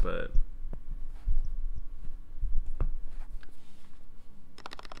for this, but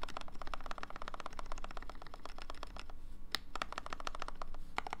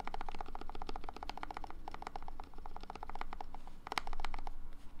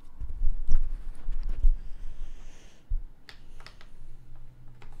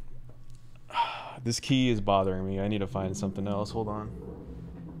this key is bothering me. I need to find something else. Hold on.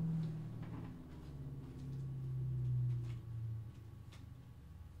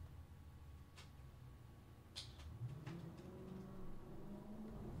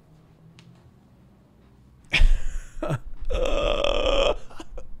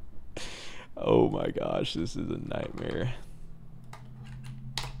 Oh my gosh, this is a nightmare.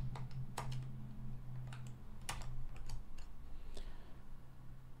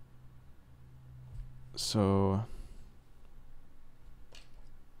 So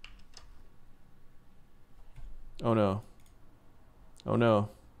oh no. Oh no.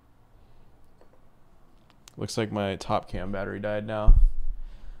 Looks like my top cam battery died now.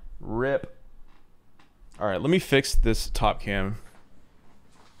 RIP. All right, let me fix this top cam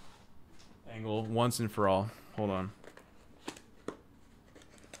angle once and for all. Hold on.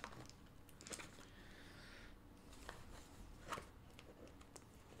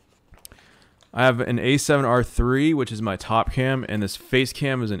 I have an A7R3, which is my top cam, and this face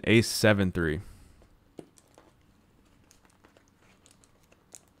cam is an A7 III.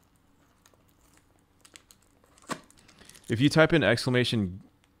 If you type in exclamation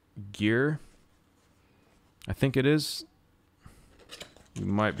gear, I think it is, you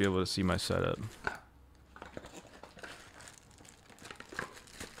might be able to see my setup.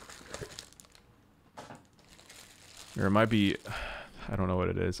 Or it might be, I don't know what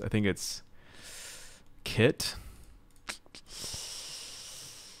it is. I think it's kit.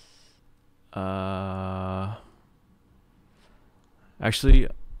 Actually,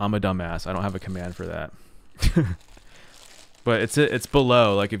 I'm a dumbass. I don't have a command for that. But it's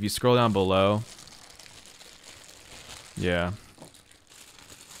below. Like if you scroll down below. Yeah.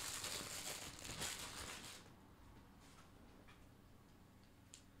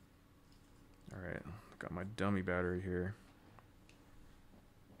 All right. Got my dummy battery here.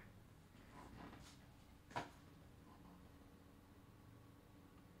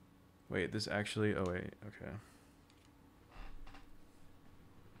 Wait, this actually, oh wait, okay.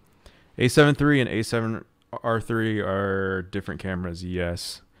 A7 III and A7R3 are different cameras,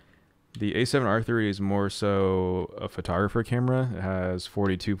 yes. The A7R3 is more so a photographer camera. It has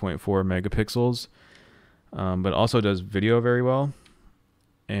 42.4 megapixels, but also does video very well.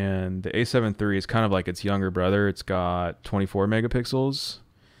 And the A7 III is kind of like its younger brother. It's got 24 megapixels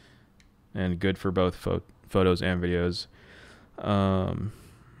and good for both photos and videos.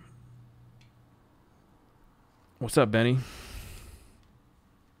 What's up, Benny?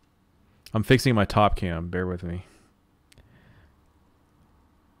 I'm fixing my top cam. Bear with me.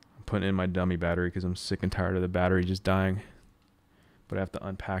 putting in my dummy battery because I'm sick and tired of the battery just dying. But I have to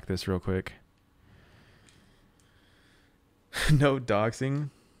unpack this real quick. No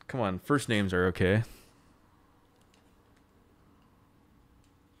doxing. Come on, first names are okay.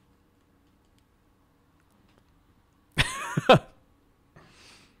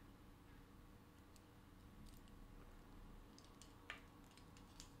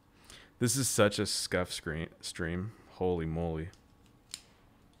 This is such a scuff stream. Holy moly.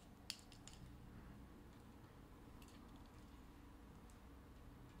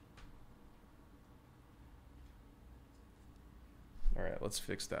 All right, let's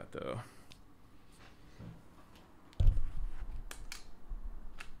fix that though.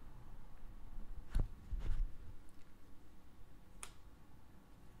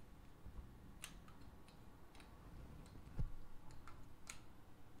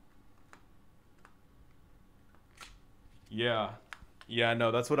 Yeah,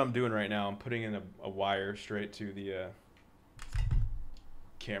 no, that's what I'm doing right now. I'm putting in a wire straight to the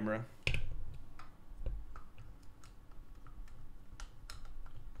camera.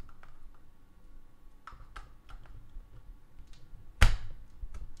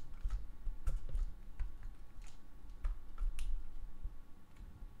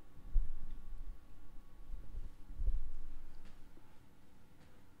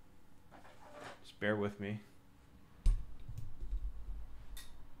 Just bear with me.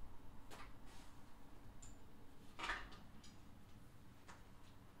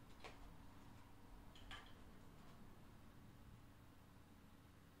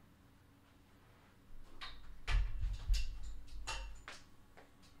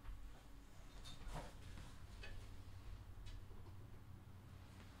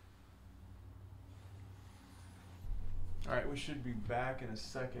 All right, we should be back in a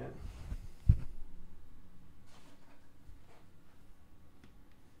second.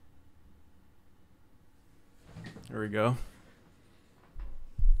 There we go.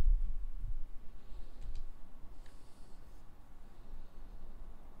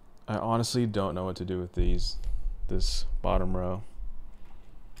 I honestly don't know what to do with this bottom row.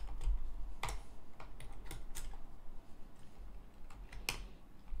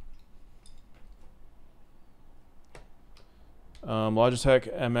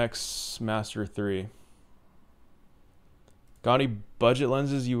 Logitech MX Master 3. Got any budget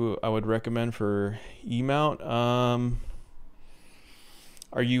lenses I would recommend for E-mount? Are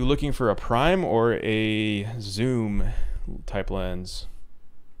you looking for a prime or a zoom type lens?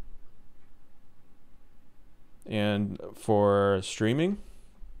 And for streaming,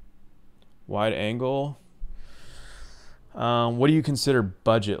 wide angle, what do you consider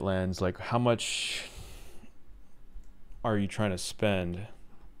budget lens? Like how much are you trying to spend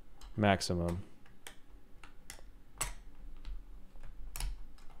maximum?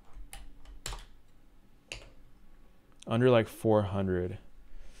 Under like 400.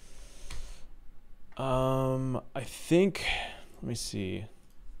 I think, let me see.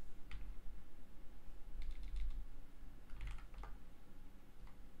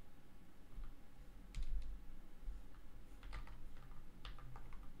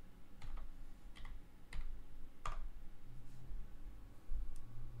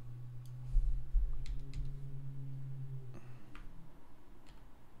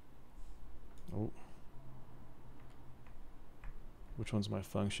 Oh. Which one's my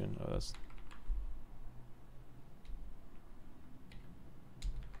function? Oh, that's...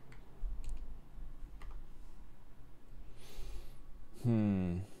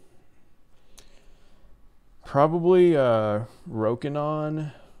 Probably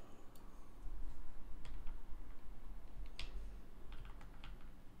Rokinon.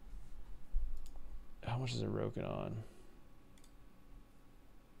 How much is a Rokinon?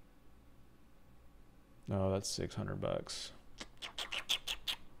 No, that's $600.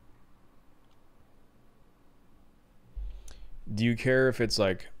 Do you care if it's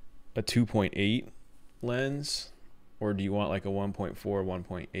like a 2.8 lens, or do you want like a 1.4,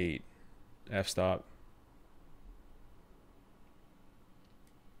 1.8 f-stop?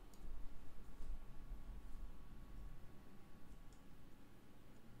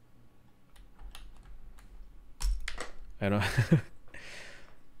 I don't.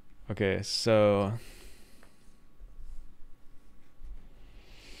 Okay, so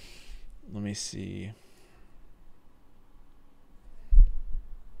let me see.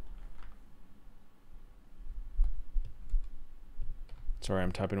 Sorry,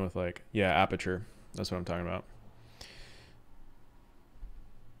 I'm typing with like, yeah, aperture. That's what I'm talking about.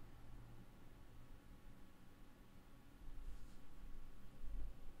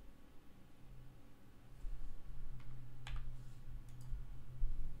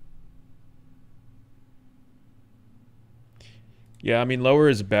 Yeah, I mean, lower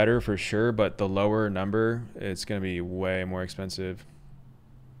is better for sure, but the lower number, it's going to be way more expensive.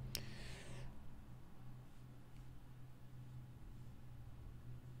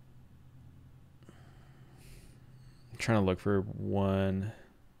 I'm trying to look for one.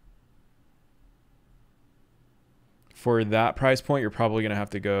 For that price point, you're probably going to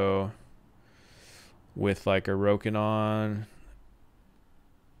have to go with like a Rokinon,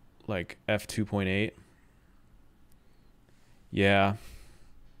 like f2.8. Yeah.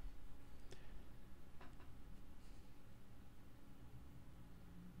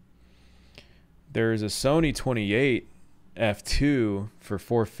 There's a Sony 28 f2 for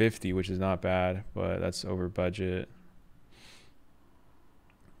 450, which is not bad, but that's over budget.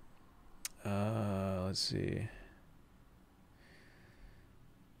 Let's see.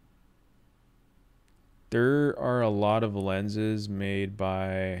 There are a lot of lenses made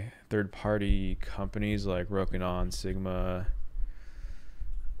by third-party companies like Rokinon, Sigma.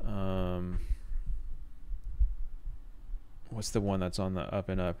 What's the one that's on the up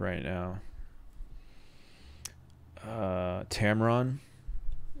and up right now? Tamron.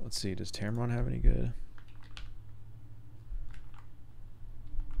 Let's see, does Tamron have any good?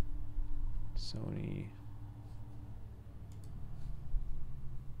 Sony.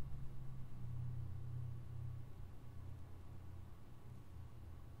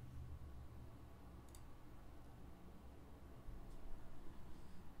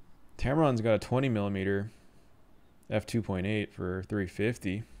 Tamron's got a 20 millimeter f2.8 for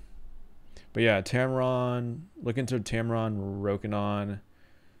 350. But yeah, Tamron, look into Tamron, Rokinon,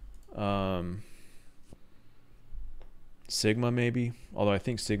 Sigma maybe. Although I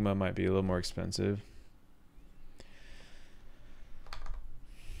think Sigma might be a little more expensive.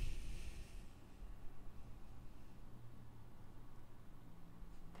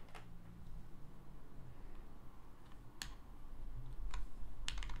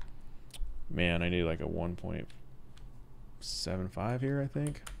 Man, I need like a 1.75 here, I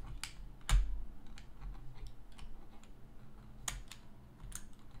think.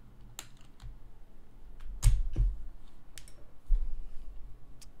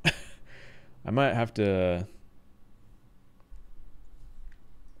 I might have to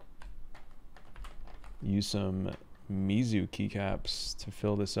use some Mizu keycaps to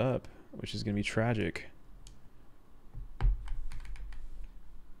fill this up, which is going to be tragic.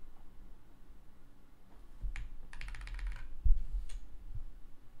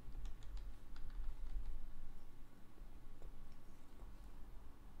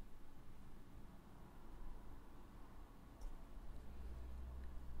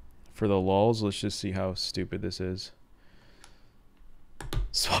 For the lulz, let's just see how stupid this is.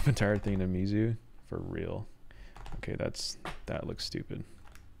 Swap entire thing to Mizu for real. Okay, that looks stupid.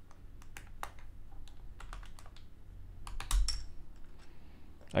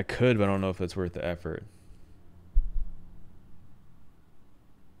 I could, but I don't know if it's worth the effort.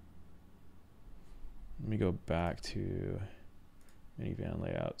 Let me go back to MiniVan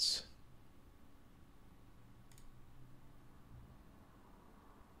layouts.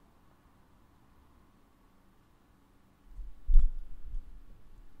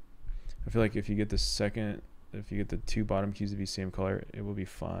 I feel like if you get the two bottom keys to be same color, it will be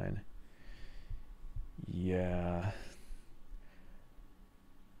fine. Yeah.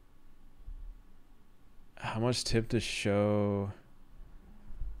 How much tip to show?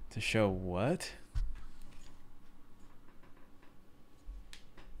 To show what?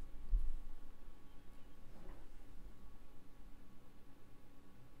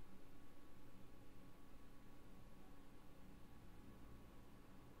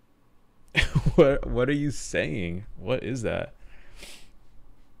 What are you saying? What is that?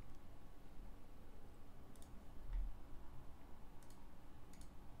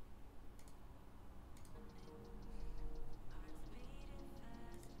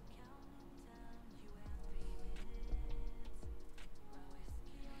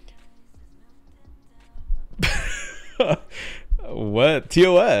 What?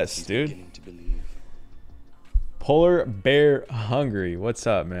 TOS, dude. Polar Bear Hungry. What's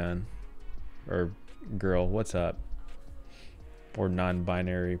up, man? Or girl, what's up? Or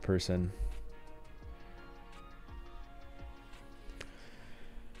non-binary person.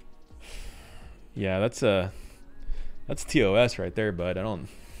 Yeah, that's TOS right there, bud. I don't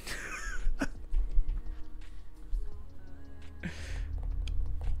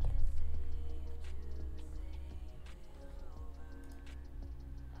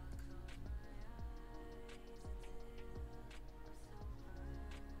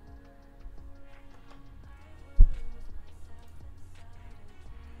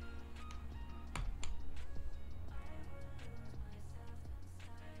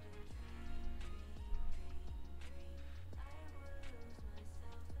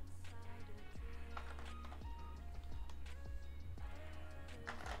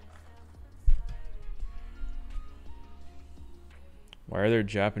Why are there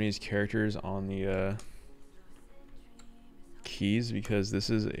Japanese characters on the keys? Because this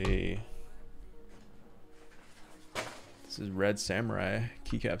is Red Samurai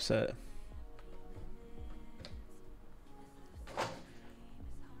keycap set.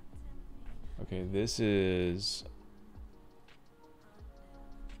 Okay, this is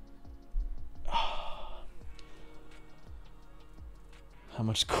how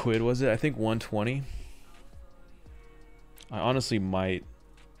much quid was it? I think 120. I honestly might.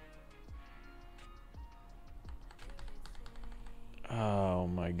 Oh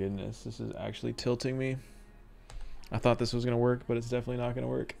my goodness, this is actually tilting me. I thought this was gonna work, but it's definitely not gonna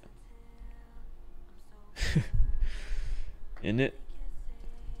work. Isn't it?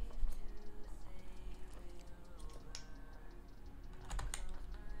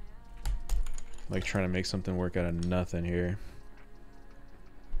 Like trying to make something work out of nothing here.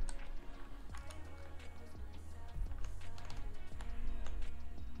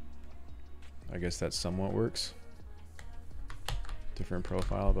 I guess that somewhat works. Different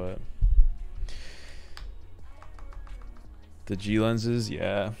profile, but the G lenses,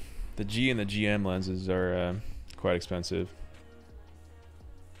 yeah. The G and the GM lenses are quite expensive.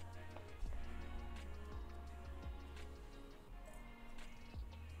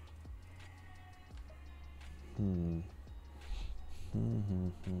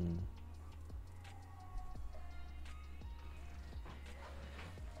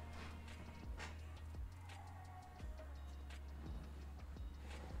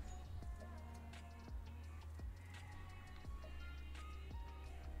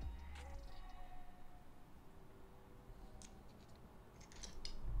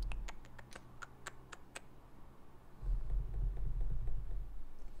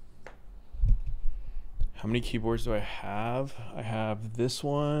 How many keyboards do I have? I have this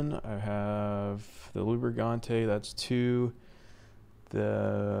one. I have the Lubergante, that's 2.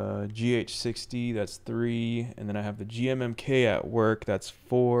 The GH60, that's 3. And then I have the GMMK at work, that's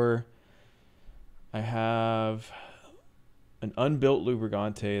 4. I have an unbuilt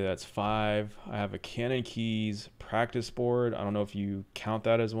Lubergante, that's 5. I have a Canon Keys practice board. I don't know if you count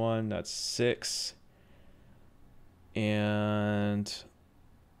that as one, that's 6. And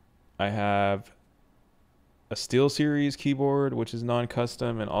I have a SteelSeries keyboard, which is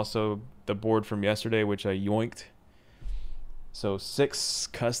non-custom, and also the board from yesterday, which I yoinked. So 6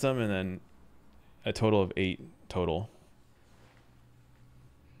 custom, and then a total of 8 total.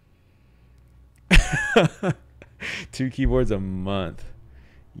 2 keyboards a month.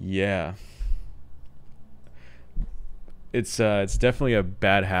 Yeah. It's definitely a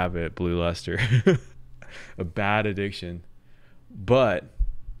bad habit, Blue Luster. A bad addiction. But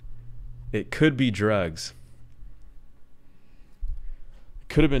it could be drugs.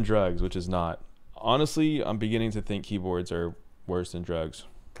 Could have been drugs, which is not. Honestly, I'm beginning to think keyboards are worse than drugs,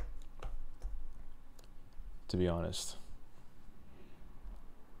 to be honest.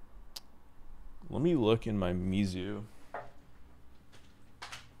 Let me look in my Mizu.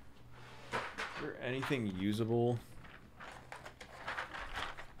 Is there anything usable?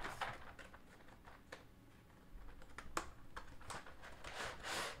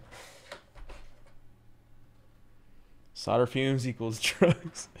 Solder fumes equals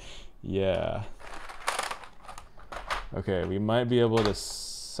drugs. Yeah. Okay, we might be able to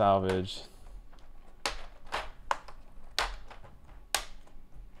salvage.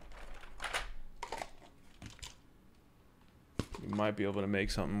 We might be able to make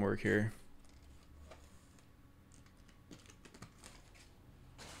something work here.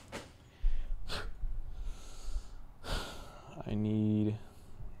 I need...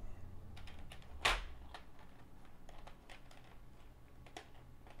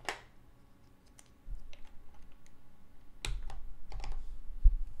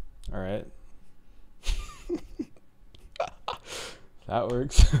 All right. That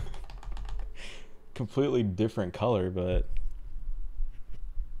works. Completely different color, but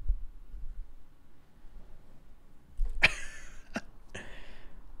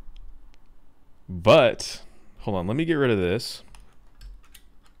hold on, let me get rid of this.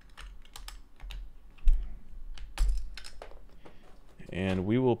 And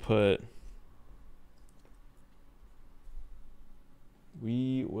we will put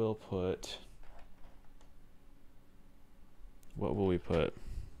what will we put?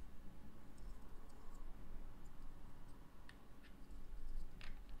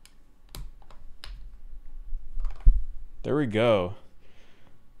 There we go.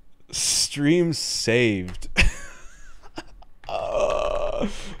 Stream saved. Oh,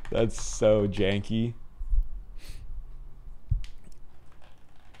 that's so janky.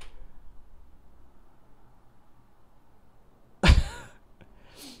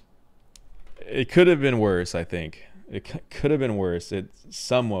 It could have been worse, I think. It could have been worse. It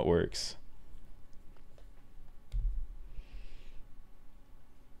somewhat works.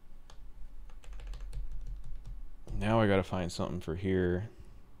 Now I gotta find something for here.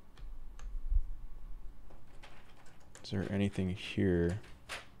 Is there anything here?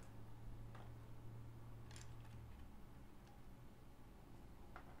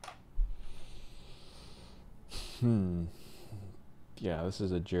 Yeah, this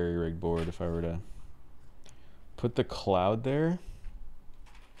is a jerry-rig board. If I were to put the cloud there,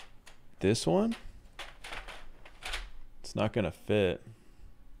 this one, it's not gonna fit.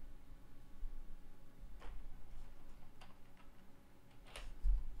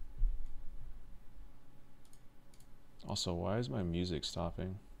 Also, why is my music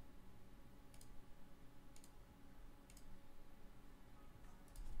stopping?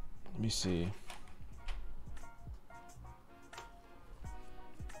 Let me see.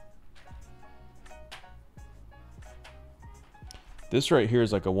 This right here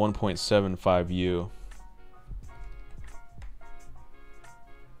is like a 1.75U.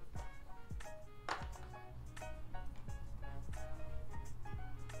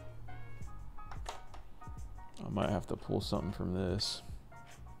 I might have to pull something from this.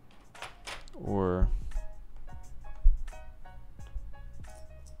 Or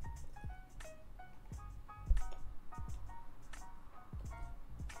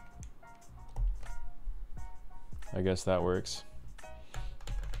I guess that works.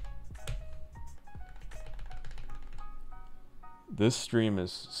 This stream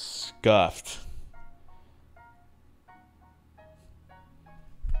is scuffed.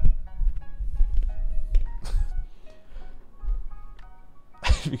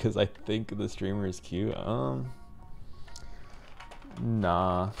 Because I think the streamer is cute.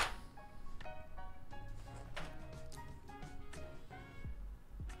 Nah.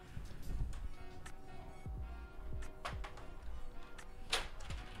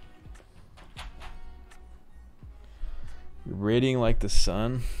 You're radiating like the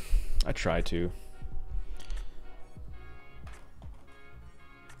sun? I try to.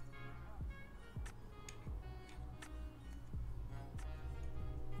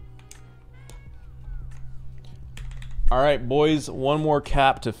 All right, boys, one more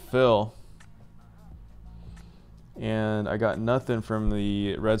cap to fill. And I got nothing from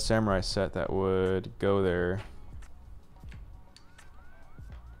the Red Samurai set that would go there.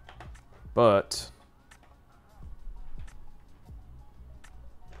 But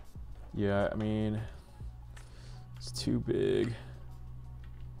yeah, I mean, it's too big.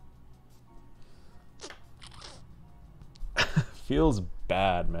 Feels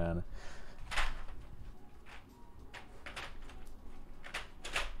bad, man.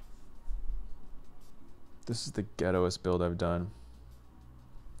 This is the ghettoest build I've done.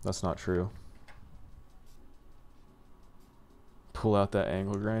 That's not true. Pull out that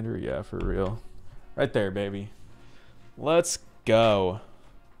angle grinder? Yeah, for real. Right there, baby. Let's go.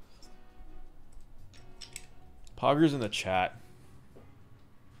 Poggers in the chat.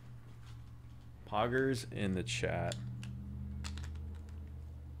 Poggers in the chat.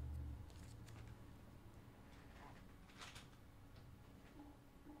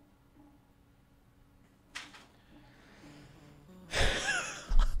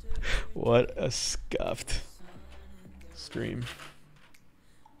 What a scuffed stream.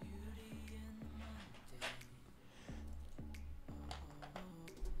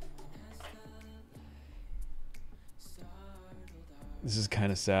 This is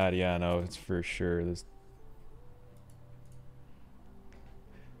kind of sad. Yeah, no, it's for sure. This.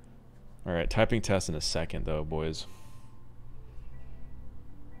 All right, typing test in a second, though, boys.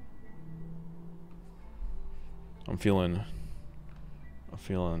 I'm feeling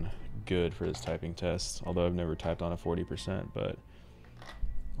good for this typing test, although I've never typed on a 40%, but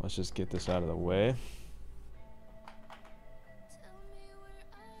let's just get this out of the way.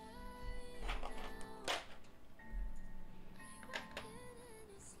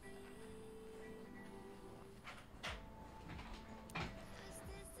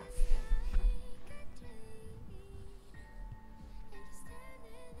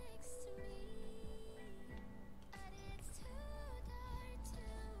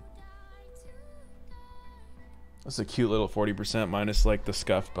 That's a cute little 40% minus like the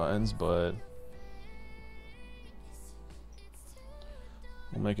scuff buttons, but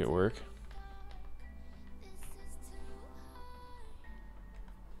we'll make it work.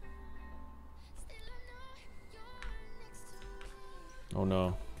 Oh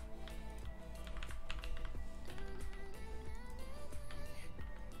no.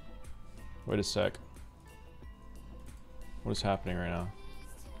 Wait a sec. What is happening right now?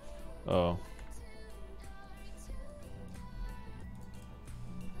 Oh.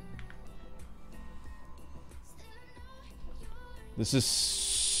 This is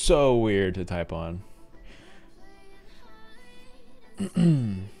so weird to type on.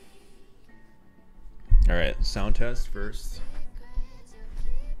 All right, sound test first.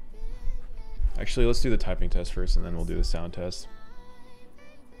 Actually, let's do the typing test first, and then we'll do the sound test.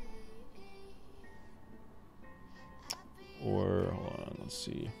 Or, hold on, let's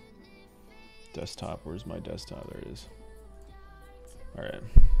see. Desktop, where's my desktop? There it is. All right.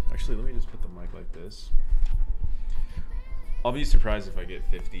 Actually, let me just put the mic like this. I'll be surprised if I get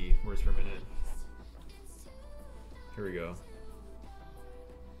 50 words per minute. Here we go.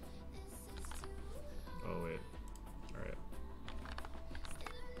 Oh, wait. All right.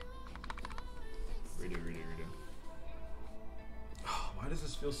 Redo. Oh, why does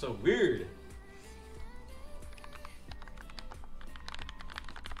this feel so weird?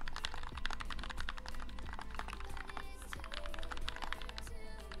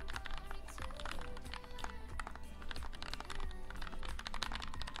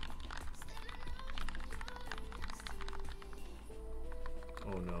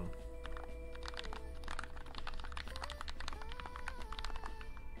 Oh no.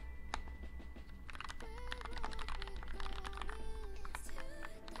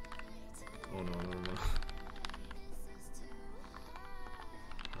 Oh no.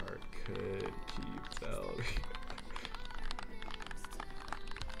 Heart could keep out.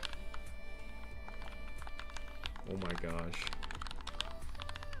 Oh my gosh.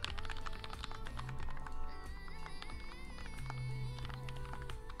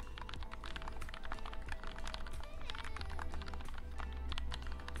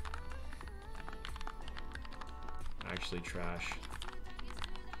 Actually trash.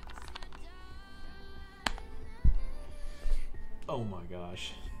 Oh my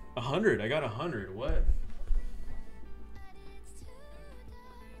gosh. 100. I got 100. What?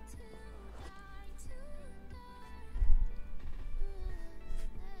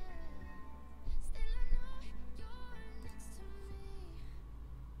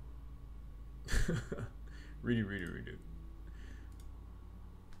 Redo.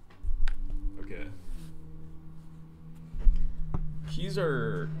 Okay. Keys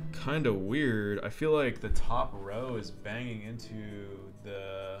are kind of weird. I feel like the top row is banging into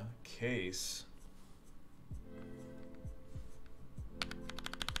the case.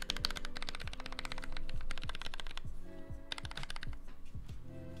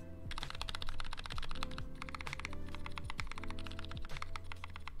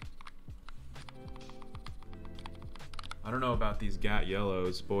 I don't know about these GAT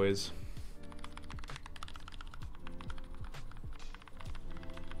yellows, boys.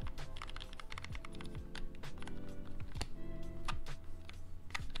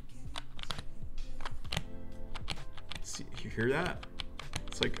 See, you hear that?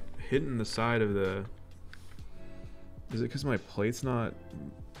 It's like hitting the side of the... Is it because my plate's not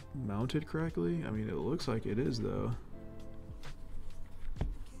mounted correctly? I mean, it looks like it is, though.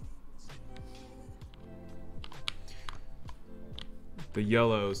 The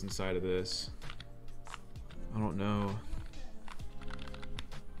yellows inside of this. I don't know.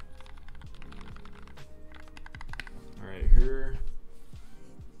 Alright, here.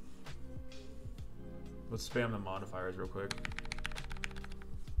 Let's spam the modifiers real quick.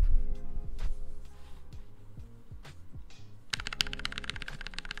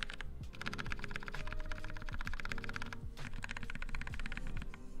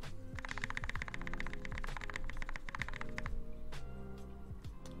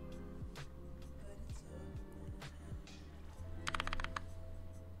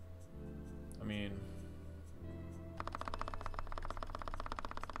 I mean,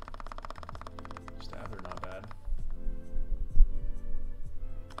 stabs are not bad.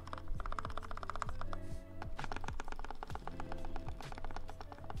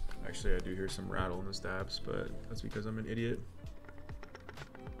 Actually, I do hear some rattle in the stabs, but that's because I'm an idiot.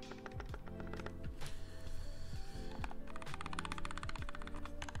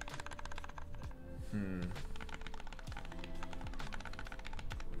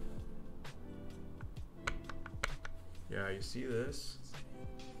 Yeah, you see this?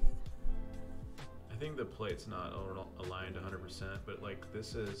 I think the plate's not aligned 100%, but like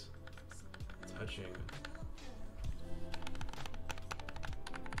this is touching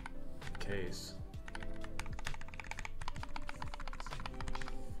the case.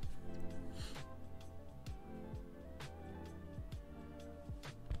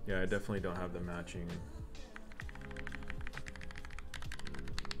 Yeah, I definitely don't have the matching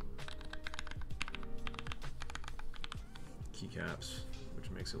keycaps,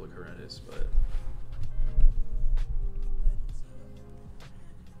 which makes it look horrendous, but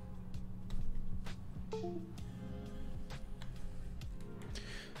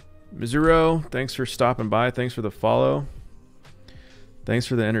Mizuro, thanks for stopping by. Thanks for the follow. Thanks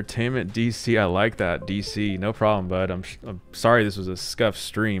for the entertainment, DC. I like that, DC. No problem, bud. I'm sorry this was a scuffed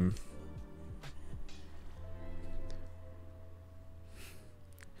stream.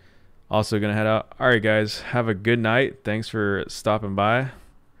 Also gonna head out. All right, guys. Have a good night. Thanks for stopping by.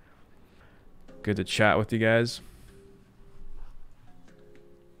 Good to chat with you guys.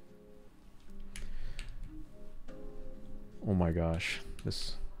 Oh my gosh,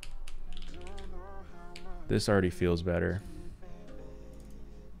 this already feels better.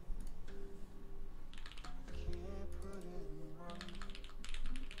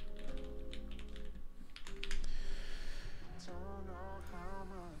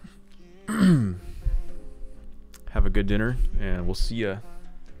 Have a good dinner, and we'll see you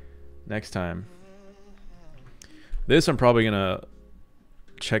next time. This, I'm probably gonna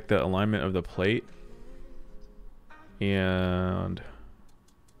check the alignment of the plate and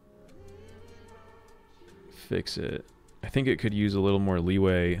fix it. I think it could use a little more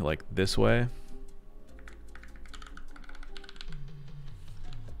leeway, like this way.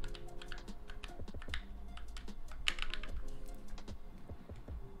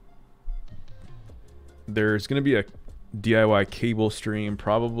 There's gonna be a DIY cable stream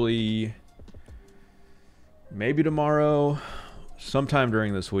probably maybe tomorrow, sometime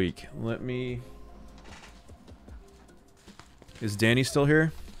during this week. Let me... Is Danny still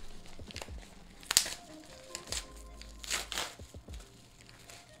here?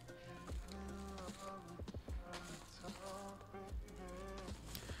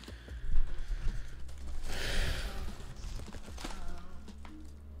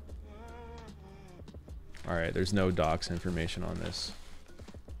 All right, there's no docs information on this.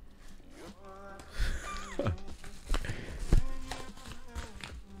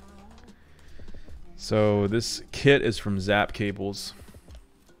 So this kit is from Zap Cables.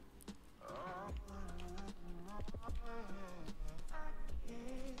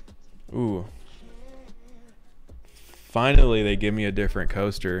 Ooh. Finally, they give me a different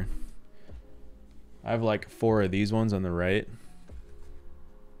coaster. I have like 4 of these ones on the right.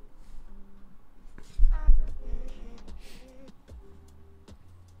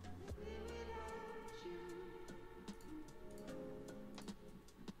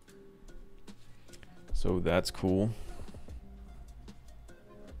 So that's cool.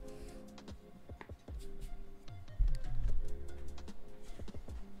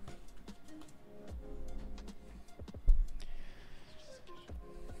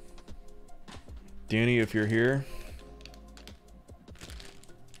 Danny, if you're here.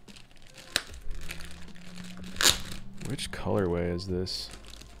 Which colorway is this?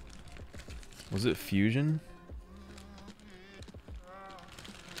 Was it Fusion?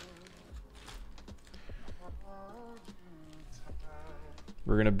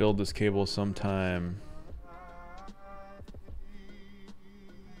 We're gonna build this cable sometime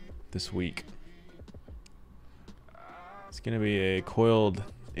this week. It's gonna be a coiled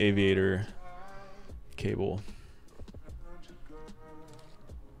aviator cable.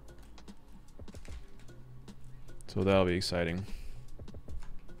 So that'll be exciting.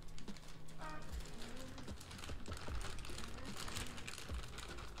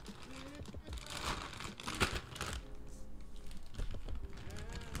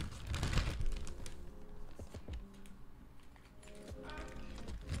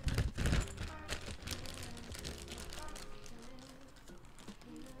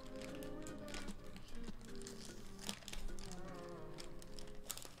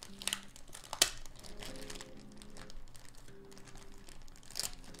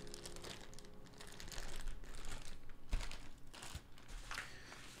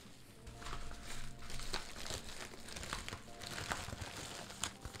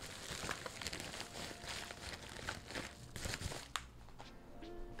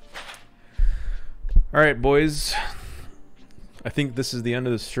 All right, boys. I think this is the end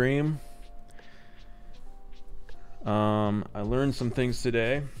of the stream. I learned some things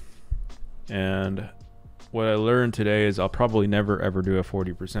today, and what I learned today is I'll probably never ever do a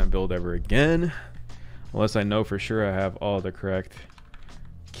 40% build ever again, unless I know for sure I have all the correct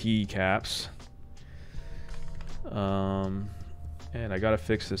keycaps. And I gotta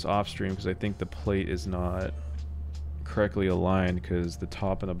fix this off stream because I think the plate is not correctly aligned because the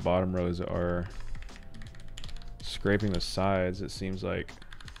top and the bottom rows are scraping the sides, it seems like.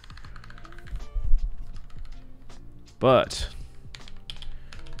 But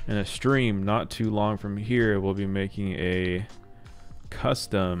in a stream not too long from here, we'll be making a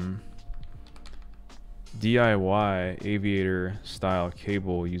custom DIY aviator style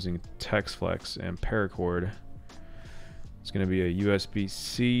cable using TexFlex and paracord. It's going to be a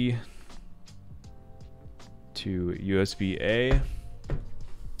USB-C to USB-A.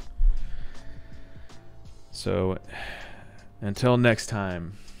 So until next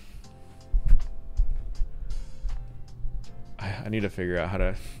time, I need to figure out how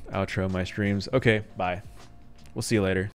to outro my streams. Okay, bye. We'll see you later.